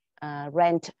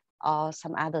rent or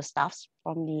some other staffs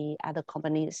from the other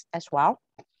companies as well.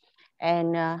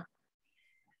 And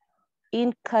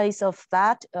in case of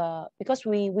that, because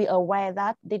we are aware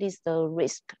that this is the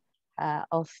risk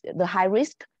of the high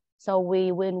risk, so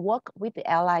we will work with the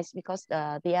airlines, because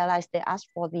the airlines, they ask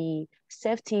for the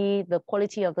safety, the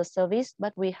quality of the service,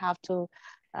 but we have to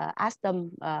ask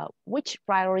them which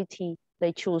priority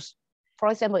they choose. For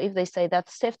example, if they say that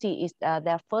safety is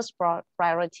their first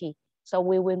priority, so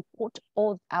we will put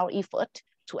all our effort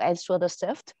to ensure the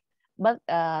safety, but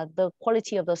the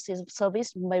quality of the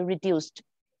service may reduce,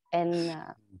 and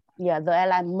yeah, the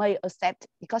airline may accept,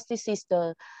 because this is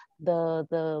the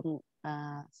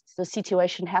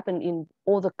situation happen in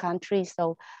all the countries.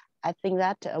 So I think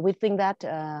that we think that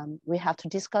we have to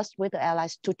discuss with the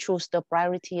airlines to choose the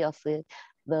priority of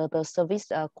the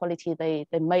service quality they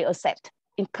may accept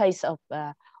in case of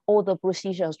all the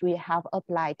procedures we have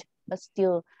applied but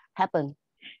still happen.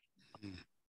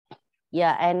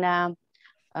 Yeah, and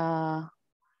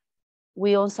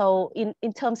we also,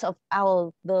 in terms of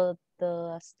our the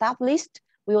staff list,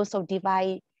 we also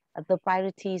divide the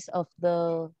priorities of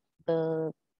the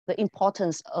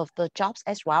importance of the jobs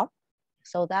as well,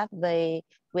 so that we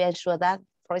ensure that,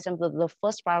 for example, the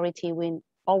first priority will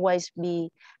always be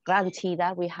guarantee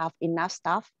that we have enough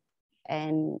staff,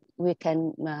 and we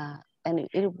can and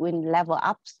it will level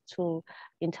up to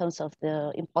in terms of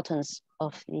the importance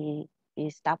of the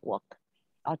staff work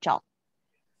or job.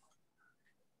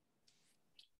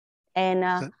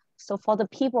 And so for the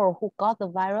people who got the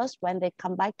virus, when they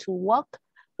come back to work,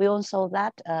 we also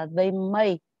that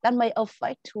that may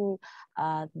affect to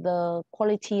the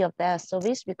quality of their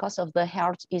service because of the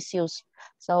health issues.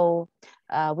 So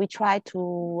we try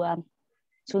to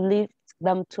leave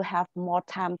them to have more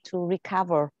time to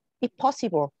recover, if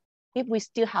possible, if we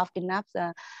still have enough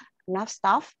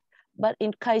staff. But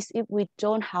in case if we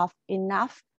don't have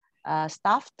enough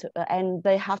staff and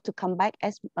they have to come back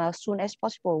as soon as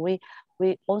possible, we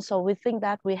think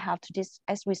that we have to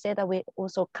as we said, that we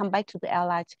also come back to the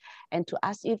airlines and to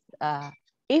ask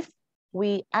if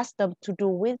we ask them to do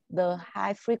with the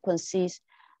high frequencies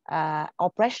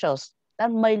or pressures,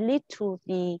 that may lead to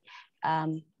the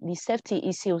safety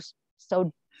issues.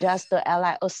 So does the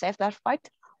airline accept that fact,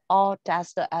 or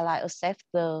does the airline accept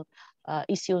the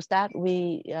issues that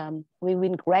we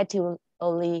will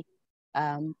gradually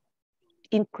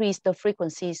increase the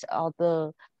frequencies or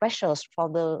the pressures for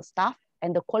the staff,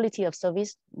 and the quality of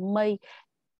service may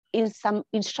in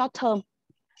short term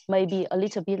may be a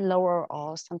little bit lower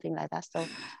or something like that. So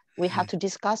we have to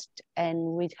discuss, and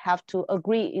we have to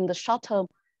agree in the short term,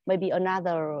 maybe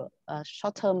another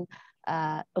short term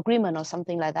agreement or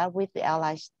something like that with the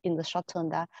airlines in the short term,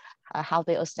 that how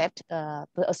they accept the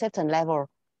acceptance level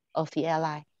of the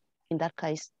airline in that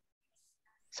case.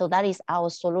 So that is our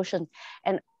solution.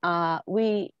 And our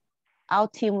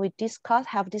team,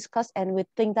 have discussed, and we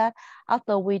think that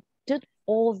after we did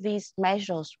all these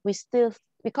measures, we still,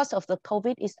 because of the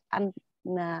COVID, is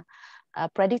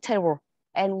unpredictable.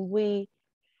 And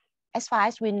as far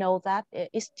as we know, that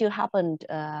it still happened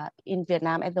in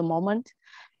Vietnam at the moment.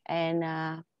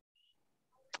 And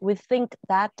we think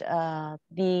that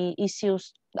the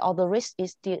issues or the risk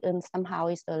is still somehow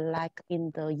is like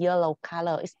in the yellow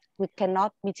color. We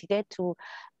cannot mitigate to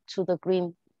the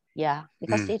green. Yeah,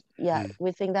 because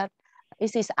we think that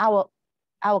this is our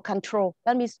control.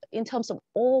 That means in terms of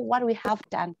all what we have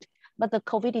done, but the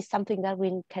COVID is something that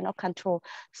we cannot control.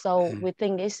 So we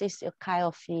think this is a kind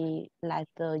of like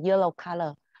the yellow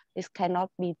color. This cannot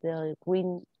be the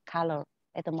green color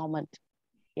at the moment.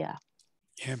 Yeah.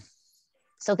 Yeah.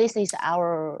 So this is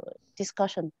our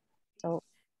discussion. So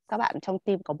các bạn trong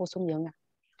team có bổ sung gì không ạ?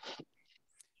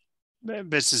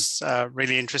 This is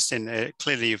really interesting.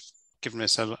 Clearly, you've given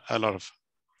us a lot of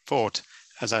thought,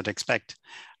 as I'd expect.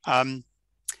 Can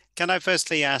I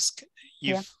firstly ask,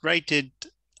 you've rated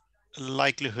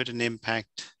likelihood and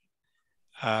impact.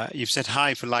 You've said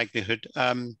high for likelihood.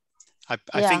 I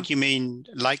think you mean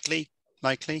likely?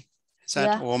 Is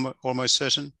that almost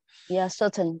certain? Yeah,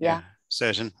 certain. Yeah.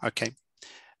 Certain. Okay.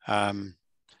 So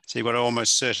you've got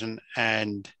almost certain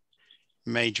and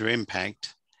major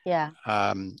impact. Yeah.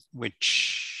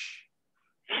 Which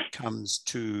comes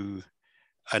to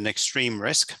an extreme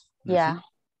risk. Yeah.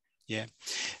 Yeah.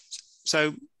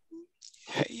 So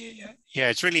yeah,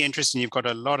 it's really interesting. You've got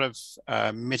a lot of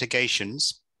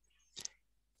mitigations.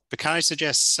 But can I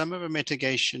suggest some of the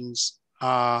mitigations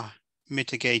are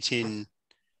mitigating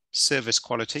service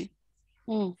quality.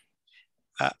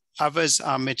 Others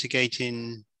are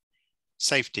mitigating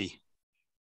safety.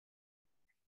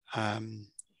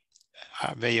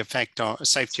 They affect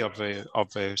safety of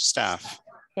the staff.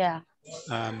 Yeah.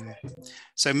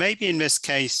 So maybe in this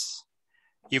case,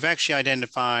 you've actually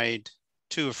identified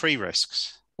 2 or 3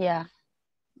 risks. Yeah.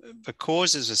 The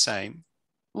cause is the same,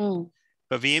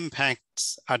 but the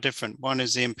impacts are different. One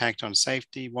is the impact on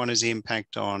safety. One is the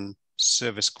impact on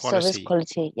service quality. Service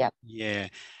quality, yeah. Yeah.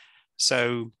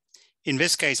 So in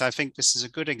this case, I think this is a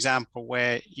good example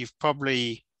where you've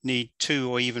probably need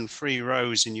 2 or even 3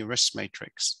 rows in your risk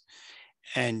matrix,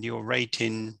 and you're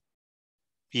rating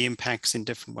the impacts in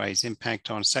different ways: impact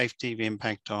on safety, the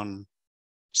impact on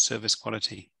service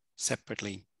quality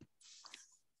separately.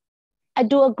 I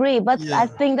do agree, but I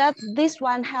think that this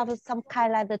one has some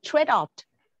kind of like the trade-off,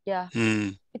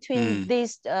 between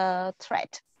this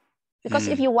threat. Because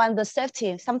if you want the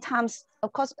safety, sometimes,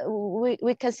 of course,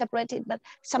 we can separate it, but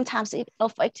sometimes it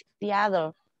affects the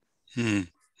other.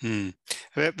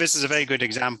 This is a very good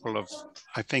example of,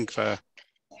 I think, the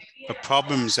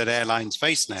problems that airlines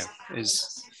face now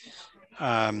is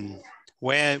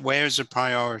where is the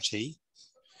priority?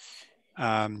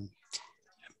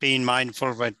 Being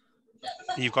mindful that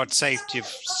you've got safety of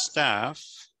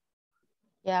staff,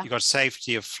 you've got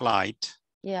safety of flight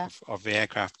of the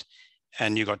aircraft,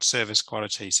 and you've got service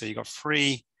quality. So you've got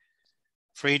three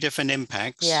different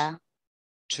impacts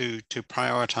to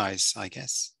prioritize, I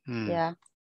guess.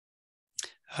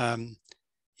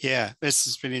 Yeah, this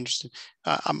is really interesting.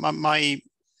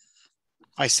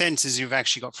 My sense is you've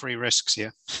actually got 3 risks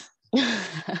here.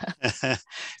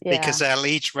 Because they'll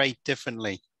each rate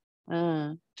differently.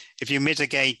 If you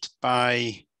mitigate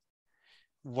by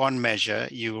one measure,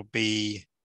 you will be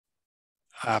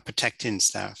protecting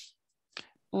staff,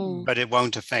 but it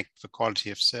won't affect the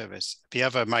quality of service. The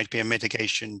other might be a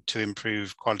mitigation to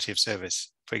improve quality of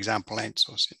service, for example,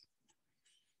 outsourcing.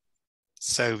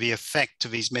 So the effect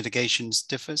of these mitigations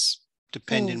differs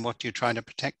depending on what you're trying to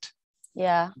protect.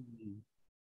 Yeah.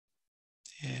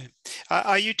 Yeah.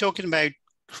 Are you talking about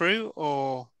crew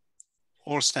or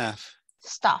all staff?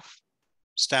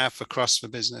 Staff across the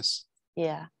business.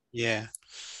 Yeah. Yeah.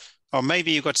 Or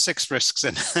maybe you've got 6 risks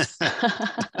in.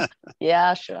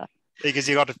 Yeah, sure. Because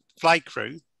you've got a flight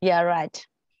crew. Yeah, right.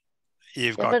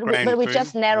 You've got ground but we crew.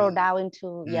 just narrow down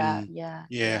into Yeah.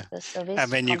 the service.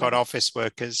 And then you've got office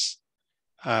workers.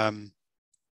 I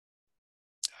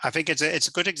think it's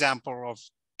a good example of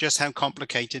just how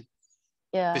complicated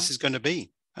this is going to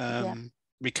be.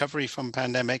 Recovery from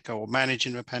pandemic or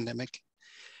managing a pandemic.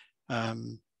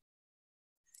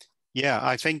 Yeah,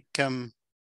 I think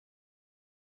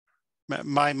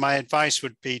my advice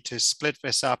would be to split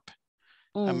this up,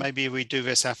 and maybe we do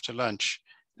this after lunch.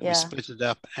 We split it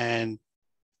up and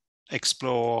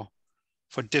explore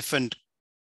for different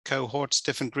cohorts,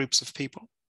 different groups of people.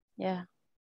 Yeah.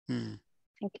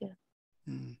 Thank you.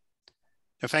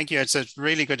 No, thank you. It's a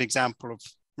really good example of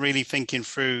really thinking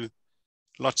through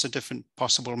lots of different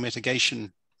possible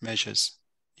mitigation measures.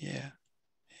 Yeah.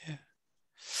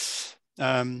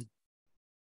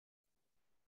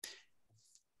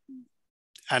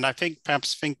 And I think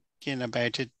perhaps thinking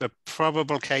about it, the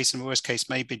probable case and worst case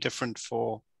may be different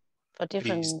for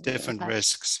different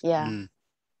risks. Yeah.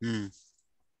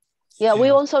 Yeah, we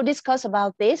also discussed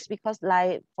about this because,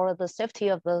 like, for the safety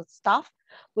of the staff,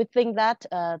 we think that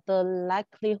the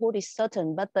likelihood is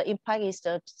certain, but the impact is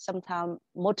sometimes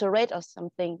moderate or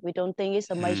something. We don't think it's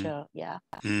a major. Yeah.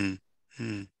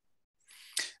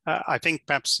 I think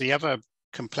perhaps the other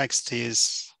complexity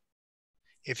is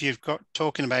if you've got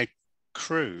talking about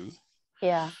crew,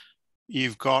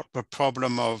 you've got the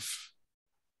problem of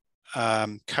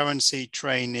currency,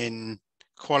 training,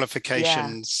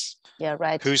 qualifications. Yeah,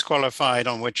 right. Who's qualified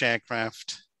on which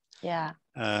aircraft? Yeah.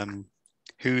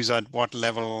 Who's at what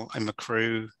level in the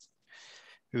crew,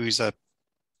 who's a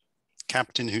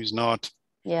captain, who's not.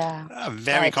 Yeah. A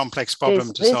very complex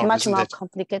problem to solve, It's much isn't more it?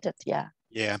 complicated, yeah.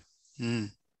 Yeah.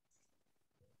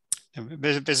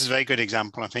 This is a very good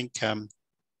example, I think.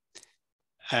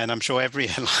 And I'm sure every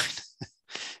airline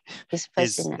is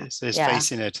facing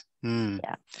it.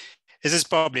 Yeah. This is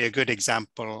probably a good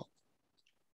example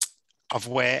of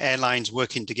where airlines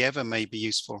working together may be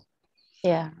useful.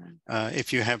 Yeah.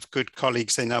 If you have good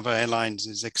colleagues in other airlines,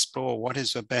 is explore what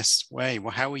is the best way.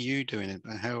 Well, how are you doing it?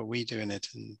 And how are we doing it?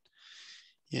 And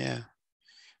yeah.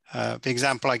 The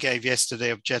example I gave yesterday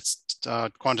of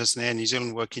Jetstar, Qantas and Air New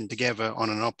Zealand working together on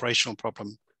an operational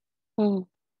problem,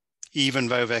 even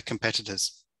though they're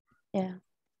competitors. Yeah.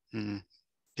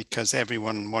 Because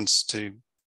everyone wants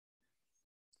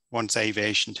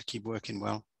aviation to keep working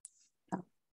well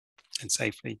and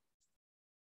safely.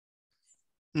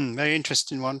 Very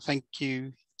interesting one. Thank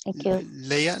you. Thank you.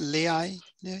 Leah?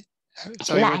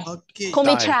 Sorry. Okay. Call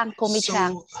me Chan.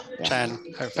 Chan.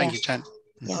 Oh, thank you, Chan.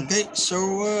 Okay,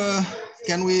 so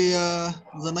can we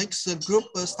the next group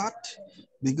start,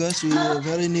 because we are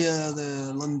very near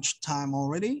the lunch time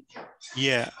already.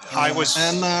 Yeah, I was.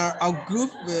 And our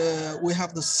group, we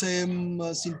have the same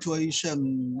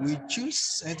situation. We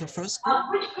choose as the first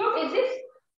group. Which group is this?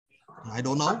 I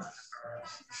don't know.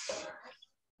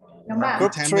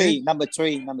 Group 3, number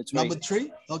three. Number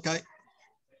 3, okay.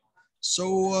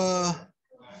 So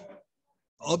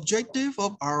objective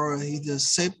of our is the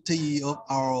safety of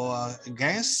our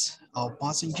guests, our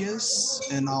passengers,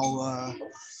 and our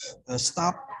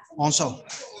staff also.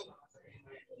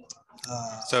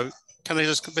 So can I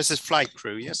just, this is flight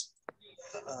crew, yes?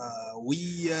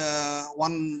 We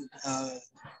want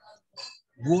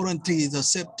guarantee the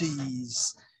safety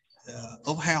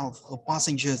of health of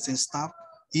passengers and staff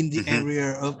in the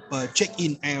area of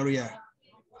check-in area.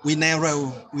 We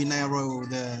narrow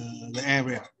the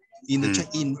area in the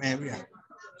check-in area.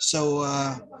 So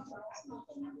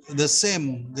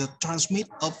the transmit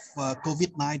of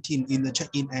COVID-19 in the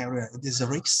check-in area, it is a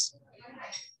risk.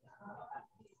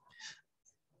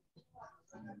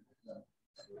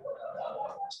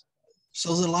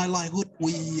 So the likelihood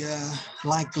we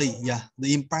likely,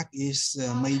 the impact is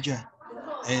major,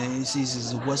 and this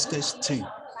is the worst case too.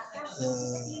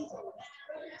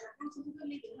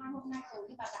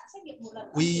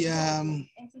 We have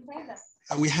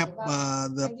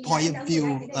the point of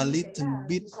view a little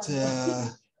bit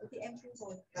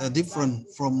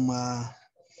different from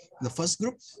the first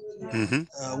group.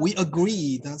 We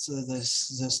agree that the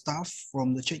staff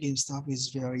from the check-in staff is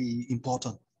very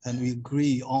important, and we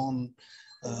agree on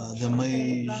the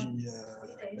main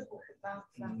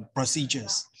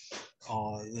procedures.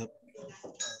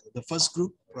 The first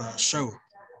group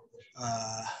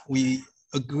we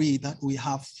agree that we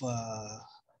have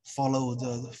followed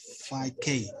the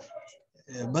 5K,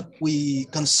 but we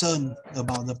concerned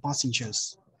about the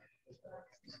passengers.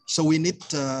 So we need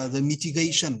the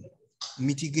mitigation.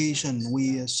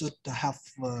 We should have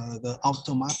the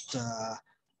automatic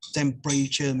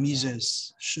temperature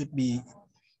measures should be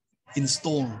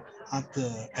installed at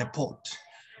the airport,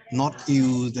 not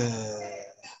use the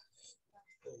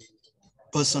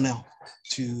personnel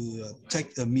to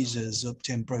take the measures of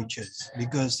temperatures,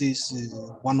 because this is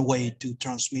one way to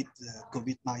transmit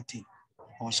COVID-19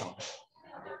 also.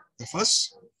 The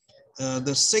first.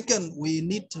 The second, we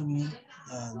need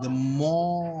the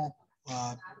more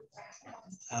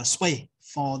space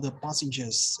for the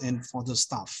passengers and for the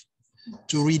staff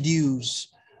to reduce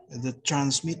the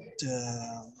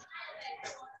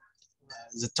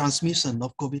transmission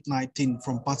of COVID-19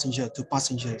 from passenger to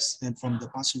passengers and from the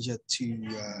passenger to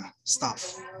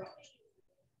staff.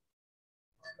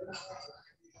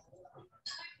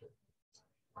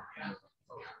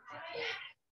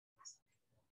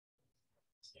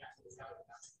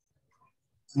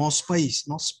 More space,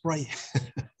 not spray.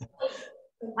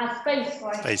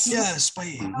 Space. Yeah,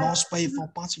 space. More space for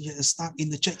passengers and staff in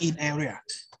the check-in area.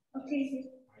 Okay.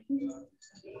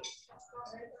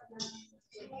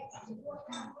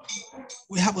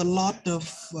 We have a lot of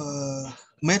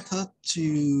methods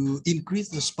to increase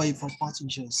the space for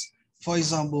passengers. For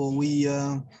example, we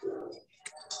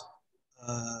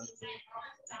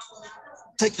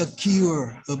take a queue,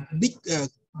 a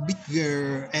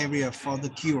bigger area for the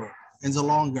queue and the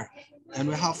longer. And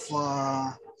we have,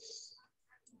 for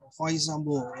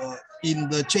example, in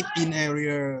the check-in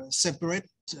area, separate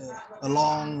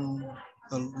along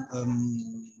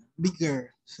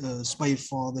bigger space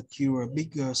for the queue,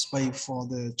 bigger space for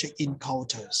the check-in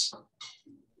counters.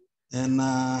 And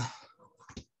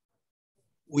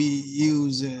we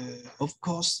use, of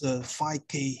course, the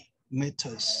 5K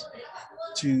methods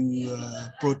to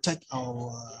protect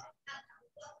our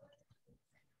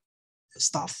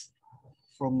staff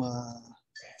from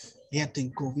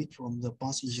getting COVID from the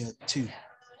passenger too.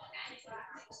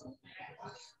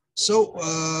 So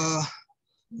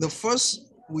the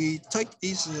first we take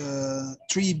is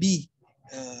 3B.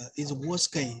 Is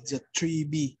worst case, the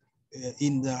 3B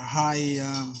in the high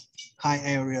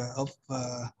area of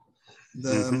the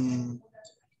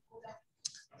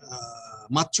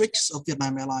matrix of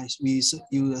Vietnam Airlines. You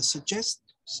suggest,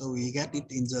 so we get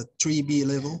it in the 3B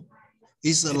level.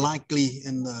 Is likely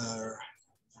in the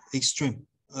extreme,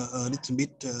 a little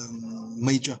bit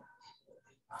major.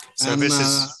 So and, this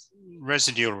is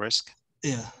residual risk.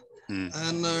 Yeah.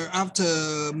 And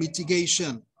after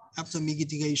mitigation,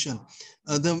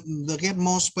 they get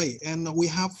more space, and we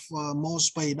have more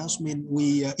space. That means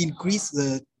we increase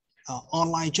the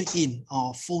online check-in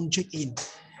or phone check-in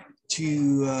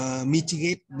to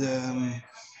mitigate the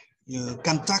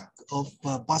contact of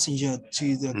passenger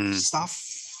to the staff,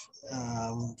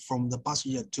 from the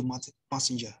passenger to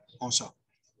passenger also.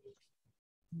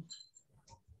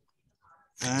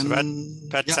 And so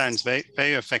that sounds very,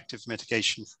 very effective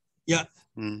mitigation. Yeah.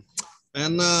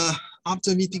 And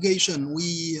after mitigation,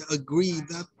 we agree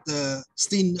that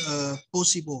still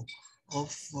possible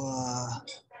of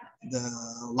the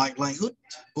likelihood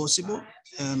possible,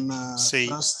 and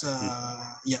that's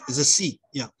yeah, it's a C.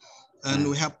 Yeah, and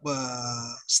we have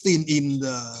still in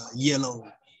the yellow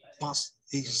part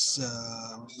is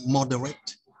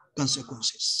moderate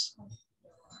consequences.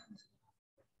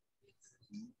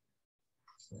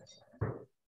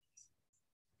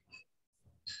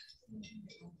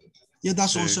 Yeah,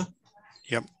 that's also.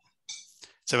 Yep.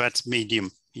 So that's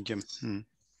medium.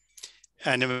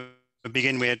 And we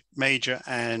begin with major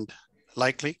and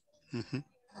likely.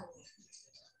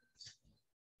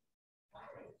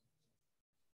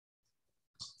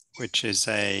 Which is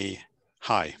a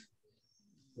high.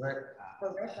 Right.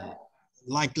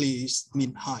 Likely is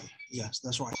mean high. Yes,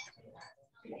 that's right.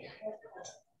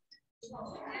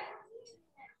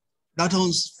 That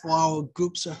holds for our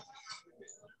group, sir.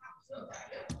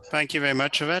 Thank you very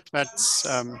much for that. That's,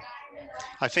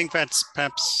 I think that's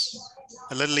perhaps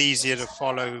a little easier to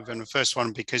follow than the first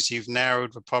one, because you've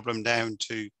narrowed the problem down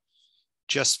to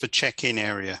just the check-in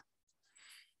area,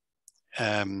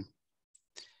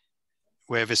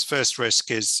 where this first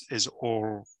risk is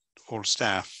all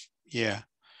staff. Yeah,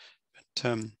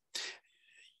 but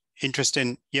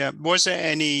interesting. Yeah, was there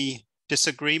any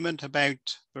disagreement about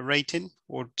the rating,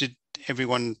 or did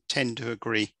everyone tend to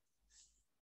agree?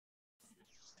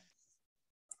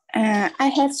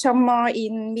 I had some more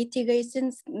in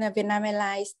mitigations Vietnam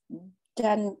Airlines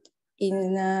done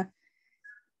in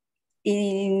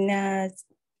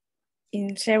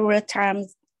several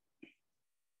times.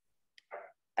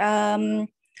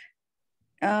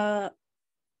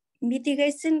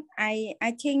 Mitigation, I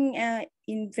think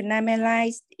in Vietnam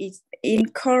Airlines is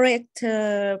incorrect.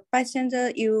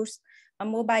 Passenger use a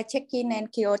mobile check-in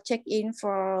and kiosk check-in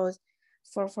for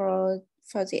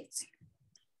this.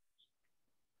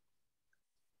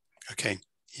 Okay,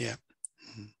 yeah.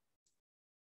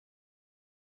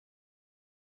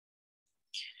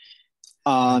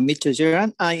 Mr.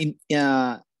 Gerard, I'm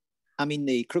in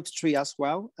the group 3 as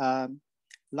well.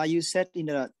 Like you said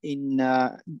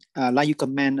like you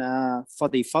comment for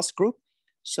the first group,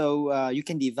 so you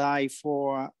can divide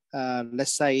for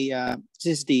let's say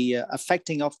this is the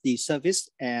affecting of the service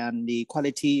and the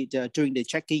quality during the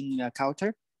check-in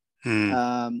counter.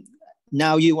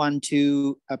 Now you want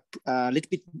to a little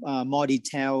bit more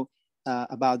detail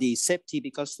about the safety,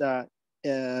 because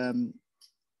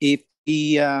if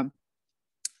the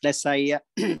let's say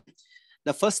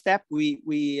the first step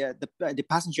the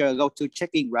passenger go to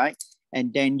check-in, right?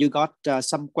 And then you got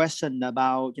some question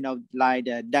about like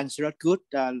the dangerous good,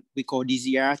 we call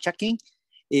DZR checking.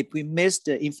 If we miss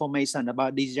the information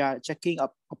about DZR checking,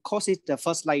 of course it's the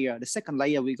first layer. The second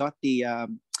layer we got the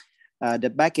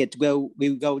baggage will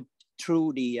go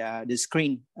through the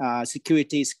screen,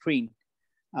 security screen,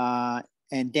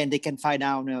 and then they can find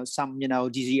out some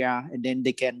DZR, and then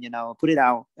they can put it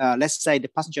out. Let's say the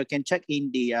passenger can check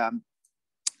in the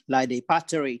like the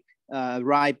battery,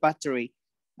 ride battery,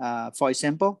 for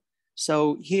example.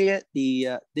 So here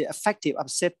the effective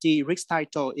of safety risk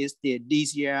title is the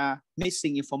DZR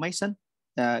missing information.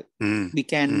 We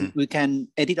can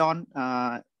edit on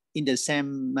in the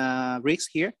same risk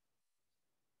here.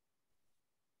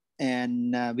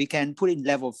 And we can put in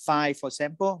level 5, for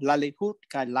example, likelihood,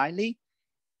 likely,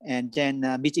 and then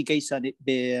mitigation.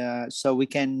 So we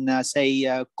can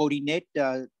say coordinate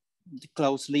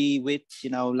closely with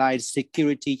like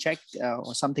security check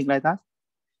or something like that.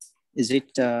 Is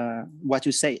it what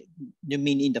you say? You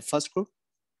mean in the first group?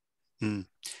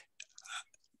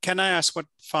 Can I ask what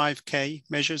 5K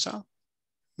measures are?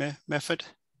 Method?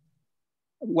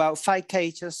 Well,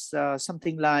 5K just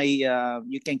something like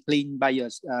you can clean by your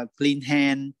clean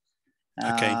hand,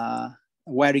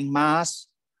 wearing mask,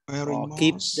 or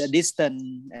keep the distance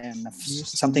and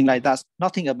something like that.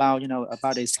 Nothing about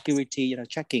about the security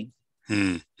checking.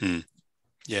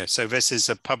 Yeah, so this is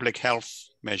a public health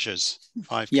measures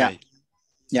 5K.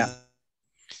 Yeah.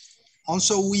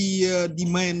 Also, we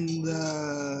demand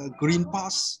green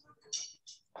pass.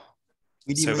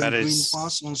 We demand green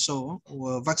pass also,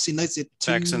 or vaccinated.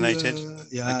 Vaccinated.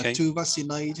 Two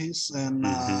vaccinated and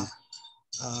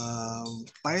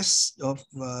test of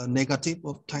negative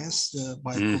of test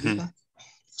by COVID.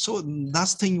 So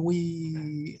that's thing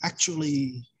we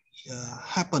actually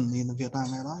happen in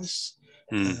Vietnam Airlines.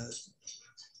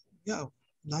 Yeah,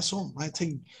 that's all I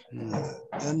think.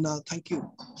 And thank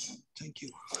you. Thank you.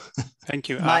 Thank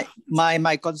you.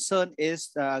 My concern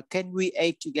is, can we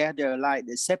add together like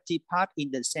the safety part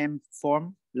in the same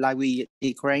form, like we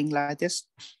declaring like this?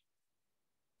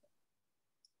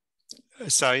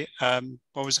 Sorry,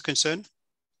 what was the concern?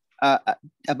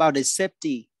 About the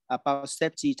safety,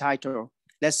 title.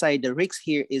 Let's say the risk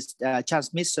here is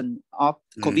transmission of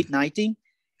COVID-19,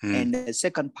 and the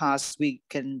second part we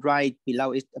can write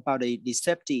below it about the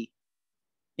safety.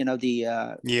 Like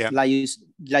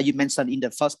you mentioned in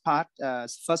the first part,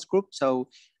 first group. So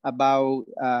about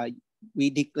we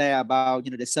declare about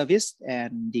the service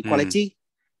and the quality,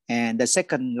 and the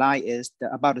second line is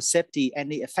about the safety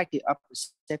and the effective of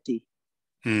safety.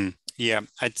 Yeah,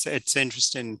 it's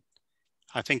interesting.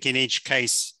 I think in each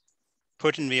case,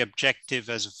 putting the objective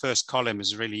as a first column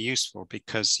is really useful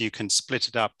because you can split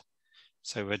it up.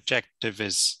 So objective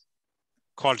is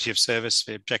quality of service,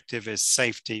 the objective is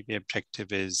safety, the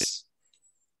objective is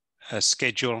a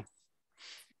schedule,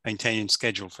 maintaining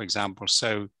schedule, for example.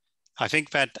 So I think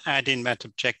that adding that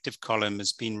objective column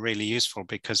has been really useful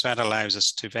because that allows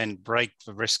us to then break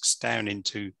the risks down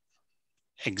into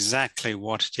exactly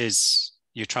what it is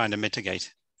you're trying to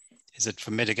mitigate. Is it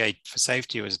to mitigate for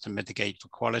safety, or is it to mitigate for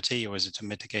quality, or is it to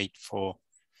mitigate for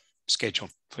schedule,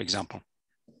 for example?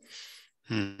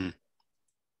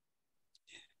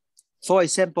 For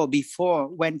example, before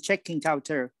when checking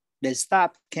counter, the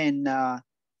staff can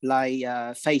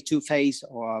face-to-face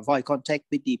or avoid contact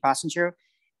with the passenger,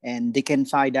 and they can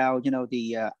find out,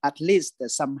 at least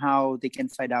somehow they can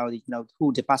find out,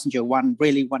 who the passenger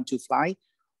really want to fly,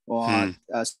 or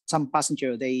some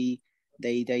passenger they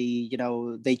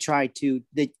try to,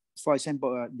 for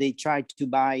example, they try to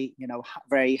buy,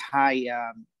 very high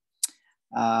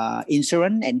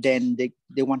insurance, and then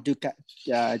they want to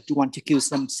kill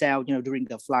themselves, during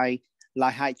the flight,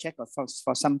 like high check or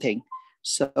for something.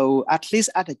 So at least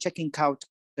at the checking counter,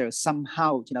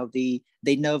 somehow they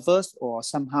nervous, or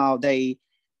somehow the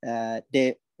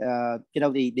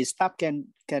staff can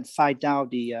find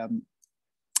out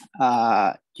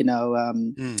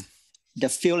the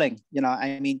feeling,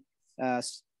 I mean,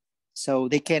 so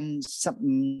they can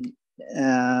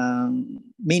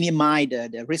minimize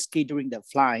the risky during the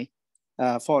flight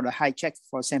for the high check,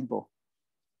 for example.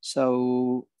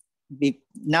 So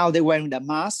now they're wearing the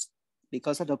mask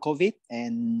because of the COVID,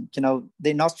 and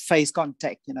they not face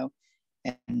contact, and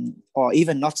or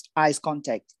even not eyes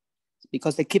contact,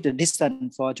 because they keep the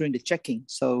distance for during the checking.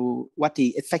 So what the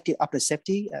effective of the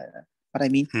safety? What I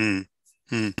mean.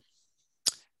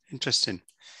 Interesting.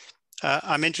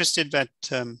 I'm interested that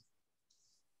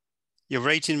you're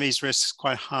rating these risks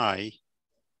quite high,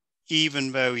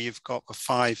 even though you've got the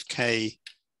 5K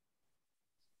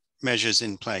measures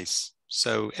in place.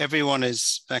 So everyone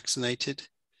is vaccinated,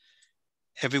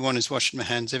 everyone is washing their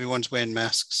hands, everyone's wearing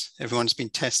masks, everyone's been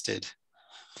tested.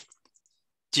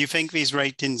 Do you think these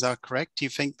ratings are correct? Do you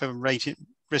think the rating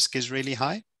risk is really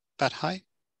high, that high?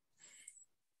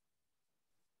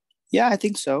 Yeah, I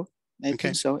think so. I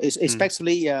think so. It's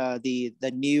especially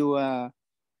the new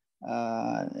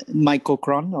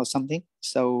microcron or something.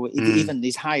 So it even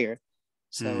is higher.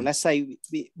 So let's say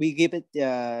we give it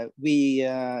we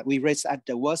raise at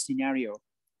the worst scenario.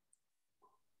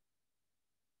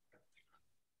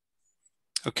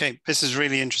 Okay, this is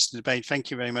really interesting debate.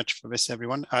 Thank you very much for this,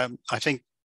 everyone. I think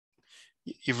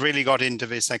you've really got into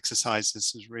this exercise.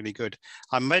 This is really good.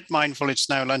 I'm mindful it's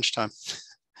now lunchtime.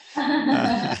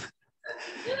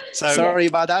 So sorry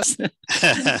about that.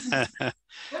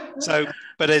 So,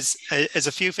 but there's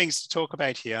a few things to talk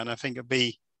about here, and I think it'd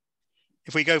be,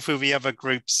 if we go through the other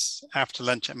groups after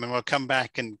lunch, I mean, we'll come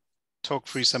back and talk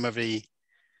through some of the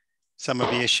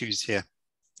issues here,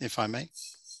 if I may.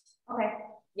 Okay.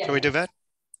 Yes. Shall we do that?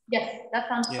 Yes, that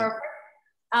sounds Yeah. perfect.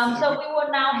 So we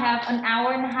will now have an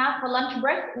hour and a half for lunch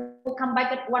break. We'll come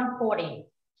back at 1:40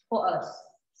 for us.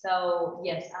 So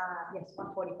yes, yes,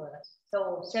 1:40 for us.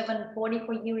 So 7:40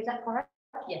 for you, is that correct?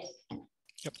 Yes.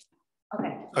 Yep.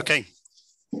 Okay. Okay.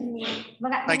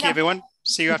 Vâng ạ, Thank you, everyone.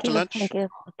 See you after lunch. Thank you.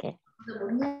 Okay.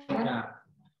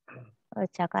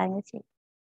 Chào các anh chị.